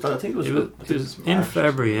was that? I think it was in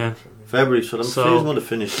February, yeah. February, so the season would have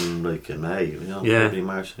finished in like in May, you know, February,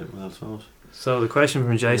 March, April, I suppose. So the question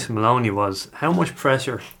from Jason Maloney was, how much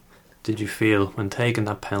pressure did you feel when taking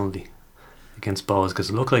that penalty against Bohs? Because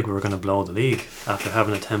it looked like we were going to blow the league after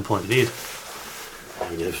having a 10-point lead.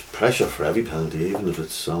 There's pressure for every penalty, even if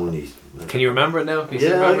it's only... Can you remember it now? I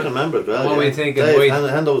can remember it well. What were you thinking?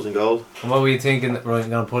 Hendo's in goal. And what were you thinking? Right, I'm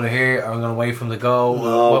going to put it here, or I'm going to wait from the goal?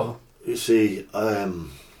 No, you see,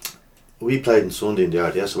 we played on Sunday in the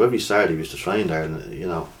RDS, so every Saturday we used to train there, and you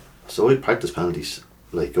know, so we'd practice penalties.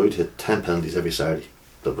 Like I'd hit 10 penalties every Saturday,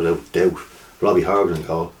 but without doubt. Robbie Horgan in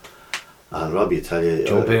goal, and Robbie would tell you,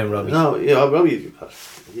 jump in, Robbie. No, yeah, Robbie.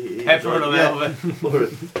 Pepper them out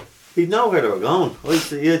of it. He'd know where they were going. I'd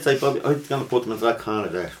say, Bobby, I'm going to put them into that corner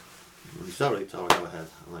there. He's alright, go ahead,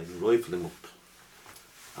 and I'd rifle him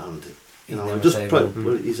up, and you know, he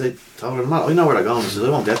said, I know where they're going. He says, I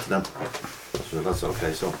won't get to them. So that's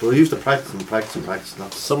okay. So, but we used to practice.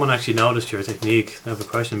 Someone actually noticed your technique. I have a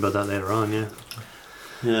question about that later on. Yeah.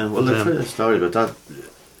 Yeah. Well, the story about that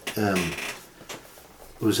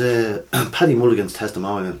was Paddy Mulligan's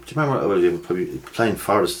testimonial. Do you remember? Well, you were probably playing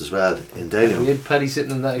Forest as well in Dalyman. We had Paddy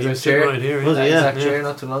sitting in that chair. Right here. Was it? Yeah. Chair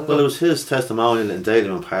not too long ago. Well, it was his testimonial in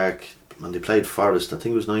Dalyman Park. And they played Forest. I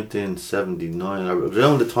think it was 1979.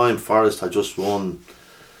 Around the time Forest had just won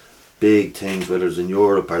big things, whether it was in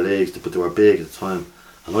Europe or leagues, but they were big at the time.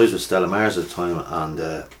 And I was with Stella Mars at the time, and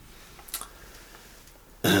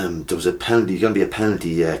there was a penalty. Going to be a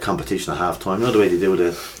penalty competition at half time. You know the way they do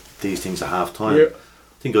these things at half time. Yeah.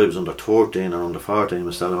 I think I was under 13 or under 14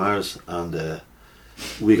 with Stella Mars, and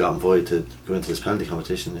we got invited to go into this penalty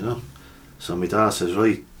competition. You know, so my dad says,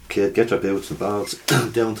 right, kid, get your boots and balls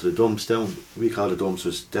down to the dumps. Down, we call the dumps,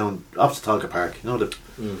 was down opposite Tolka Park. You know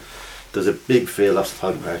there's a big field opposite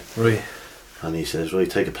Tolka Park. Right. And he says, right,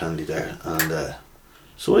 take a penalty there. And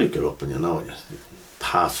so I get up and, you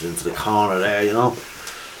pass it into the corner there,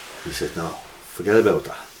 He says, no, forget about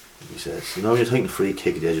that. He says, you're taking a free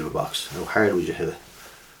kick at the edge of a box. How hard would you hit it?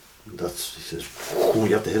 He says, you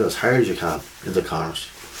have to hit it as hard as you can in the corners.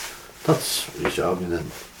 That's what he showed me then.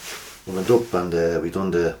 We went up and we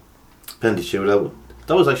done the penalty shootout.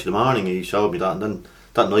 That was actually the morning he showed me that, and then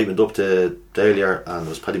that night we went up to Dahlia and it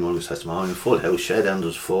was Paddy Mulligan's testimony, full house, shed end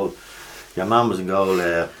was full. Your man was in goal.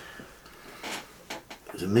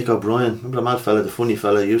 Was it Mick O'Brien? Remember the mad fella, the funny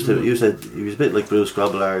fella? He was a bit like Bruce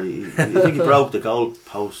Grobbelaar. I think he broke the goal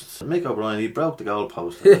post. Mick O'Brien, he broke the goal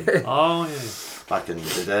post. Oh yeah. Back in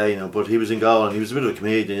the day, but he was in goal and he was a bit of a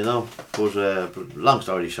comedian, But long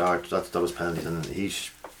story short, that was penalties, and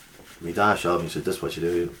my dad showed me, he said, "This is what you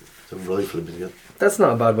do. The rifle a bit." That's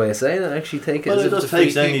not a bad way of saying it. Actually, take it. Well, as it if just it's a free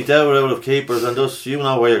takes any kick. doubt out of keepers, and just you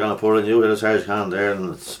know where you're going to put it, and you hit as hard as you can there,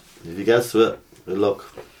 and if he gets to it, good luck.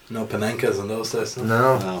 No Panenkas and those types.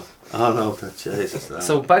 No. No. Oh no, that's Jesus.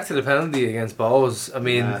 So back to the penalty against Bowes. I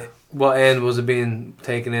mean, what end was it being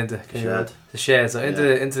taken into? Shed. The shed. So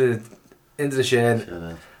into the shed.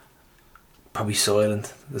 Yeah, Probably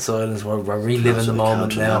silent. The silence. We're reliving the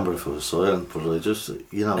moment I can't now. remember if it was silent, but I just And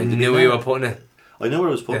you knew where you were putting it. I knew where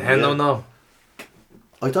I was putting Did Hendo it. know?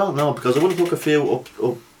 I don't know, because I would have took a few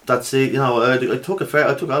up that seat. I took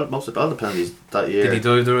most of all the penalties that year. Did he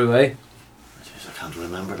dive the right way? Jeez, I can't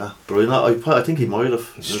remember that, but I think he might have.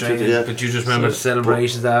 Strange. Yeah. But you just remember the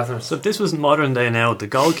celebrations after. So if this was modern day now, the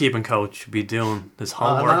goalkeeping coach should be doing his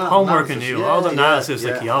homework, analysis, on you. yeah, all the analysis,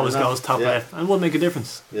 yeah, like he always yeah, goes top yeah. left, and will make a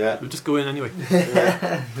difference. Yeah. We'll just go in anyway.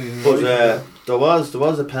 But there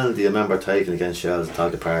was a penalty I remember taking against Shells at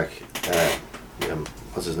Talca Park.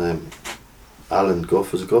 What's his name? Alan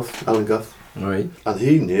Guff, was it Guff? Alan Guff. Right. And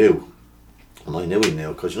he knew. And I knew he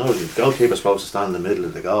knew, because the goalkeeper's supposed to stand in the middle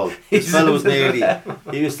of the goal. This fellow was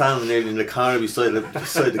he was standing nearly in the corner beside the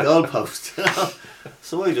goalpost.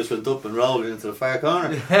 So I just went up and rolled into the far corner.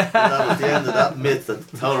 And that was the end of that myth that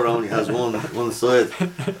Toller only has one side.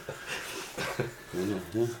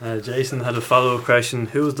 Jason had a follow-up question.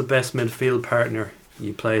 Who was the best midfield partner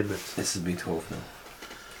you played with? This has been tough now.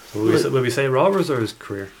 Will we say Robbers or his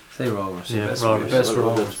career? Say Rovers. Yeah, best Rovers. Best Well,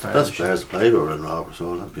 Rovers. the best players played were in Robbers,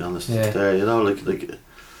 so I'll be honest. Yeah. There,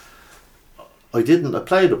 I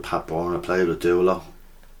played with Pat Bourne, I played with Dula,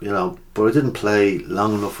 but I didn't play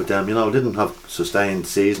long enough with them, I didn't have sustained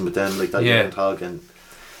season with them like that. Yeah. Talking.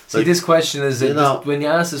 See, this question is when you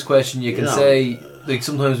ask this question, you can say, like,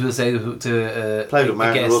 sometimes we'll say to played with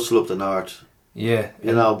Martin guest, Russell up the north, yeah,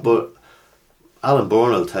 but Alan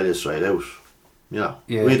Bourne will tell you straight out, Yeah.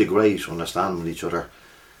 we had a great understanding with each other.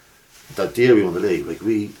 That year we won the league, like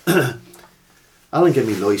Alan gave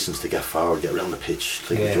me license to get forward, get around the pitch,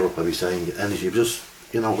 like Europe, I'd be saying, get energy, just,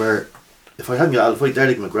 where, if I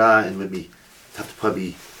Derek McGrath and maybe have to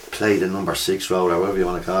probably play the number 6 role or whatever you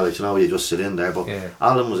want to call it, you just sit in there, but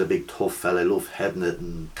Alan was a big tough fella, loved heading it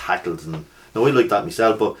and tackled, and I like that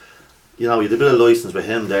myself, but you had a bit of license with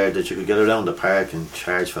him there that you could get around the park and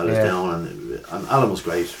charge fellas down, and Alan was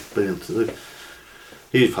great, brilliant.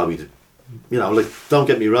 He was probably don't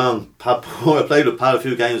get me wrong, Pat, I played with Pat a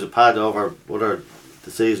few games with Pat over a few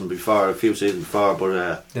seasons before,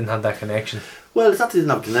 but didn't have that connection. well, it's not that he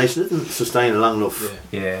didn't have a connection, didn't sustain it long enough.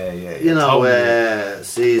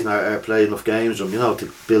 Season or played enough games with him, to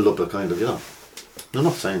build up a kind of, I'm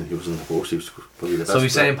not saying he wasn't the worst, he was probably the best. So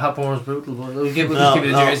he's saying Pat Bourne's brutal, but we'll give the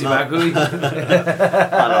jersey back, will we?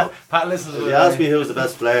 Pat listens. If you ask me who's the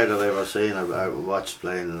best player that I've ever seen or watched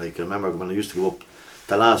playing, I remember when I used to go up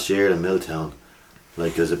the last year in Milltown,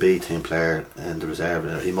 as a B team player in the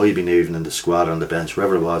reserve, he might have been even in the squad or on the bench,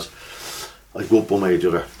 wherever it was. I'd go up one way or the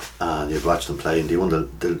other and you'd watch them play, and they won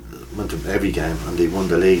went to every game and they won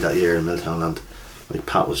the league that year in Milltown, and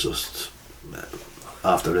Pat was just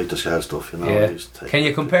after the scale stuff, Can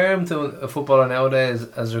you compare him to a footballer nowadays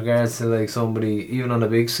as regards to somebody even on the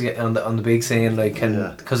big on the big scene,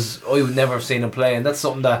 because I would never have seen him play, and that's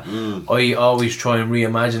something that I always try and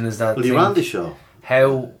reimagine, is that he ran the show.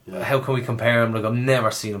 How can we compare him? I've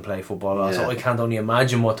never seen him play football, so I can't only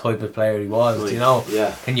imagine what type of player he was.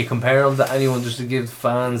 Yeah. Can you compare him to anyone, just to give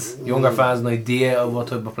younger fans an idea of what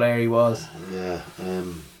type of player he was? Yeah.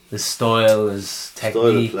 His style, his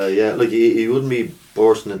technique. Style of play, he wouldn't be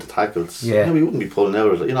bursting into tackles. Yeah. He wouldn't be pulling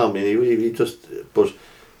out of it. He just, but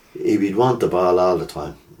he'd want the ball all the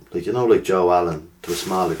time. Like Joe Allen to a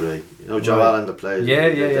small degree. Joe Allen, the player,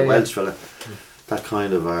 the Welsh fella. That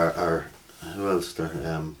kind of our who else there?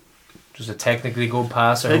 Just a technically good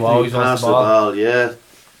passer who always wants the ball.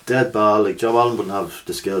 Dead ball. Joe Allen wouldn't have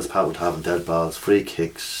the skills Pat would have in dead balls, free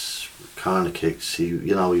kicks, corner kicks. He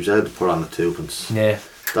was able to put on the twopence. Yeah.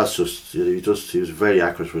 That's just he was very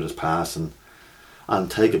accurate with his pass and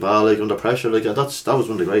take a ball like under pressure. Like that was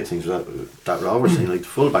one of the great things that Rovers thing. Like the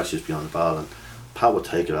fullbacks just be on the ball and Pat would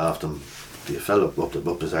take it off them. The fella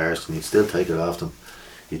up his arse and he'd still take it off them.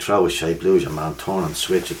 He'd throw his shape, lose your man, turn and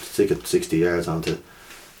switch it, stick it 60 yards onto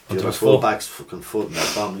the other fullback's fucking foot and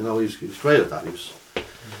that bomb. He was great at that. He was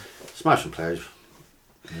smashing players.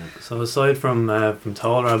 Yeah. So aside from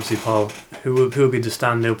Toller, obviously, Paul, who would be the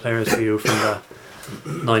standout players for you from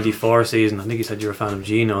the '94 season? I think you said you were a fan of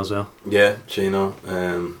Gino as well. Yeah, Gino,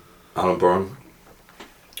 Alan Byrne,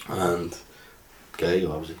 and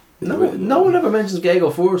Gago, obviously. No one ever mentions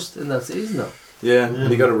Gago first in that season, though. Yeah, and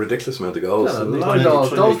he got a ridiculous amount of goals. Yeah,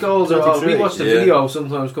 those goals are all. We watch the 23, video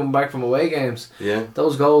sometimes coming back from away games. Yeah,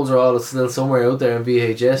 Those goals are all still somewhere out there in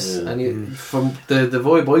VHS. Yeah. And from the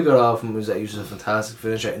vibe I got off him was that he was a fantastic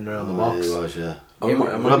finisher in and around the box. He was, yeah. I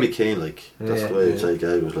might Robbie be- Keane, that's the way I'd say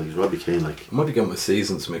Gago was he's Robbie Keane, I might be getting my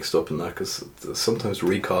seasons mixed up in that because sometimes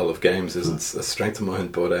recall of games isn't a strength of mine.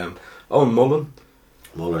 But Owen Mullen,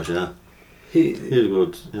 Mullers, yeah. he He's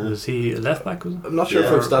good, yeah. Was he a left back? Was it? I'm not sure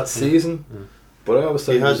if it was that season, but I always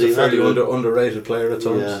thought he was a fairly underrated player at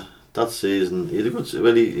times. Yeah, that season he had a good.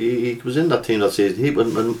 Well, he was in that team that season. He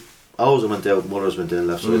when Owens went out, Mullers went in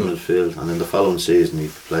left side midfield, and then the following season he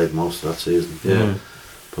played most of that season. Yeah.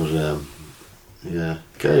 But yeah,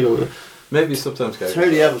 Gago. Maybe sometimes guys.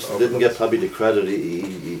 Terry Evans didn't get probably the credit.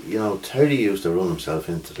 He Terry used to run himself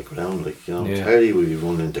into the ground. Terry would be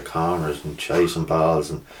running into corners and chasing balls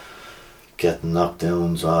and getting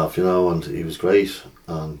knockdowns off. And he was great.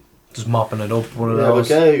 And Just mopping it up. One of but those.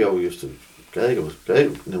 Gago was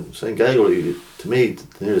great. Saying Gago, to me,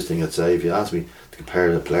 the nearest thing I'd say if you asked me to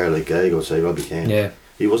compare a player like Gago, say Robbie Keane. Yeah.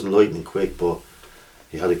 He wasn't lightning quick, but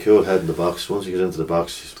he had a cool head in the box. Once he got into the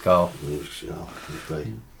box, Go. he was great.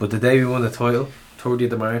 But the day we won the title,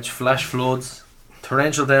 30th of March, flash floods,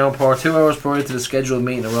 torrential downpour, 2 hours prior to the scheduled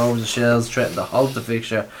meeting of Rovers and Shells threatened to halt the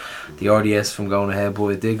fixture, the RDS from going ahead, but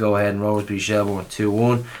it did go ahead and Rovers beat Shelbourne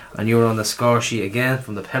 2-1, and you were on the score sheet again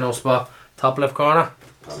from the penalty spot, top left corner.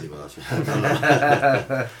 Probably was.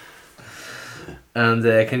 And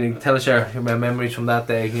can you tell us your memories from that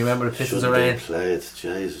day? Can you remember the pitch was rain? Played,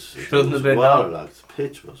 Jesus. Shouldn't have been, waterlogged. The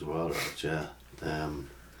pitch was waterlogged, yeah.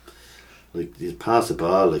 You pass the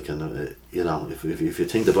ball, and if you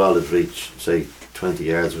think the ball had reached, say, 20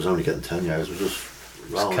 yards, it was only getting 10 yards. It was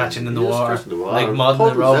just wrong. Catching in the Just water. catching the water. Like modern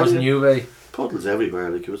Puddles Rovers and everywhere. Juve. Puddles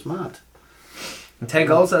everywhere, it was mad. And 10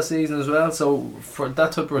 goals that season as well, so for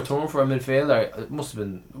that type of return for a midfielder, it must have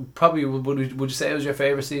been, probably, would you say it was your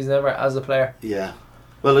favourite season ever as a player? Yeah.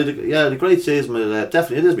 Well, the great season,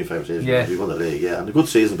 definitely it is my favourite season. Yeah. We won the league, yeah. And a good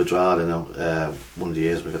season with Drad, one of the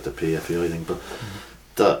years we got the PFA, I think. But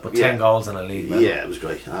 10 goals in a league, man. Yeah, it was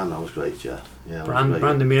great. I know, it was great, yeah. It was great.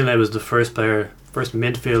 Brandon Milne was the first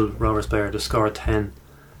midfield Rovers player to score 10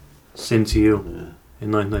 since you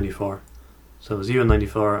in 1994. So it was you in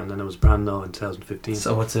 94, and then it was Brando in 2015.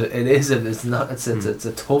 So it's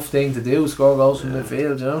a tough thing to do, score goals from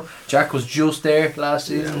midfield, Jack was just there last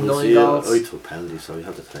season, 9 goals. I took penalties, so you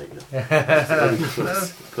had to take it.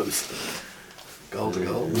 Goal to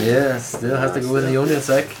goal. Yeah, still has to go in the onion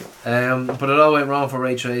sec. But it all went wrong for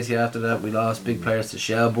Ray Tracy after that. We lost big players to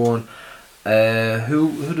Shelbourne.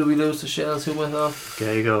 Who did we lose to Shells? Who went off?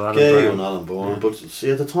 Gago, and Alan Bourne. But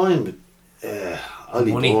see, at the time,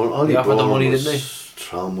 Ollie Money. Bourne, They offered the money, was didn't they?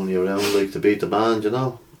 throwing money around to beat the band,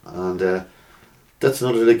 And that's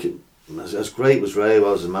another as great as Ray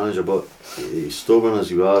was as manager, but he's stubborn as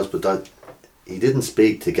he was. But that he didn't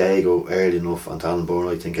speak to Gago early enough and Alan Bourne,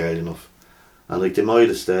 I think, early enough. And they might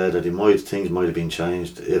have stayed, or things might have been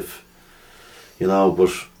changed if, but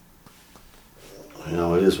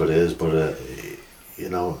it is what it is. But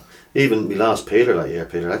even we lost Peter that year,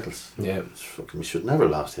 Peter Eccles. Yeah. We should never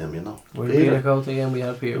have lost him, Where did Peter go to again? We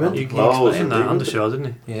had Peter. He went You to Bowes explained and that on the show,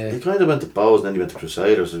 didn't he? Yeah. He kind of went to Bowes and then he went to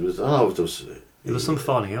Crusaders. It was, I don't know if there was. There was some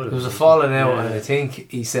falling out. There was a falling out, Yeah. and I think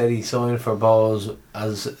he said he signed for Bowes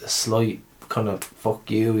as a slight kind of fuck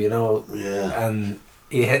you, Yeah. And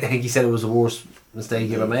I think he said it was the worst mistake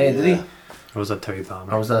he ever made, did he? Or was that Terry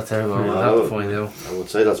Palmer? Or was that terrible? Yeah. We'll have to find out. I would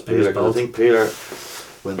say that's Maybe it was Peter. 'Cause I both. think Peter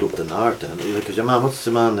went up the north then. Because your man, what's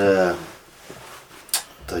the man that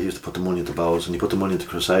used to put the money into Bowes, and he put the money into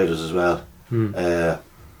Crusaders as well. The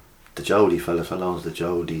Jody fella owns the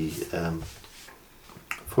Jody.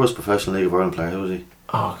 First professional League of Ireland player, who was he?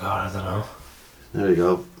 Oh God, I don't know. There you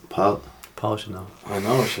go, Paul. Paul should know. I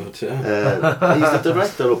know, I should, yeah. He's the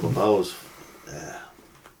director up in Bowes.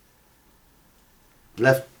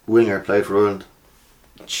 Left winger, played for Ireland.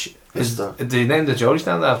 Did he name the Jody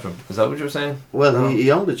stand after him? Is that what you were saying? Well, No. he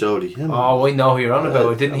owned the Jody. Him. Oh, I know who you're on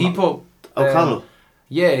about. Didn't he put O'Connell.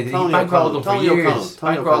 Yeah, he Tony bankrolled them for O'Connell. years.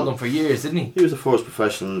 Tony Bankrolled O'Connell. them for years, didn't he? He was the first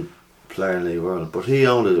professional player in League of Ireland, but he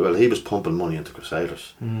owned it. Well, he was pumping money into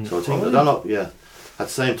Crusaders. So I think I don't know. Yeah, at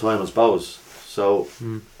the same time as Bowes. So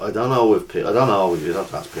I don't know if I don't know. You have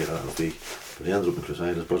to ask Peter. I don't know if he, but he ended up in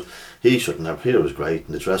Crusaders. But he shouldn't have. Peter was great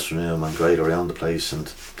in the dressing room and great around the place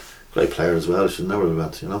and great player as well. Should never have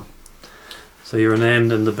went. You know. So you were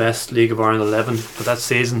named in the best League of Ireland 11 for that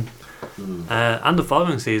season and the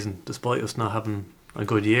following season, despite us not having a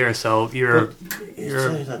good year. So you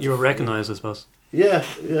were recognised, I suppose. Yeah.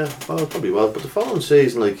 Well, probably was. But the following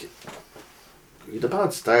season, like, we had a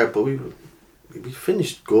bad start, but we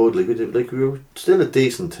finished good. Like we were still a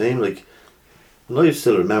decent team. Like, and I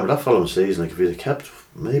still remember that following season. Like, if we had kept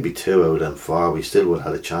maybe 2 out of them 4, we still would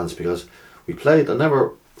have had a chance because we played. I'll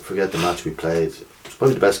never forget the match we played. It's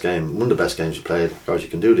probably the best game, one of the best games we played. Of course, you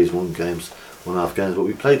can do these one-off games, but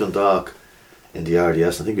we played Dundalk in the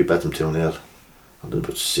RDS. I think we bet them 2-0. And there were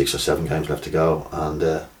about 6 or 7 games left to go, and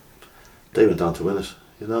they went on to win it.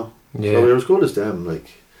 You know, Yeah. so we were as good as them. Like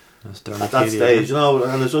That's at that stage, you know,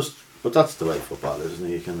 and it's just. But that's the way football is, isn't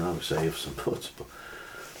it? You can always say if some puts, but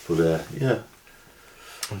yeah.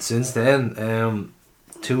 And since then,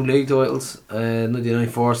 2 league titles,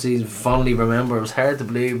 1994 season. Fondly remember. It was hard to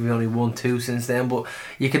believe we only won 2 since then, but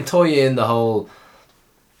you can tie in the whole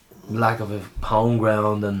lack of a home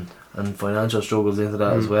ground and financial struggles into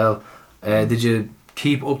that as well. Did you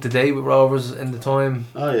keep up to date with Rovers in the time?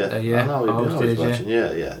 Oh yeah, yeah. I know, we've been always Stage, yeah. watching.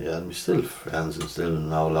 Yeah, and we're still friends and still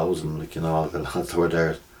know loads of them. Like, you know, all the lads that were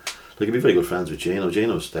there. Like, you'd be very good friends with Gino.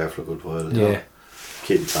 Gino was there for a good while. You know,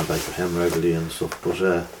 keep in contact with him regularly and stuff.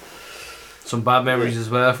 But some bad memories as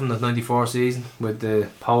well from the 94 season with the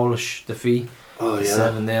Polish defeat. oh yeah,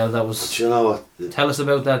 7-0. That was. but you know what? Tell us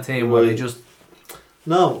about that team. Where they just.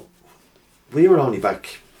 No, we were only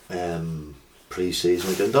back pre-season.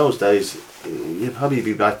 Like, in those days, you'd probably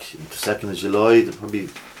be back the 2nd of July. Probably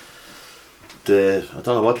I don't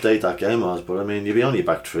know what date that game was, but I mean, you'd be only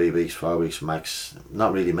back 3 weeks, 4 weeks max.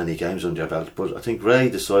 Not really many games under your belt. But I think Ray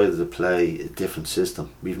decided to play a different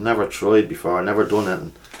system. We've never tried before, never done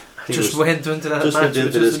anything. Just went into that Just match went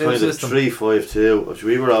into with this just a new kind of system. 3-5-2, which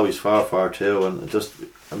we were always 4-4-2,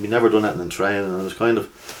 and we never done anything in training. And it was kind of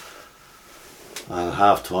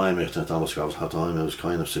half time. It almost got half time. It was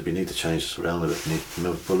kind of said we need to change this around a bit.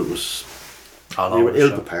 But it was we were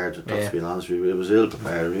ill prepared. To be honest, it was ill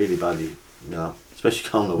prepared, really badly. You know, especially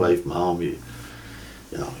coming away from home, you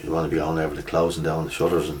know, you want to be going there with the closing down the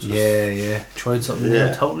shutters and stuff. Yeah. Tried something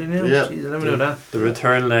new, totally new. Yeah. Jeez, I never knew that. The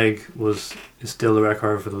return leg is still the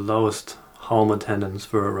record for the lowest home attendance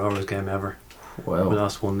for a Rovers game ever. Wow. We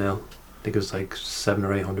lost 1-0. I think it was like 700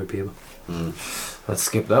 or 800 people. Let's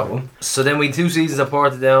skip that one. So then we 2 seasons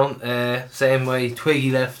apart down. Same way Twiggy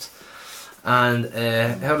left. And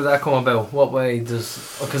how did that come about? What way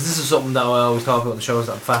does... Because this is something that I always talk about in the shows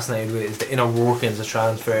that I'm fascinated with, is the inner workings of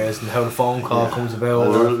transfers and how the phone call comes about.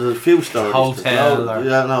 Well, there's a few stories. Hotel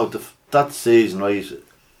that season, right,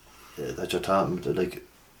 that you're talking about, like,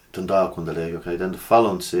 Dundalk won the league, okay, then the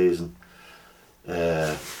following season,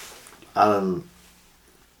 Alan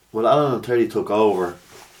and Terry took over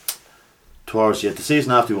towards the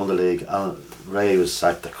season after we won the league. Ray was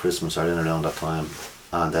sacked at Christmas or in around that time.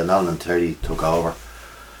 And then Alan and Terry took over,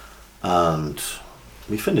 and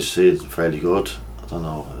we finished the season fairly good. I don't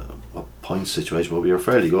know what point situation, but we were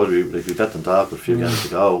fairly good. We bet them talk with a few games to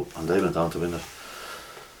go, and they went on to win it.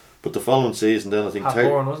 But the following season, then I think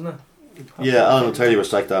Half-born, wasn't it? Alan and Terry were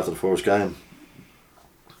sacked after the first game,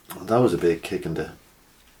 and that was a big kick to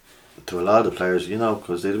a lot of the players, you know,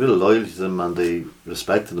 because they had a bit of loyalty to them and they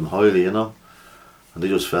respected them highly, you know, and they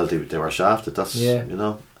just felt they were shafted. That's you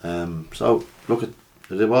know. So look at.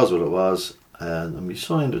 It was what it was, and we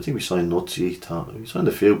signed. I think we signed Nutsy. We signed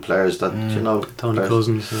a few players that you know. Tony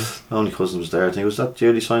Cousins. Yeah. Tony Cousins was there. I think was that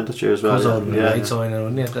Julie signed that year as well. Cousins would have been a great signing,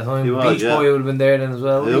 wouldn't he, at the time? He was, Beach Boy would have been there then as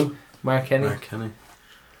well. Who? Mark Kenny.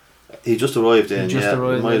 He just arrived in. He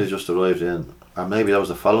might have just arrived in, or maybe that was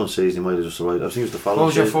the following season. He might have just arrived. I think it was the following. What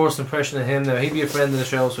was your season. first impression of him? Now he'd be a friend of the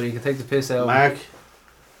show, so you could take the piss out. Mark.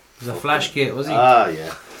 He was a flash kid, was he? Ah,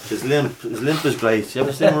 yeah. His limp is great. You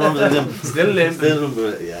ever seen him run with a limp? Still limp.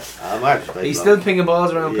 Yeah. Mark's great. He's still pinging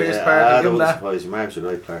balls around Pierce Park. That Give him wouldn't that. surprise you. Mark's a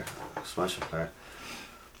great player, smashing player.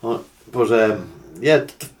 But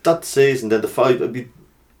that season, then the fight.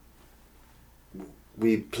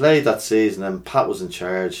 We played that season, and Pat was in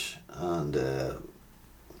charge, and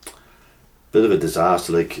bit of a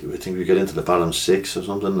disaster. Like, I think we got into the bottom 6 or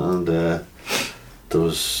something, and there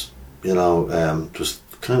was, you know, it was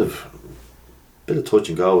kind of bit of touch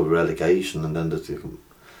and go with relegation, and then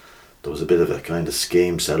there was a bit of a kind of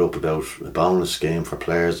scheme set up about a bonus scheme for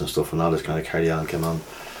players and stuff, and all this kind of carry on came on.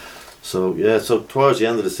 So yeah, so towards the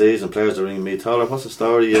end of the season, players are ringing me, Tyler, what's the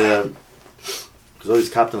story? Because I was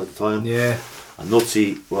captain at the time. Yeah. And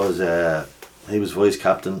Nutsy was he was vice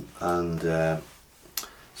captain, and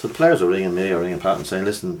so the players were ringing me or ringing Pat and saying,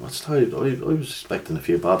 listen, what's the story? I was expecting a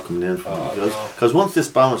few bob coming in from because once this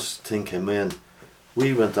bonus thing came in,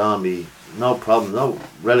 we went on, no problem, no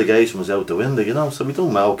relegation was out the window, you know, so we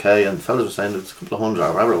done okay, and fellas were saying it's a couple of hundred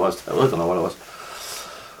or whatever it was, I don't know what it was,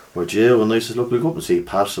 we're due, and I said, look, we'll go up and see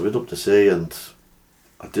Pat, so we'd up to see, and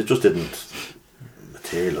it just didn't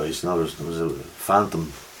materialise. There was a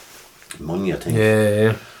phantom money, I think.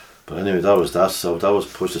 Yeah. But anyway, that was that. So that was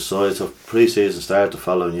pushed aside. So pre-season started the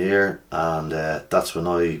following year, and that's when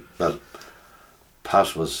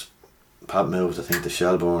Pat moved, I think, to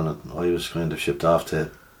Shelbourne, and I was kind of shipped off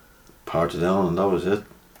to Portadown, and that was it.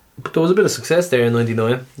 But there was a bit of success there in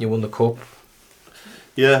 '99. You won the cup.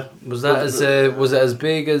 Yeah. Was it as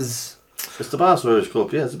big as? It's the Bass Irish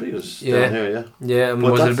Cup. Yeah, it's the biggest down here. Yeah. Yeah, and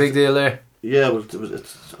was it a big deal there? Yeah, well,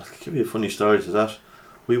 I'll give you a funny story to that.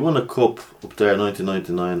 We won a cup up there in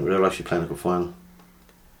 1999. We were actually playing a cup final.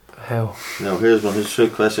 How? Now here's a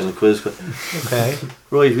trick question, a quiz. Okay.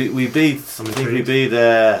 Right, we beat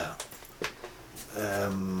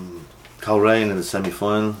Coleraine in the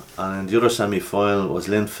semi-final, and in the other semi-final was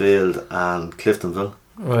Linfield and Cliftonville.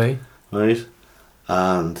 Right. Right,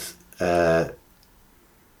 and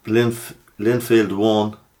Linfield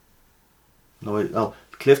won. No,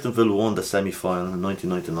 Cliftonville won the semi-final in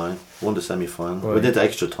 1999. Won the semi-final. Right. We did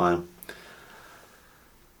extra time,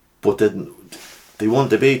 but they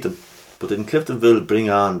beat them. But didn't Cliftonville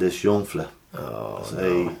bring on this young fella?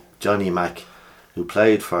 Johnny Mack, who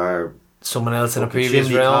played for someone else in a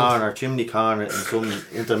previous round. Chimney Corner in some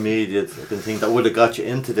intermediate thing that would have got you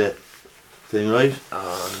into the thing, right?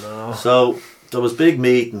 Oh no. So there was big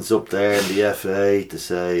meetings up there in the FA to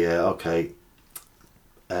say, okay.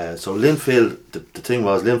 So Linfield, the thing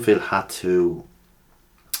was, Linfield had to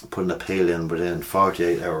put an appeal in within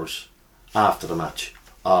 48 hours after the match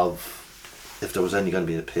of if there was any going to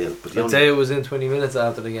be an appeal. But I'd say it was in 20 minutes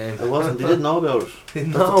after the game. It wasn't. They didn't know about it.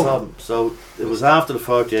 Didn't That's know. the problem. So it was after the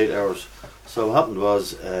 48 hours. So what happened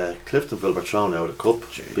was Cliftonville were thrown out of the cup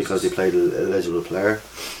because they played an eligible player,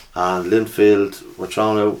 and Linfield were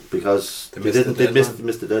thrown out because they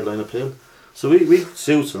missed the deadline appeal. So we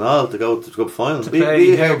suits and all to go to the cup final.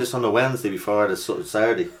 We heard this on the Wednesday before the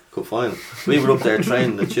Saturday cup final. We were up there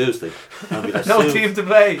training on Tuesday, and we had No suits, team to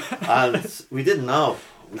play. and we didn't know.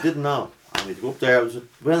 And we'd go up there. It was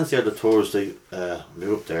Wednesday or the Thursday. We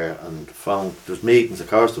were up there and found there was meetings. Of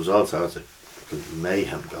course, there was all sorts of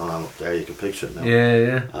mayhem going on up there. You can picture it now.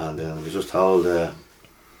 Yeah. And then we just told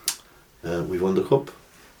we won the cup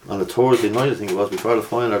on the Thursday night. I think it was before the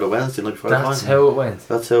final, or the Wednesday night before the final. That's how it went.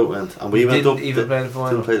 That's how it went. And we went didn't up. even play the final.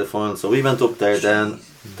 Didn't play the final. So we went up there then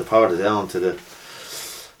to Portadown to the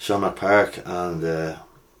Shawmut Park, and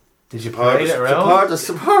Did you parade it around? the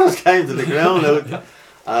supporters came to the ground out,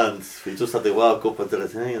 and we just had to walk up into the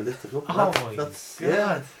thing and lift the cup. That's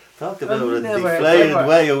God. Talk about a never, deflated ever,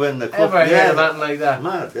 way of winning the cup. Ever heard of that like that?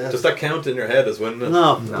 Mad, yeah. Does that count in your head as winning it?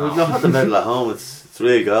 No, we've not had the medal at home. It's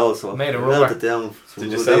 3 goals. So Made a we rubber. melted down.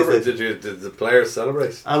 Did you celebrate? Did the players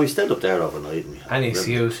celebrate? We stayed up there overnight. And we had Any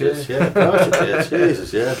excuse, yeah. Yeah, of course it is.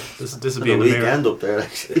 Jesus, yeah. This will Had be a in the mirror. weekend up there,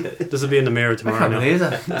 actually. This will be in the mirror tomorrow. can't Now. believe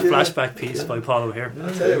that. Flashback piece by Paulo here.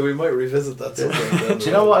 I tell you, we might revisit that sometime. Do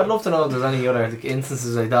you know what? I'd love to know if there's any other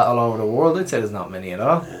instances like that all over the world. I'd say there's not many at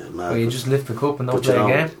all. Where you just lift the cup and don't But play you a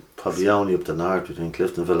know, game. probably only up the north between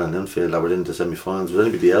Cliftonville and Linfield that were in the semi-finals. Was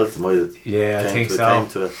anybody else that might have Yeah, I came think to so. came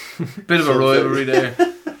to it? Bit of a rivalry there.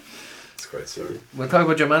 It's quite silly. We'll talk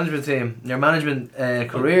about your management team, your management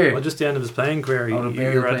career. Well, just the end of his playing career. Oh, the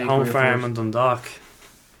You were at playing Home career Farm first. and Dundalk,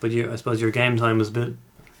 but I suppose your game time was a bit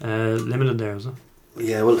limited there, was it?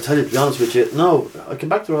 Yeah, well, to be honest with you, no, I came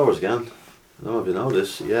back to Rovers again. I don't know if you know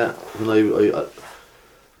this. Yeah, when I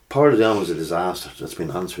Portadown was a disaster. That's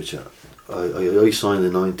been honest with you. I signed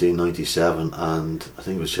in 1997, and I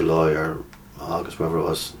think it was July or August, whatever it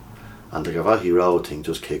was, and the Gavaki Road thing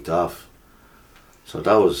just kicked off. So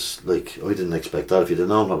that was like, I didn't expect that. If you'd have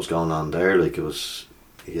known what was going on there, like it was,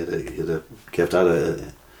 you'd have kept that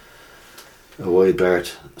a wide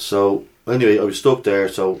berth. So anyway, I was stuck there.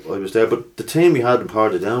 So I was there, but the team we had in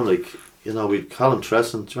Portadown, like, you know, we'd Colin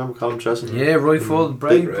Tresson. Do you remember Colin Tresson? Yeah, right full,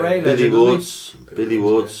 Bray, Billy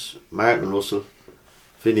Woods, Martin Russell,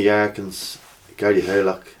 Vinnie Arkins, Gary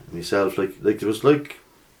Haylock, myself. Like there was like,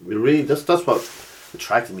 we really, that's what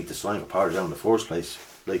attracted me to sign for Portadown in the first place.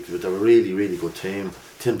 Like they were a really, really good team.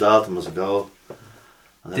 Tim Dalton was a goal.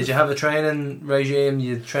 And Did then- you have a training regime?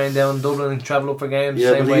 You train down in Dublin and travel up for games?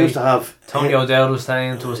 Yeah, same but they way used to have Tony O'Dowd was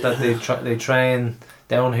saying to us that they train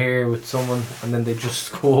down here with someone and then they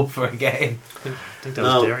just go up for a game. I think that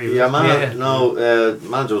was Derry. Yeah, wasn't it? Yeah.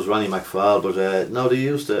 manager was Ronnie McFall, but no,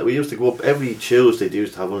 we used to go up every Tuesday. They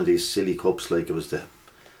used to have one of these silly cups, like it was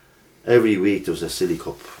every week there was a silly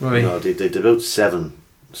cup. Right. You know, they did about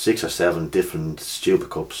 6 or 7 different stupid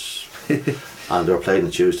cups, and they were playing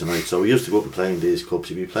on Tuesday night. So we used to go up and play in these cups.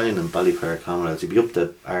 You'd be playing in Ballypair, Commonwealth. You'd be up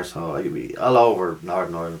to Arsehole. You'd be all over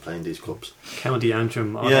Northern Ireland playing these cups. County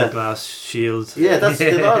Antrim, Yeah. Glass, Shield. Yeah, that's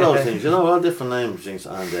all those things. You know, all different names, things.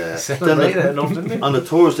 And Celebrate then it enough, didn't they? on the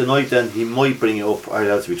Thursday night, then he might bring you up, or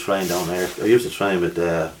else we train down there. I used to train with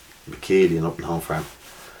Keely and up in Home Farm,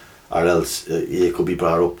 or else you could be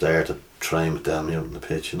brought up there to train with them, on the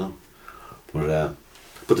pitch,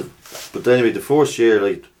 But anyway, the first year,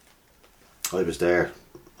 like, I was there.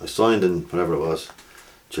 I signed in whatever it was,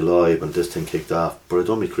 July, when this thing kicked off. But I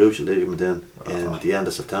done my crucial leaving in the end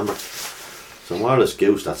of September. So more or less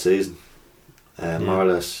goose that season, more or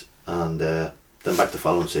less, and then back the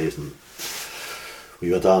following season,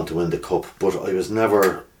 we went on to win the cup. But I was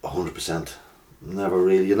never 100%. Never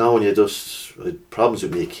really, when you just I had problems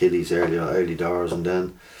with my Achilles early doors, and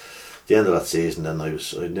then the end of that season, then I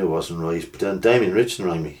knew it wasn't right. But then Damien Richardson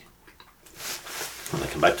rang me, and I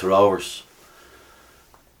came back to Rovers.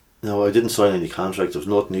 No, I didn't sign any contract. There was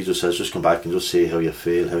nothing. He just says, just come back and just see how you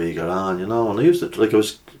feel, how you get on, And I used to, like, I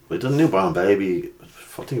had a newborn baby.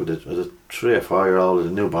 I think I was a 3 or 4 year old with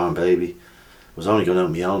a newborn baby. I was only going out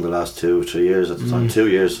on my own the last 2 or 3 years at the time. 2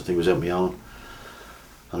 years, I think, I was out on my own.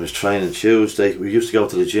 I was training Tuesday. We used to go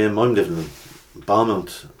to the gym. I'm living in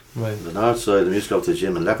Beaumont, Right. on the north side. And we used to go to the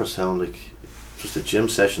gym in Leopardstown, like just a gym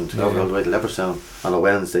session to go all the way to Leopardstown on a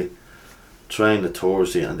Wednesday. Train the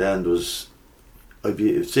Thursday, and then there was but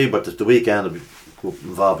the weekend I'd be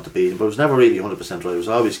involved with the beating, but it was never really 100% right. I was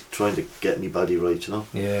always trying to get my body right,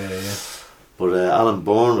 Yeah. But Alan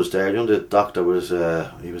Bourne was there. The doctor was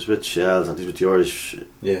he was with Shells, and he's with the Irish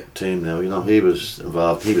team now. He was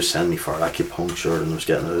involved. He was sending me for acupuncture, and I was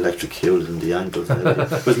getting electrocuted in the ankles.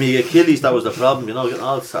 With me Achilles, that was the problem. Getting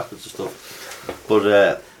all sorts of stuff.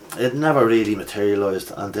 But it never really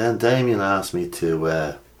materialised. And then Damien asked me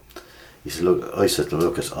to. He said, "Look," I said,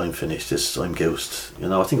 "Look, I'm finished. I'm goosed."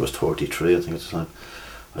 I think it was 33. I think at the time.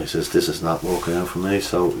 I says, "This is not working out for me."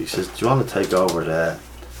 So he says, "Do you want to take over the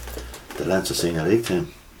Leinster Senior League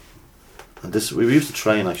team?" And we used to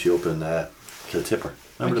train actually up in Kiltipper.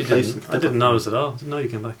 Remember the place? I didn't notice at all. I didn't know you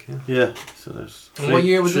came back. Yeah. Yeah. So there's. And what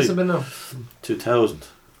year would this have been now? 2000.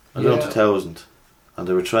 I got 2000, and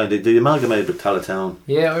they were trying. They amalgamated with Talatown.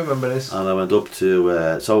 Yeah, I remember this. And I went up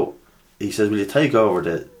to. So he says, "Will you take over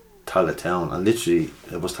the Talatown?" And literally,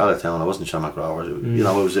 it was Talatown. I wasn't Shamrock Rovers. It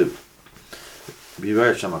was we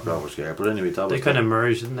were Shamrock Rovers here, but anyway, that was. They kind of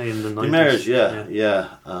merged, didn't they, in the 90s? They merged, yeah.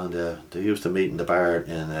 And they used to meet in the bar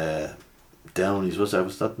in Downey's. Was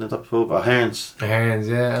that in that pub? Or Hearns? Hearns,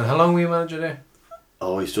 yeah. And how long were you manager there?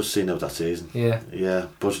 Oh, he's just seen out that season. Yeah. Yeah,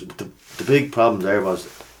 but the big problem there was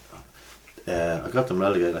I got them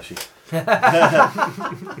relegated actually.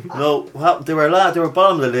 No, what happened? They were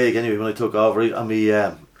bottom of the league anyway when I took over, and we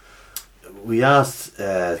asked,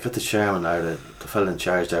 got the chairman or the fellow in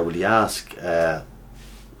charge there, will he ask,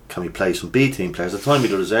 can we play some B team players? At the time we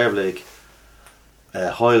did reserve league.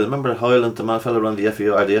 Hoyland, remember Hoyland, the man fellow around the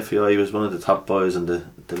FEI, he was one of the top boys in the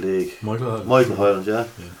league. Michael Hoyland, yeah.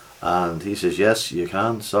 And he says, yes, you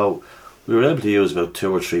can. So we were able to use about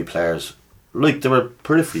 2 or 3 players. Like, there were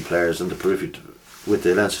periphery players in the periphery with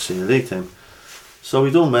the Leinster Senior League team. So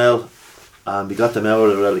we done well, and we got them out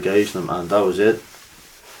of the relegation, and that was it.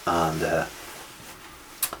 And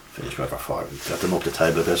finished with our 4. We got them up the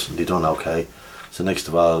table a bit, and they done okay. So next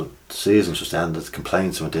of all, the season just ended.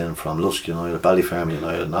 Complaints went in from Lusk United, Ballyfermot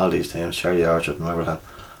United, and all these teams, Sherry Orchard and whatever that.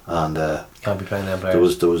 And can't be playing them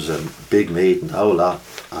players. There was a big meeting, the whole lot,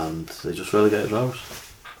 and they just relegated Rovers.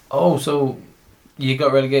 Oh, so you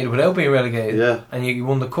got relegated without being relegated? Yeah. And you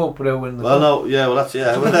won the cup without winning the cup? Well, that's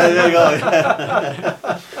there you go.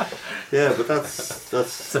 Yeah, but that's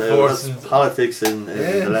politics in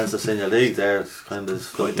the Leinster Senior League. There, it's kind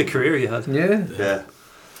of quite the career you had. Yeah.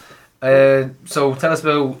 So tell us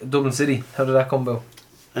about Dublin City. How did that come about?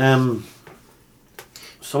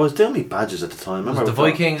 So I was doing my badges at the time. Was it the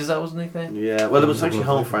Vikings? Is that was the nickname? Yeah. Well, it was actually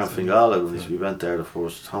Home Farm Fingala. We went there the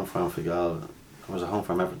first. Home Farm Fingala. It was a Home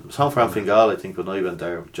Farm. It was Home Farm Fingala, I think, when I went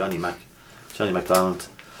there. Johnny McDonald.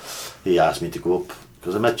 He asked me to go up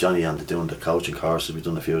because I met Johnny and doing the coaching courses. We've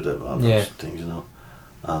done a few of those things,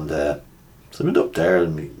 And so we went up there,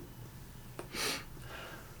 and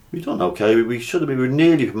We done okay. We should have been. We were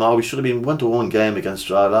nearly promoted. We should have been. Went to one game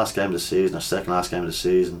against our last game of the season, our second last game of the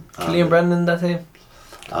season. Killian Brennan that team?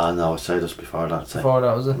 No, I'd say just before that. Before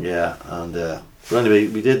that, was it? Yeah, and but anyway,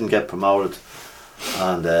 we didn't get promoted.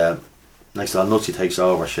 And next time, Nutsy takes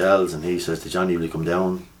over Shells, and he says to Johnny, "Will you come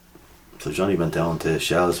down?" So Johnny went down to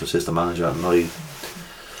Shells for assistant manager, and I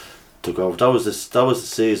took over. That was the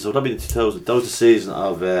season. So that'd be 2000. That was the season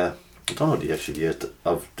of I don't know the actual year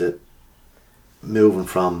of the moving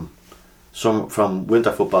from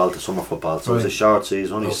winter football to summer football. So it was a short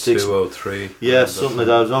season, only 6. 203. Yeah, something like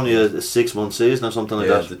that. It was only a 6-month season or something like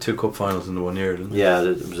that. The 2 cup finals in the 1 year, didn't it? Yeah,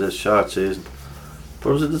 it was a short season, but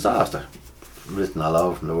it was a disaster. Written all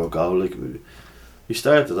over from the word go. Like we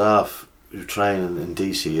started off training in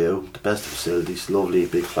DCU, the best facilities, lovely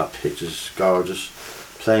big flat pitches, gorgeous.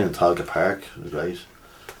 Playing in Talca Park, it was great.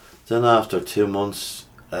 Then after 2 months,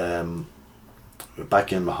 we're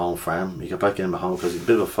back in my home farm. You get back in my home because it's a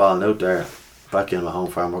bit of a falling out there. Back in my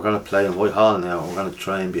home farm. We're going to play in Whitehall now. We're going to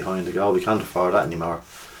train behind the goal. We can't afford that anymore.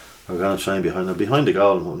 We're going to train behind the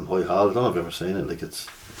goal in Whitehall. I don't know if you've ever seen it. Like it's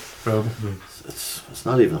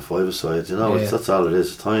not even a 5-a-side. You know, that's all it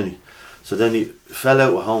is. It's tiny. So then he fell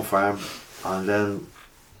out with home farm, and then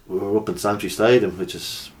we were up in Santry Stadium, which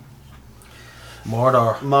is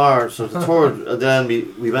Mordor. So the third, and then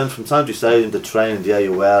we went from Santry Stadium to train in the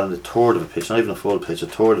AUL, and the third of a pitch, not even a full pitch, a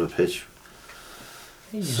third of a pitch.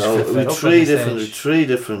 So we had three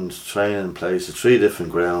different training places, 3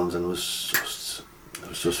 different grounds, and it was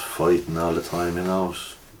just fighting all the time, you know.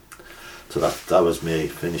 So that was me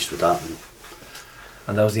finished with that.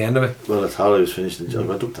 And that was the end of it. Well, I thought I was finished. I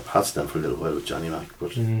went up to Pats then for a little while with Johnny Mac,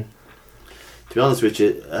 but to be honest with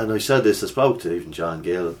you, and I said this, I spoke to even John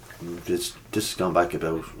Gill. This has gone back a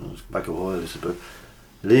while. It's about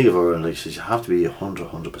League of Ireland. Like, says you have to be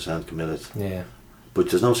 100% committed. Yeah. But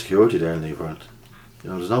there's no security there in League of Ireland.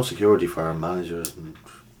 You know, there's no security for managers and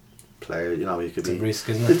players. You know, you could it's be. a risk,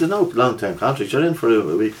 isn't it? There's no long-term contracts. You're in for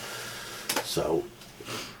a week. So.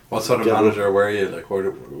 What sort of manager were you? Like,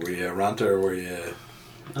 were you a ranter? Were you?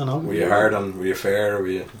 I don't know. Were you hard on? Were you fair? Were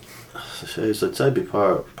you? I'd say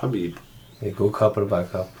probably. A good cop or a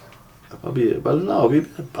bad cop? Probably. Well, no, we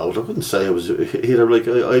both. I couldn't say it was either. Like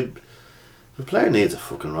the player needs a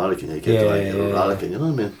fucking rollicking. You get rollicking. You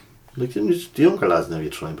know what I mean? Like the younger lads now, you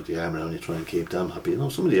try and put the arm around, you try and keep them happy. You know,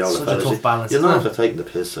 some of the older Such fellas, a tough balance. you know if they're taking the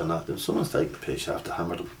piss or not. If someone's taking the piss, you have to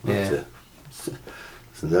hammer them. Yeah.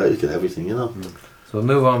 So there you get everything, you know. So we'll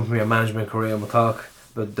move on from your management career and we'll talk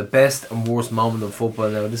about the best and worst moment of football.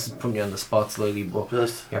 Now this is putting you on the spot slightly, but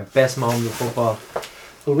your best moment of football.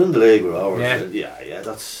 Well, win the league we're over. Yeah.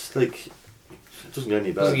 That's like it doesn't get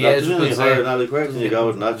any better. Doesn't That get doesn't get any higher than that. Like, where can you go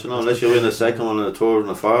with that? You know, unless you win a second one and a third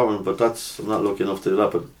and a fourth one. But I'm not lucky enough to do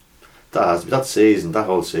that. But that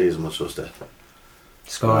whole season was just it.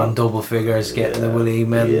 Scoring double figures, getting the Willie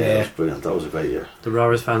men. Yeah, it was brilliant. That was a great year. The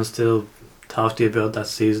Rovers fans still talk to you about that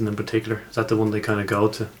season in particular. Is that the one they kind of go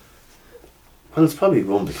to? Well, it's probably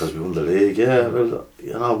won because we won the league. Yeah, well,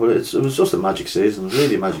 you know, but it was just a magic season. It was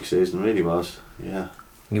really a magic season. It really was. Yeah.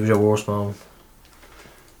 Give us your worst moment.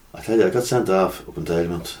 I tell you, I got sent off up in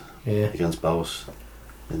Dalymount against Bows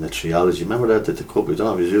in the triology. Remember that the cup? I don't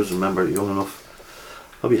know if you remember it young enough.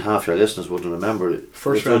 Probably half your listeners wouldn't remember it.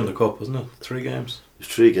 First round of the cup, wasn't it? 3 games. It was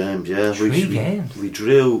 3 games, yeah. 3 games. We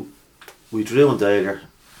drew in Dagger,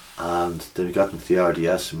 and then we got into the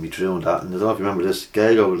RDS and we drew in that. And I don't know if you remember this.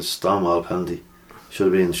 Gago with a Stonewall penalty. Should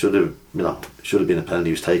have been a penalty.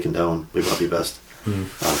 He was taken down. We got to be best. And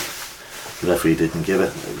the referee didn't give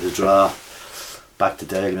it. It was a draw. Back to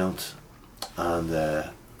Dalymount, and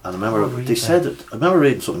I remember they said that. I remember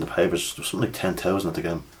reading something in the papers. There was something like 10,000 at the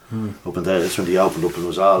game up in there. That's when they opened up and it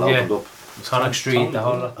was all opened up. Connacht Street, the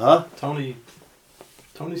whole lot. Huh? Tony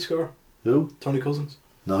score. Who? Tony Cousins.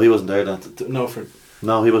 No, he wasn't there then.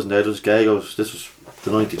 No, he wasn't there. It was Gago's. This was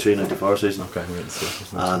the 93-94 season. Okay,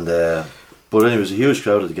 and but anyway, it was a huge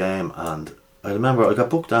crowd at the game, and I remember I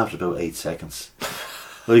got booked after about 8 seconds.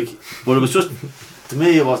 But it was just. To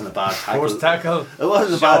me, it wasn't a bad tackle. First tackle. It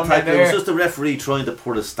wasn't a bad tackle. It was just the referee trying to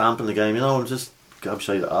put a stamp in the game. You know, just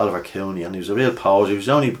beside Oliver Cooney, and he was a real pose. He was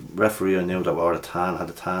the only referee I knew that wore had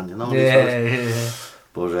a tan. You know. Yeah.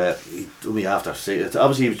 But he threw me after.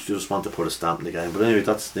 Obviously, he just wanted to put a stamp in the game. But anyway,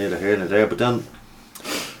 that's neither here nor there. But then,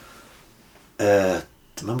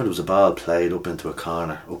 remember there was a ball played up into a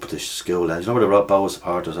corner up at the school end. You know where the Bow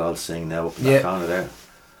supporters all sing now up in that corner there.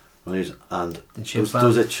 Right, and there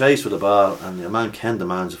was a chase with the ball, and a man Ken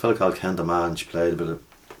Demange, a fellow called Ken Demange,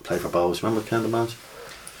 played for Bows. Remember Ken Demange?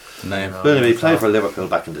 Name. But anyway, he played for Liverpool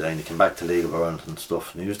back in the day, and he came back to League of Ireland and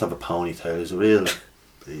stuff. And he used to have a ponytail. He was a real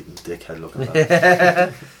even dickhead looking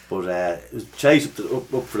at. But it was Chase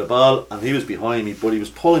up for the ball, and he was behind me, but he was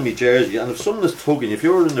pulling me jersey. And if someone is tugging, if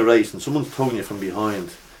you're in the race and someone's tugging you from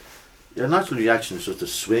behind, your natural reaction is just to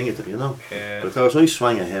swing at them, you know. Yeah. But of course, I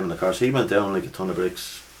swung at him, and of course, he went down like a ton of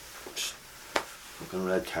bricks. Fucking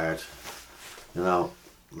red card, you know.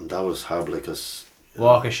 And that was horrible because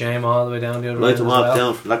Walk of shame all the way down the other right end to as walk well.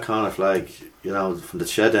 down from that corner flag, you know, from the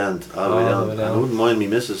shed end all the way down. And I wouldn't mind me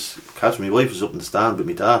missus catching. My wife was up in the stand with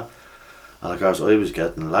me dad, and of course I was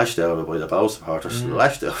getting lashed out by the bow supporters,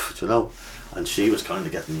 lashed out, you know, and she was kind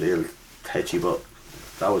of getting real tetchy, but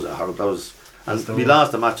that was a horrible. That was, and we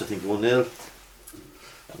lost the match I think 1-0,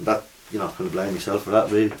 and that, you know, I couldn't blame myself for that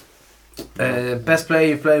really. Best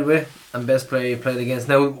player you played with and best player you played against.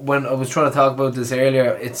 Now, when I was trying to talk about this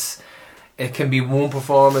earlier, it can be one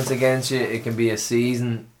performance against you, it can be a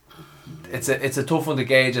season. It's a tough one to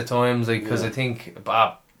gauge at times, like, because I think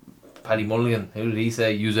Paddy Mulligan, who did he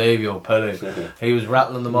say? Eusebio Pele. He was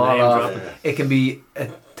rattling them all off. It can be a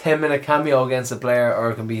 10-minute cameo against a player,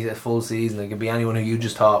 or it can be a full season. It can be anyone who you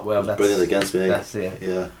just thought, well, that's brilliant against me. That's it.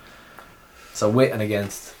 Yeah. So with and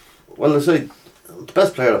against. Well, I say the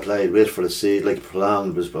best player I played with for the season, like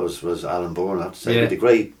prolonged, was Alan Bourne. I have to say, we had a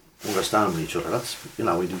great understanding with each other. That's, you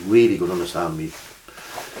know, we did really good understanding. We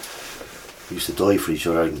used to die for each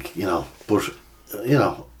other, you know. But you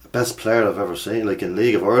know, best player I've ever seen, like in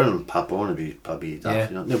League of Ireland, Pat Bourne would be probably that. Yeah.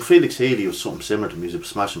 You know, now Felix Healy was something similar to me. He was a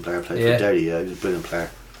smashing player. Played for Derry. Yeah, he was a brilliant player.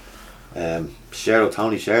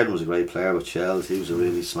 Tony Sheridan was a great player with Shells. He was a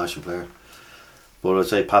really smashing player. But I'd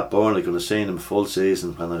say Pat Bourne, like when I seen him full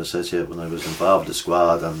season, when I was involved in the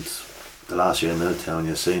squad, and the last year in Milltown,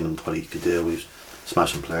 you seen him what he could do. He was a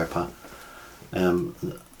smashing player, Pat. And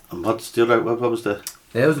what's the other? What was the?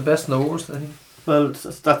 Yeah, it was the best and the worst, I think. Well,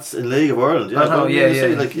 that's in League of Ireland.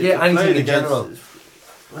 Yeah, anything in general.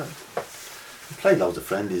 Well, I played loads of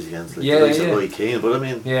friendlies against the likes of Roy Keane, but I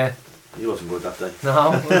mean, he wasn't good that day. No,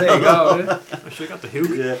 well, there you go. I should have got the hook.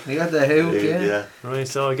 You got the hook, yeah. Right,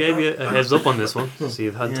 so I gave you a heads up on this one, so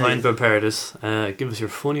you've had time to prepare this. Give us your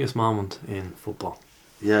funniest moment in football.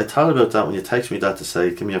 Yeah, I thought about that when you text me that to say,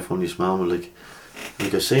 give me your funniest moment. Like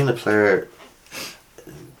I've seen a player.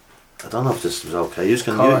 I don't know if this was okay. You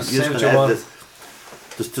can edit it.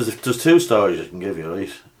 There's two stories I can give you,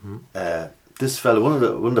 right? Mm-hmm. This fella, one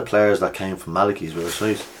of the players that came from Malachy's with us,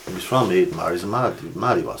 right? He was from Edenmar. He's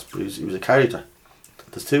mad he was, but he was a character.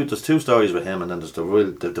 There's two stories with him, and then there's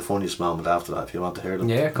the funniest moment after that. If you want to hear them,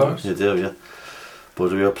 yeah, of course, you do, yeah.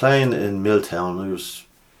 But we were playing in Milltown. It was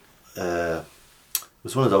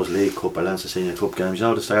one of those League Cup or Leinster Senior Cup games. You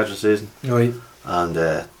know, the start of the season, right? And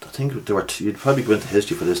I think there were you'd probably go into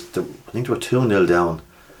history for this. I think there were 2-0 down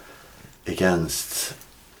against.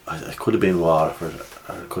 It could have been Waterford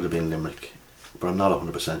or it could have been Limerick, but I'm not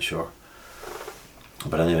 100% sure.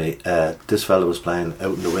 But anyway, this fella was playing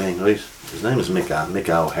out in the wing, right? His name was Mick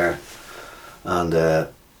O'Hare, and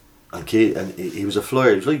he was a flyer.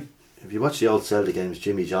 He was like, if you watch the old Celtic games,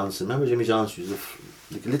 Jimmy Johnson. Remember Jimmy Johnson? He was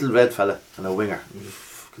like a little red fella and a winger. He was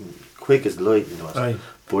fucking quick as lightning, you know. Right.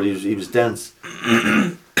 But he was dense.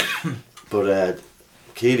 But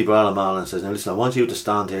Keely brought him on and says, "Now listen, I want you to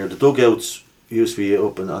stand here. The dugouts used to be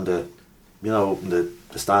up on the, you know, up in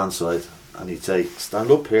the stand side." And he'd say, "Stand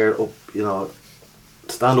up here,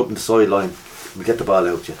 stand up in the sideline, and get the ball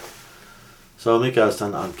out to you." So Mick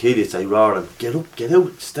stand, and Keely would say, roaring, "Get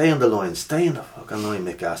out, stay on the line, stay in the fucking line,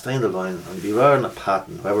 Mick, stay on the line." And he'd be roaring at Pat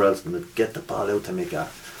and whoever else, and they'd get the ball out to Mick.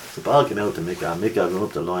 The ball came out to Mick run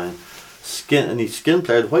up the line. He skin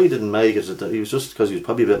played. Why he didn't make it? He was just because he was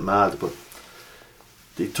probably a bit mad. But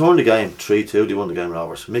they turned the game 3-2. They won the game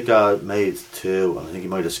Rovers. Mick made 2, and I think he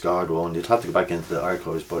might have scored 1. You'd have to go back into the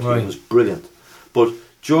archives, but he was brilliant. But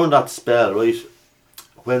during that spell, right,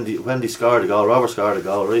 when they scored a goal, Rovers scored a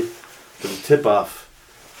goal, right, there was a tip off,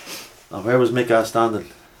 and where was Mick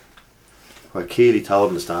standing? Where Keely told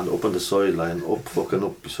him to stand, up on the sideline, up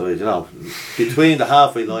beside, you know, between the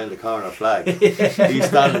halfway line and the corner flag. He's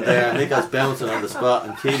standing there, and Mick's bouncing on the spot,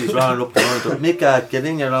 and Keely's running up the line. Mick, get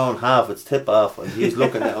in your own half, it's tip off, and he's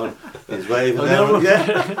looking down, he's waving down.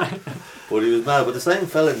 Yeah. But he was mad. But the same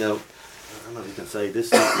fella now, I don't know if you can say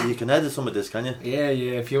this, you can edit some of this, can you? Yeah,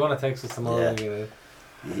 if you want to text us tomorrow. Yeah.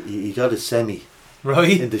 He got his semi.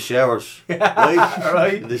 Right. In the showers.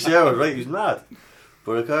 Right? In the showers, right? He was mad.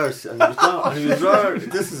 But of course, and he was roaring.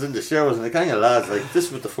 This is in the showers, and the kind of lads, like,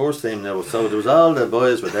 this was the first team now, so there was all the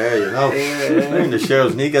boys were there, you know, in the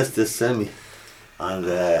showers, and he gets this semi,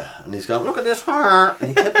 and he's going, "Look at this," and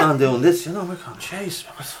he kept on doing this, you know. We're going, "Chase,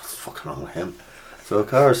 what's fucking wrong with him?" So of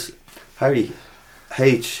course, Harry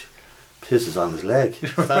H pisses on his leg,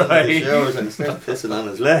 standing in the showers, and he starts pissing on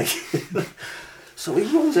his leg. So he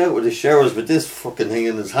runs out with his showers with this fucking thing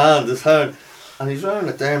in his hand, and he's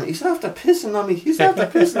running it down. He's after pissing on me.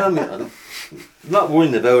 And I'm not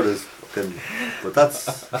worrying about his fucking, but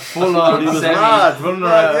that's full on. He was semi mad. running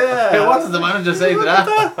around. Yeah. Hey, what does the manager say to that?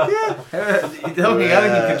 You don't think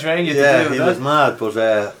anything can train you to do he that. was mad,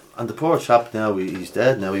 but and the poor chap now, he's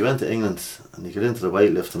dead now. He went to England and he got into the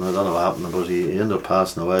weightlifting. I don't know what happened, but he ended up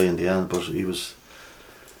passing away in the end. But he was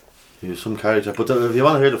some character. But if you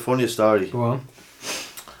want to hear the funniest story, Go on.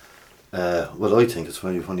 well, I think it's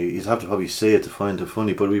very funny. You'd have to probably say it to find it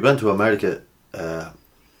funny. But we went to America the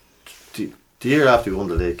year after we won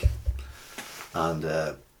the league, and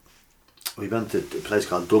we went to a place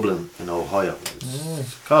called Dublin in Ohio.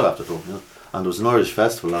 It's called after Dublin, you know. And there was an Irish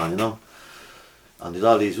festival on, you know. And there's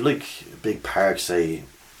all these like big parks, say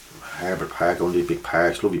Harbour Park, all these big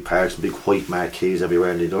parks, lovely parks, big white marquees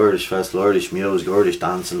everywhere. And the Irish festival, Irish music, Irish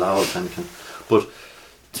dancing, the whole kind of thing. But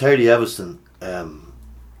Terry Everson,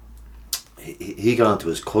 he got on to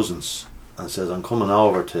his cousins and says, "I'm coming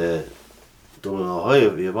over to Dublin,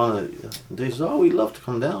 Ohio. If you want to," and they said, "Oh, we'd love to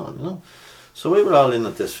come down," you know. So we were all in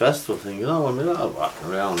at this festival thing, you know, and we were all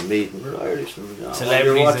walking around meeting. We're Irish, and you know,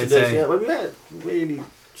 Celebrities, watching I'd this, say. yeah, well, yeah, really.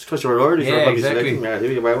 Just because you were Irish, Yeah, you're probably exactly. selecting, yeah,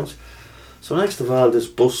 here you were once. So next of all, this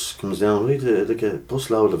bus comes down, right, like a bus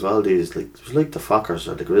load of all these, like, it was like the Fockers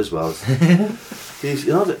or the Griswolds. These,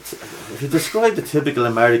 you know, if you describe the typical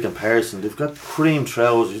American person, they've got cream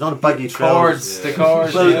trousers, you know, the baggy trousers. The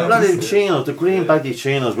cords. Well, yeah. not even chinos, the green baggy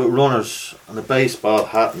chinos with runners and a baseball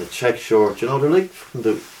hat and a check shirt, you know, they're like from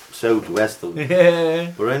the southwest of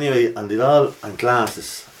Yeah. But anyway, and they all, and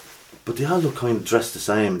glasses. But they all look kind of dressed the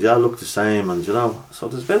same. They all look the same, and you know. So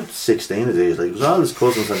there's about 16 of these. Like it was all his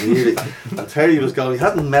cousins, and Terry was going. He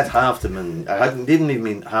hadn't met half them, and didn't even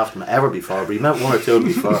meet half them ever before. But he met one or two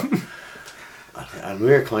before. And we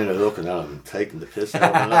were kind of looking at him, taking the piss out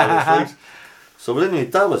of him. And all this, like. So, but anyway,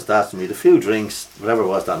 that was that to me. The few drinks, whatever it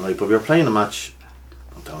was that night. But we were playing a match.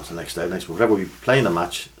 I don't know, it was the next day, whatever. We were playing a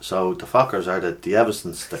match. So the Fockers are the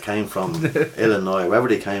Eversons that came from Illinois, wherever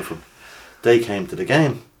they came from. They came to the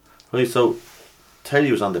game. Right, so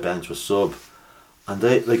Terry was on the bench with sub, and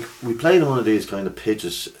they we played on one of these kind of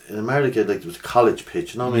pitches in America, like it was a college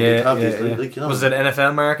pitch, you know what I mean? They'd have these, like, you know, Was it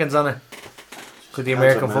NFL Americans on it? Could the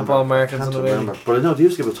American football Americans on the way? But I know they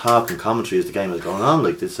used to give a talk and commentary as the game was going on,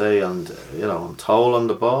 like they'd say, and you know, and Toll on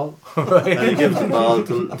the ball, and he gives the ball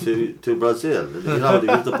to Brazil, you know, they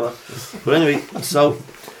give the ball. But anyway, so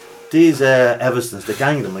these Eversons, the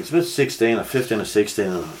gang of them, like it's about 16 or 15 or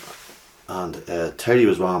 16. And Terry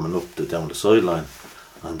was warming up down the sideline,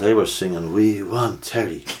 and they were singing, "We want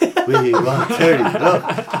Terry, we want Terry." You know?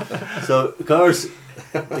 So of course,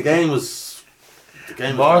 the game was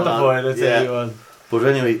Mortified, I tell you what. But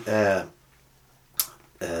anyway,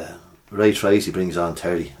 Ray Tracy brings on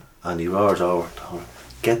Terry, and he roars over,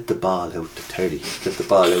 "Get the ball out to Terry! Get the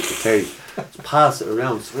ball out to Terry!" So pass it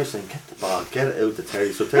around. So we're saying, "Get the ball, get it out to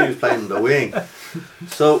Terry." So Terry was playing the wing.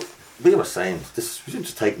 So we were saying, we should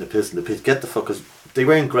just taking the piss in the pitch. Get the fuck, because they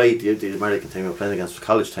weren't great. The American team were playing against the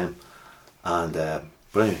college team, and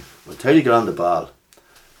but anyway, when Terry got on the ball,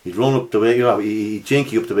 he'd run up the wing. You know, he'd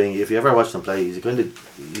jinky up the wing. If you ever watched him play, he's a kind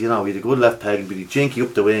of, you know, he'd a good left peg, but he'd jinky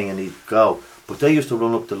up the wing and he'd go. But they used to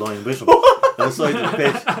run up the line with him on the side of the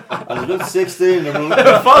pitch, and they got 16 and you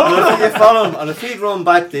follow him, and if he'd run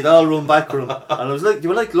back, they'd all run back with him, and it was like, they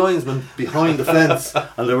were like linesmen behind the fence,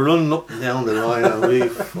 and they were running up and down the line, and we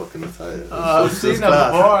fucking tell you, I've seen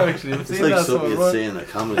that before, actually. I've it's seen like that something before. you'd see in a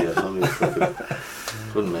comedy or something.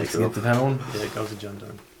 Couldn't make it up. The pound. Yeah, it goes to John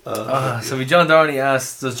Dorn. So John Downey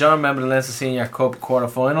asks, does John remember the Leinster Senior Cup quarter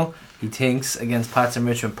final? He thinks against Pats in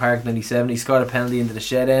Richmond Park 97. He scored a penalty into the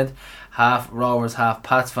shed end. Half Rovers, half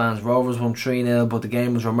Pats fans. Rovers won 3-0, but the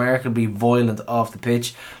game was remarkably violent off the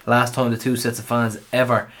pitch. Last time the two sets of fans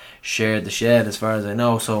ever shared the shed, as far as I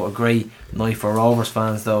know. So a great night for Rovers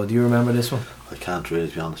fans, though. Do you remember this one? I can't really,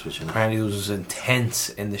 to be honest with you now. Apparently it was intense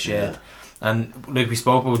in the shed. And like we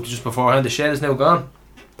spoke about just beforehand, the shed is now gone.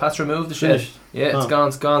 Pat's removed the shed. Finished? Yeah,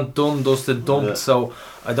 it's gone, done, dusted, dumped. Yeah. So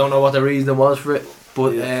I don't know what the reason was for it,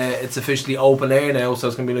 but it's officially open air now, so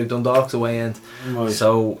it's going to be like Dundalk's away end. Right.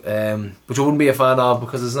 So, which I wouldn't be a fan of,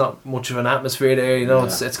 because there's not much of an atmosphere there. You know, Yeah,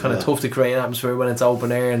 it's kind of yeah. tough to create an atmosphere when it's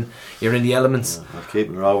open air and you're in the elements. Yeah, well,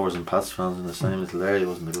 keeping Rovers and Pats fans in the same little area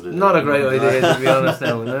wasn't a good idea. Not a great idea, to be honest.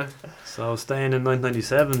 Now, you know? So staying in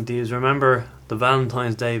 1997, do you remember the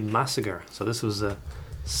Valentine's Day Massacre? So this was a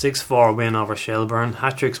 6-4 win over Shelburne,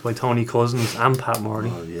 hat-tricks by Tony Cousins and Pat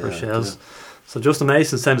Morley for Shells. Yeah. So Justin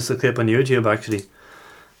Mason sent us a clip on YouTube actually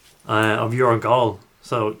of your goal.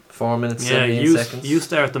 So 4 minutes, yeah, 78 seconds. you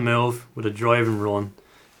start the move with a drive and run.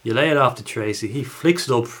 You lay it off to Tracy. He flicks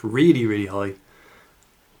it up really, really high.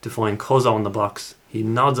 to find Cuzzo in the box. He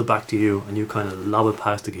nods it back to you, and you kind of lob it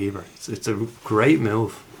past the keeper. It's a great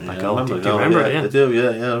move. That goal. Do you remember it? Yeah. I do.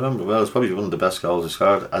 Yeah, I remember. Well, it's probably one of the best goals I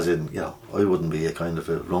scored. As in, I wouldn't be a kind of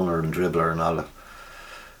a runner and dribbler and all that.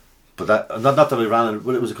 But that not that I ran it,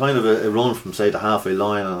 but it was a kind of a run from say the halfway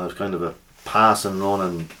line, and it was kind of a pass and run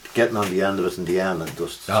and getting on the end of it in the end and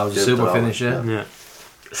just. That was a super finish, yeah.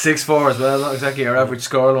 6-4 as well, not exactly your average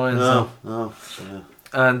scoreline. No.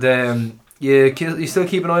 And you still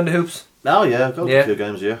keep an eye on the hoops? Oh yeah, I've got a few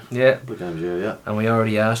games a year. Yeah. A couple of games a year, yeah. And we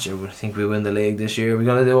already asked you, I think we win the league this year. Are we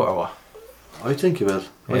going to do it or what? I think you will.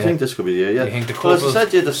 Yeah. I think this could be the year, yeah. You think the well, as I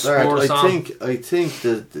said to you at the start, I think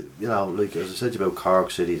that, like as I said to you about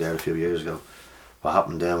Cork City there a few years ago, what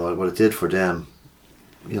happened then, what it did for them,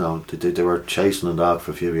 they were chasing the dog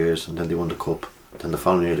for a few years and then they won the cup. Then the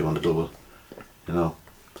following year they won the double.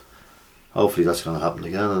 Hopefully that's going to happen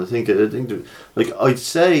again. And I think like I'd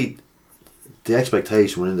say the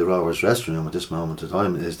expectation within the Rovers dressing room at this moment in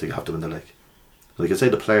time is they have to win the league. Like I say,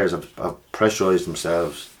 the players have pressurised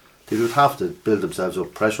themselves. They would have to build themselves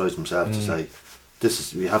up, pressurise themselves to say,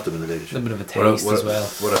 we have to win the league. A little bit of a taste as well.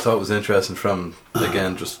 What I thought was interesting from,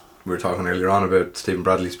 again, just we were talking earlier on about Stephen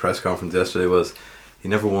Bradley's press conference yesterday, was he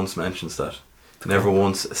never once mentions that. Never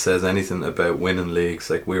once says anything about winning leagues.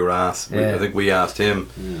 Like we were asked, I think we asked him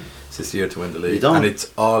this year to win the league, and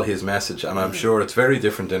it's all his message. And I'm sure it's very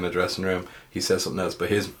different in a dressing room. He says something else, but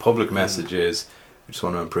his public message is, we just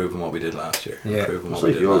want to improve on what we did last year. Yeah, it's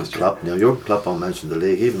like Jurgen Klopp won't mention the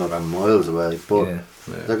league, even though they're miles away. But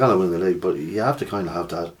they're going to win the league. But you have to kind of have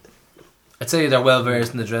that. I'd say they're well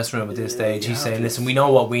versed in the dressing room at this stage. He's saying, "Listen, we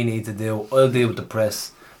know what we need to do. I'll deal with the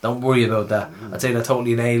press. Don't worry about that." I'd say they're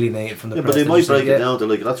totally alienated from the press. But they might break it down to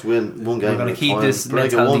like, let's win one game at a time.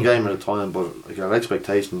 Break it one game at a time, but like our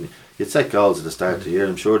expectation, you'd set goals at the start of the year.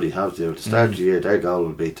 I'm sure they have to. At the start of the year, their goal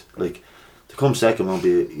will be to come second won't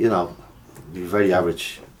be, be very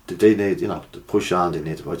average. They need, to push on. They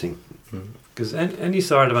need, I think. Because any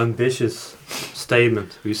sort of ambitious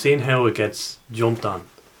statement, we've seen how it gets jumped on.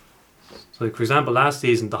 So, like, for example, last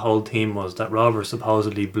season the whole theme was that Rovers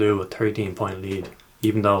supposedly blew a 13-point lead,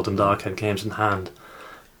 even though Dundalk had games in hand.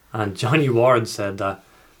 And Johnny Ward said that,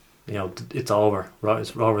 it's over.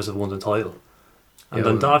 Rovers have won the title. And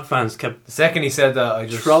Dundalk fans kept... The second he said that, I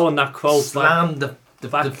just... throwing that quote slammed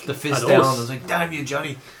the fist down. I was like, damn you,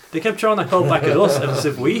 Johnny. They kept throwing that quote back at us as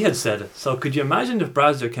if we had said it. So could you imagine if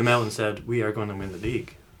Brazzer came out and said, we are going to win the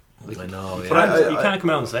league? I know, you can't come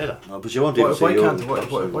out and say that. No, but you won't even say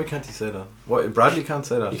why can't he say that? Why Bradley can't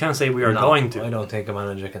say that? You can't say we are going to. I don't think a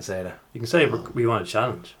manager can say that. You can say we want a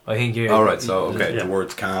challenge. I think you're... Alright, so the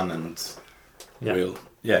words can and will.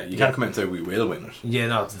 Yeah, you can't come out and say we will win it. Yeah,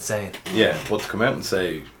 no, it's insane. Yeah, but to come out and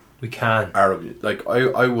say... We can. I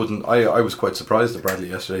was quite surprised that Bradley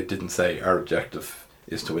yesterday didn't say our objective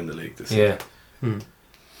is to win the league this year.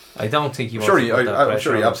 I don't think I'm sure he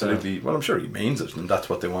absolutely. Well, I'm sure he means it, and that's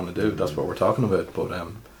what they want to do. That's what we're talking about. But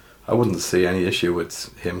I wouldn't see any issue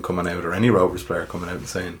with him coming out or any Rovers player coming out and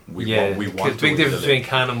saying we want. It's a big difference between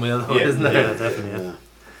can and will, isn't there? Yeah, definitely. Yeah.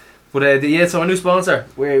 But so our new sponsor,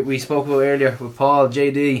 where we spoke about earlier with Paul,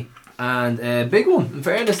 JD, and a big one. In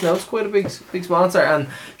fairness, now it's quite a big sponsor, and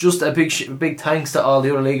just a big thanks to all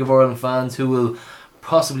the other League of Ireland fans who will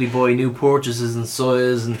possibly buy new purchases and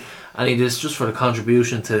soils and any of this just for the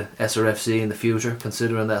contribution to SRFC in the future,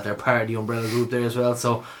 considering that they're part of the umbrella group there as well.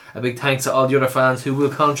 So a big thanks to all the other fans who will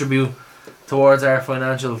contribute towards our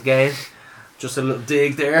financial gain. Just a little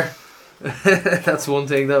dig there. That's one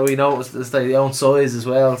thing that we noticed, is they own size as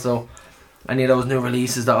well, so any of those new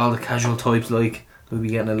releases that all the casual types like, we'll be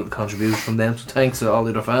getting a little contribution from them, so thanks to all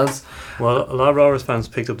the other fans. Well, a lot of Rovers fans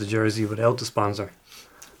picked up the jersey without the sponsor.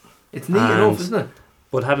 It's neat enough, isn't it?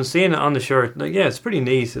 But having seen it on the shirt, it's pretty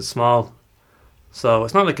neat. It's small, so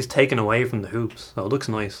it's not like it's taken away from the hoops. So it looks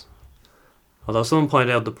nice. Although someone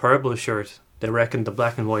pointed out the purple shirt, they reckon the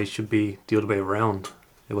black and white should be the other way around.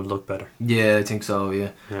 It would look better. Yeah, I think so.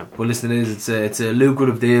 Yeah. Well, listen, it's a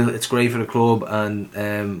lucrative deal. It's great for the club, and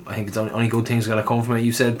I think it's only good things are going to come from it.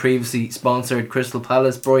 You said previously sponsored Crystal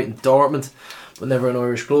Palace, Brighton, Dortmund, but never an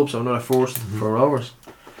Irish club, so another first for Rovers.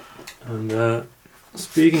 And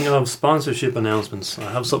speaking of sponsorship announcements,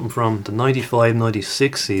 I have something from the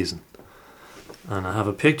 95-96 season, and I have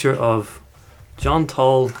a picture of John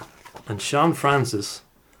Toll and Sean Francis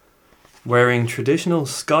wearing traditional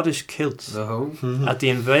Scottish kilts at the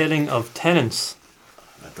unveiling of Tennent's.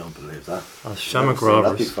 I don't believe that. Shamrock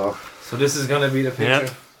Rovers. So this is going to be the picture.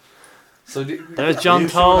 Yep. So there's John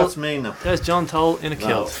Toll. Sure that's me now? There's John Toll in a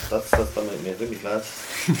kilt. That make me glad.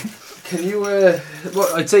 Can you?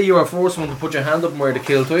 I'd say you were first one to put your hand up and wear the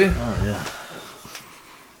kilt, were you? Oh yeah.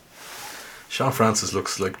 Sean Francis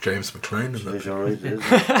looks like James McClane in He's that. alright, isn't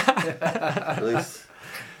he? Nice.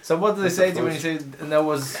 So what did they say to you when you said, and that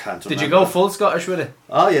was, Can't did you remember. go full Scottish with it?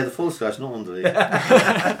 Oh yeah, the full Scotch, not under the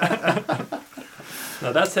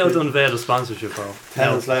Now that's how to unveil the sponsorship, bro.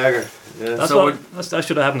 Tennent's Lager. Yeah. That's So what that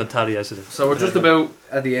should have happened at Tally yesterday. So we're just about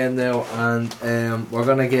at the end now, and we're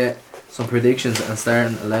gonna get some predictions and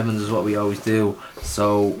starting 11s is what we always do.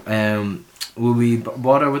 So will we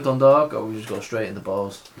bother with Dundalk, or will we just go straight into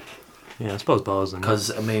balls? Yeah, I suppose balls.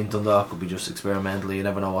 Because I mean Dundalk will be just experimentally. You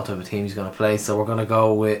never know what type of team he's gonna play. So we're gonna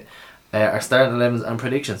go with our starting 11s and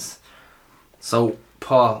predictions. So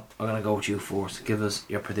Paul, I'm gonna go with you first. Give us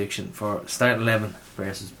your prediction for starting 11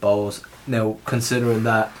 versus Bows. Now, considering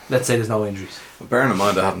that, let's say there's no injuries. Bearing in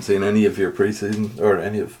mind I haven't seen any of your pre-season or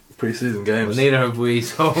any of pre-season games. Well, neither have we.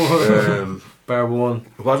 So bar one.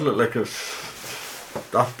 What look like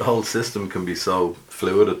that whole system can be so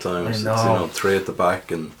fluid at times. I It's, know. 3 at the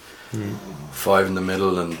back and 5 in the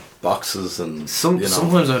middle and boxes and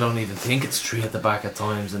Sometimes I don't even think it's 3 at the back at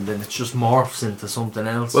times, and then it just morphs into something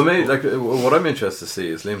else. Well, maybe what I'm interested to see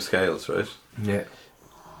is Liam Scales, right? Yeah,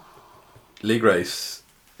 League race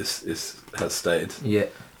has stayed, yeah.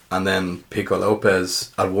 and then Pico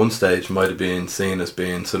Lopez at one stage might have been seen as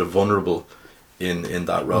being sort of vulnerable in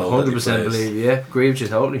that role. 100% that he plays. believe. Yeah, agree with you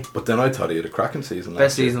totally. But then I thought he had a cracking season. Best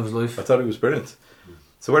last year. season of his life. I thought he was brilliant.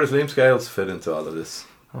 So where does Liam Scales fit into all of this?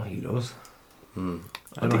 Oh, he does. Hmm.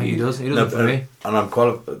 I know he does. He does No, it for me. And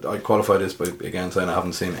I qualify this by again saying I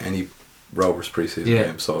haven't seen any Rovers pre-season Yeah.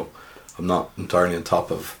 games, so I'm not entirely on top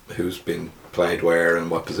of who's been played where and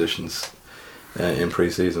what positions in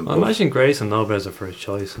pre-season. I imagine Grayson Lopez are first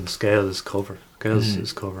choice and Scale is cover. Scales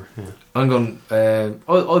is cover. Yeah. I'm going.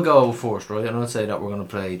 I'll go first, right? And I'll say that we're going to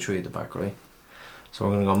play 3 at the back, right? So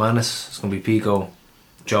we're going to go Manis. It's going to be Pico,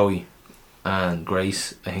 Joey, and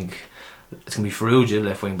Grace. I think it's going to be Ferrugia,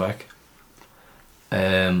 left wing back.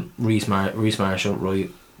 Reece Marshall, right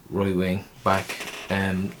wing back.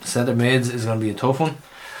 Centre mids is going to be a tough one.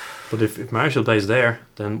 But if Marshall plays there,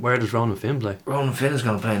 then where does Ronan Finn play? Ronan Finn is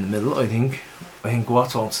going to play in the middle, I think. I think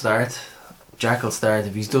Watts won't start. Jack will start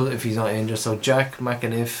if he's not injured. So Jack,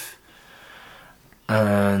 McAniff,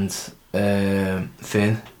 and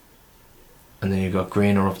Finn, and then you've got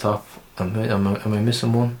Greener up top. Am I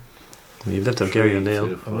missing one? You've left out Gary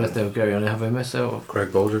O'Neill. I've left out Gary O'Neill. Have I missed out Greg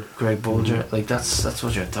Bolger. Greg Bulger? Like that's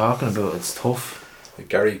what you're talking about. It's tough.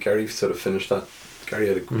 Gary sort of finished that. Gary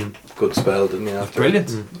had a good spell, didn't he? After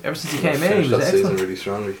Brilliant. Ever since he came in, he finished was that season excellent. really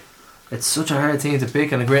strongly. It's such a hard team to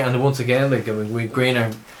pick, and once again, like I mean,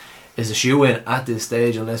 Greener is a shoe-in at this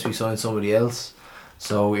stage unless we sign somebody else.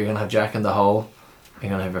 So you're gonna have Jack in the hole.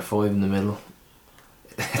 You're gonna have your 5 in the middle.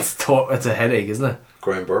 It's tough. It's a headache, isn't it?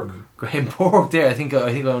 Graham Burke. Graham Burke there. I think I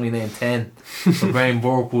only named 10. So Graham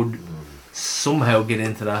Burke would somehow get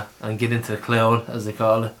into that and get into the cloud, as they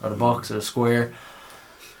call it, or the box or the square.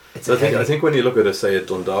 It's So a I headache. think when you look at a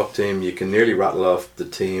Dundalk team, you can nearly rattle off the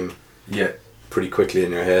team pretty quickly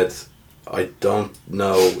in your head. I don't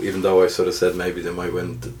know, even though I sort of said maybe they might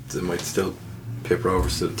win, they might still pip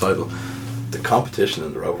Rovers to the title. The competition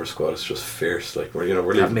in the Rovers squad is just fierce. Like we're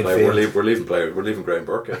leaving That player, midfield. we're leaving Graham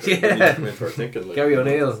Burke out. Yeah. We need to come into our thinking. Like, Gary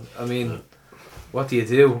O'Neill. I mean, what do you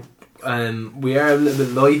do? We are a little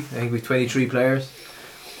bit light. I think we've 23 players.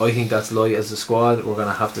 I think that's light as a squad. We're going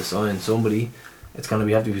to have to sign somebody. It's going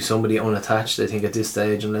to have to be somebody unattached, I think, at this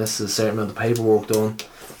stage, unless there's a certain amount of paperwork done.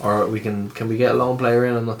 Or we can we get a lone player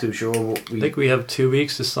in? I'm not too sure. But I think we have 2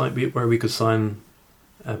 weeks to sign where we could sign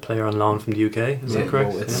a player on loan from the UK. Is that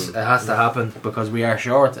correct? no, it has to happen because we are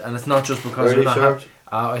short, and it's not just because Very we're not short.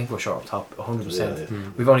 I think we're short up top, 100%. Yeah.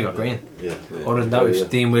 We've only got Green. Yeah. Other than that, we've Yeah.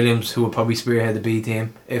 Dean Williams, who will probably spearhead the B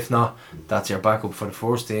team. If not, that's your backup for the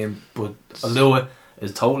first team. But Alua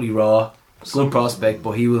is totally raw, good prospect,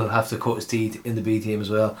 but he will have to cut his teeth in the B team as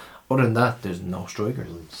well. Other than that, there's no strikers.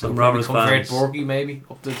 Some Probably Rovers convert fans, Borky maybe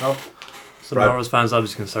up the top. some Brad- Rovers fans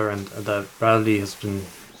obviously concerned that Bradley has been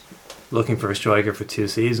looking for a striker for 2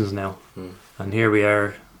 seasons now, and here we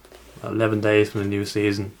are, 11 days from the new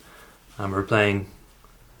season, and we're playing.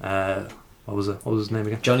 What was his name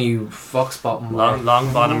again? Johnny Foxbottom.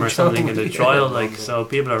 Long bottom or something in the Yeah. trial. Like, so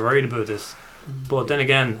people are worried about this. But then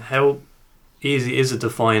again, how easy is it to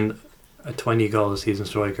find a 20 goal a season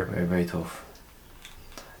striker? Very, very tough.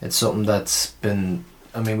 It's something that's been.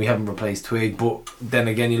 I mean, we haven't replaced Twig, but then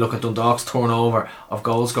again, you look at Dundalk's turnover of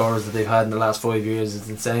goal scorers that they've had in the last 5 years. It's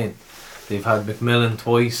insane. They've had McMillan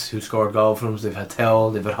twice, who scored goal for them. They've had Tell.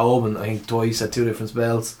 They've had Hoban, I think, twice at 2 different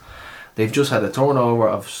spells. They've just had a turnover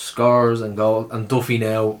of scores and goal. And Duffy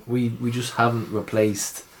now. We just haven't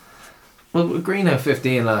replaced Well, Green had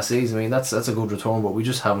 15 last season. I mean, that's a good return, but we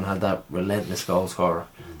just haven't had that relentless goal scorer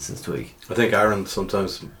since Twig. I think Aaron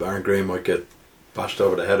Green might get bashed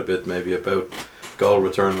over the head a bit, maybe about goal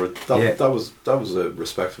return. That was a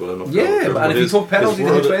respectable enough. Yeah, goal and if he took penalties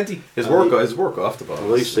in 20, his work off the ball.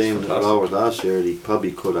 Well, I've seen Rovers last year. He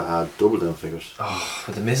probably could have had double them figures. oh,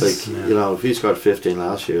 with the misses. Like if he scored 15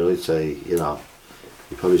 last year, I'd say he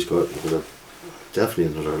probably scored definitely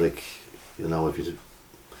another if you did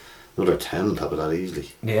another 10 on top of that easily.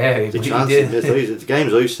 Yeah, The he chance did. the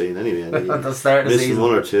games I've seen anyway. And At the start of the missing season.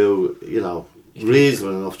 one or two,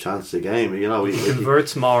 reasonable enough chances a game. He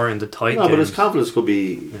converts more in the tight but his games. confidence could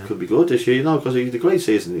be good this year. Because he had a great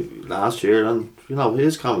season last year, and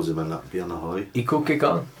his confidence will be on the high. He could kick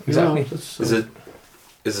on. Exactly.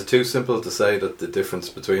 Is it too simple to say that the difference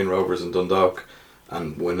between Rovers and Dundalk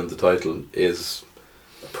and winning the title is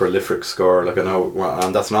a prolific scorer? Like I know,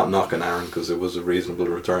 and that's not knocking Aaron because it was a reasonable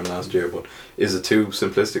return last year. But is it too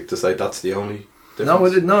simplistic to say that's the only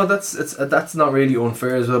difference? No, that's not really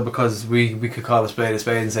unfair as well, because we could call a spade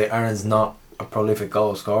and say Aaron's not a prolific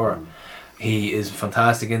goal scorer. He is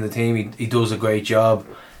fantastic in the team. He does a great job,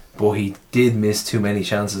 but he did miss too many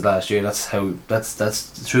chances last year. That's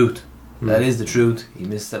the truth. That is the truth. He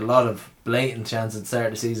missed a lot of blatant chances at the start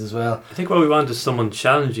of the season as well. I think what we want is someone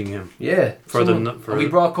challenging him. Yeah, and we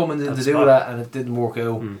brought Cummins in to do that, and it didn't work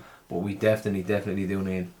out. But we definitely do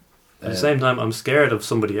need. At the same time, I'm scared of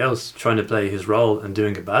somebody else trying to play his role and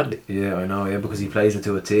doing it badly. Yeah, I know. Yeah, because he plays it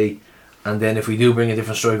to a T. And then if we do bring a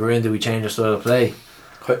different striker in, do we change our style of play?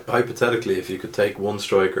 Hypothetically, if you could take one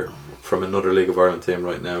striker from another League of Ireland team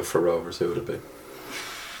right now for Rovers, who would it be?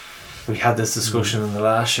 We had this discussion in the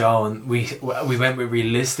last show, and we went with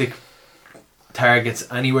realistic targets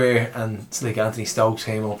anywhere, and like Anthony Stokes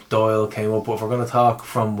came up, Doyle came up. But if we're going to talk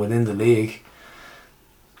from within the league,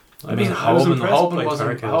 I mean, Holman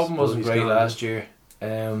wasn't great last year.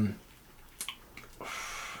 I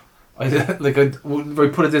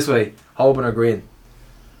put it this way: Holman or Green,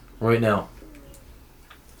 right now.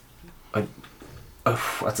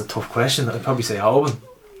 That's a tough question. I'd probably say Holman.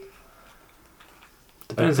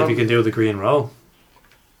 Depends if you can do the Green role.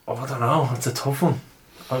 Oh, I don't know. It's a tough one.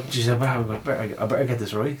 Oh, geez, I better get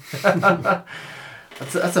this right.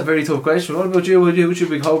 That's a very tough question. What about you? Would you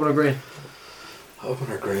be Holman or Green?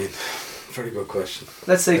 Holman or Green? Very good question.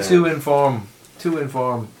 Let's say two informed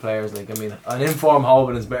players. Like, I mean, an informed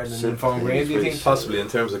Holman is better than an informed Green. Do you think? Possibly in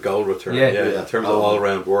terms of goal return. Yeah. In terms of all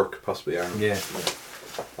round work, possibly Aaron. Yeah.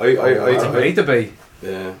 It's a great debate.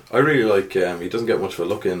 Yeah, I really like. He doesn't get much of a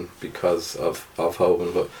look in because of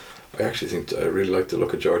Holman, but I actually think I really like the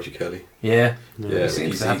look of Georgie Kelly. Yeah. He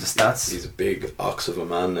seems to have the stats. He's a big ox of a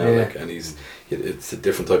man now, and it's a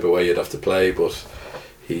different type of way you'd have to play, but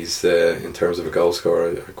he's in terms of a goal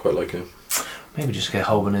scorer, I quite like him. Maybe just get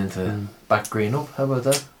Holman in to back Green up. How about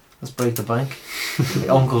that? Let's break the bank.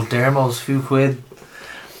 Uncle Dermo's few quid.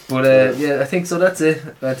 But I think so. That's it.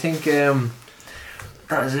 I think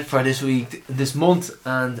that is it for this month,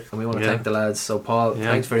 and we want to thank the lads. So Paul,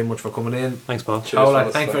 thanks very much for coming in. Thanks, Paul.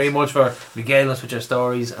 Cheers, thanks very much for regaling us with your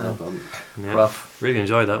stories. And Rough. Really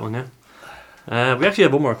enjoyed that one. We actually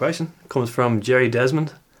have one more question. It comes from Jerry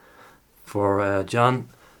Desmond for John.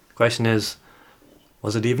 The question is,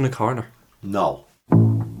 was it even a corner? No.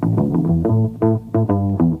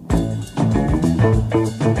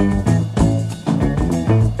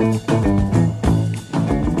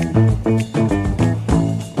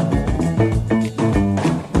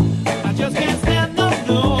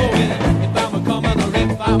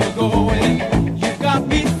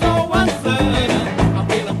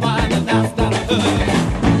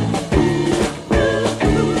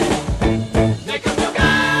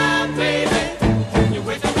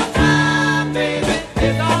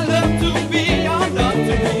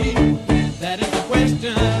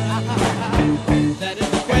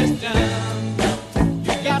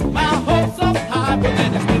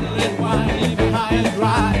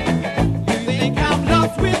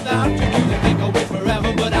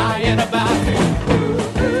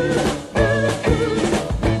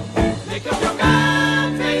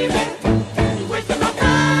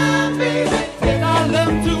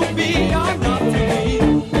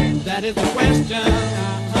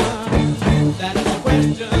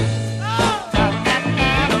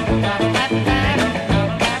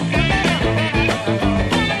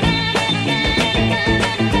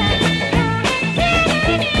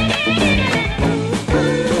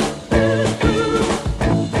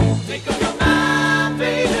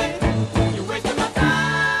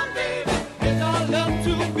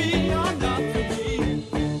 To be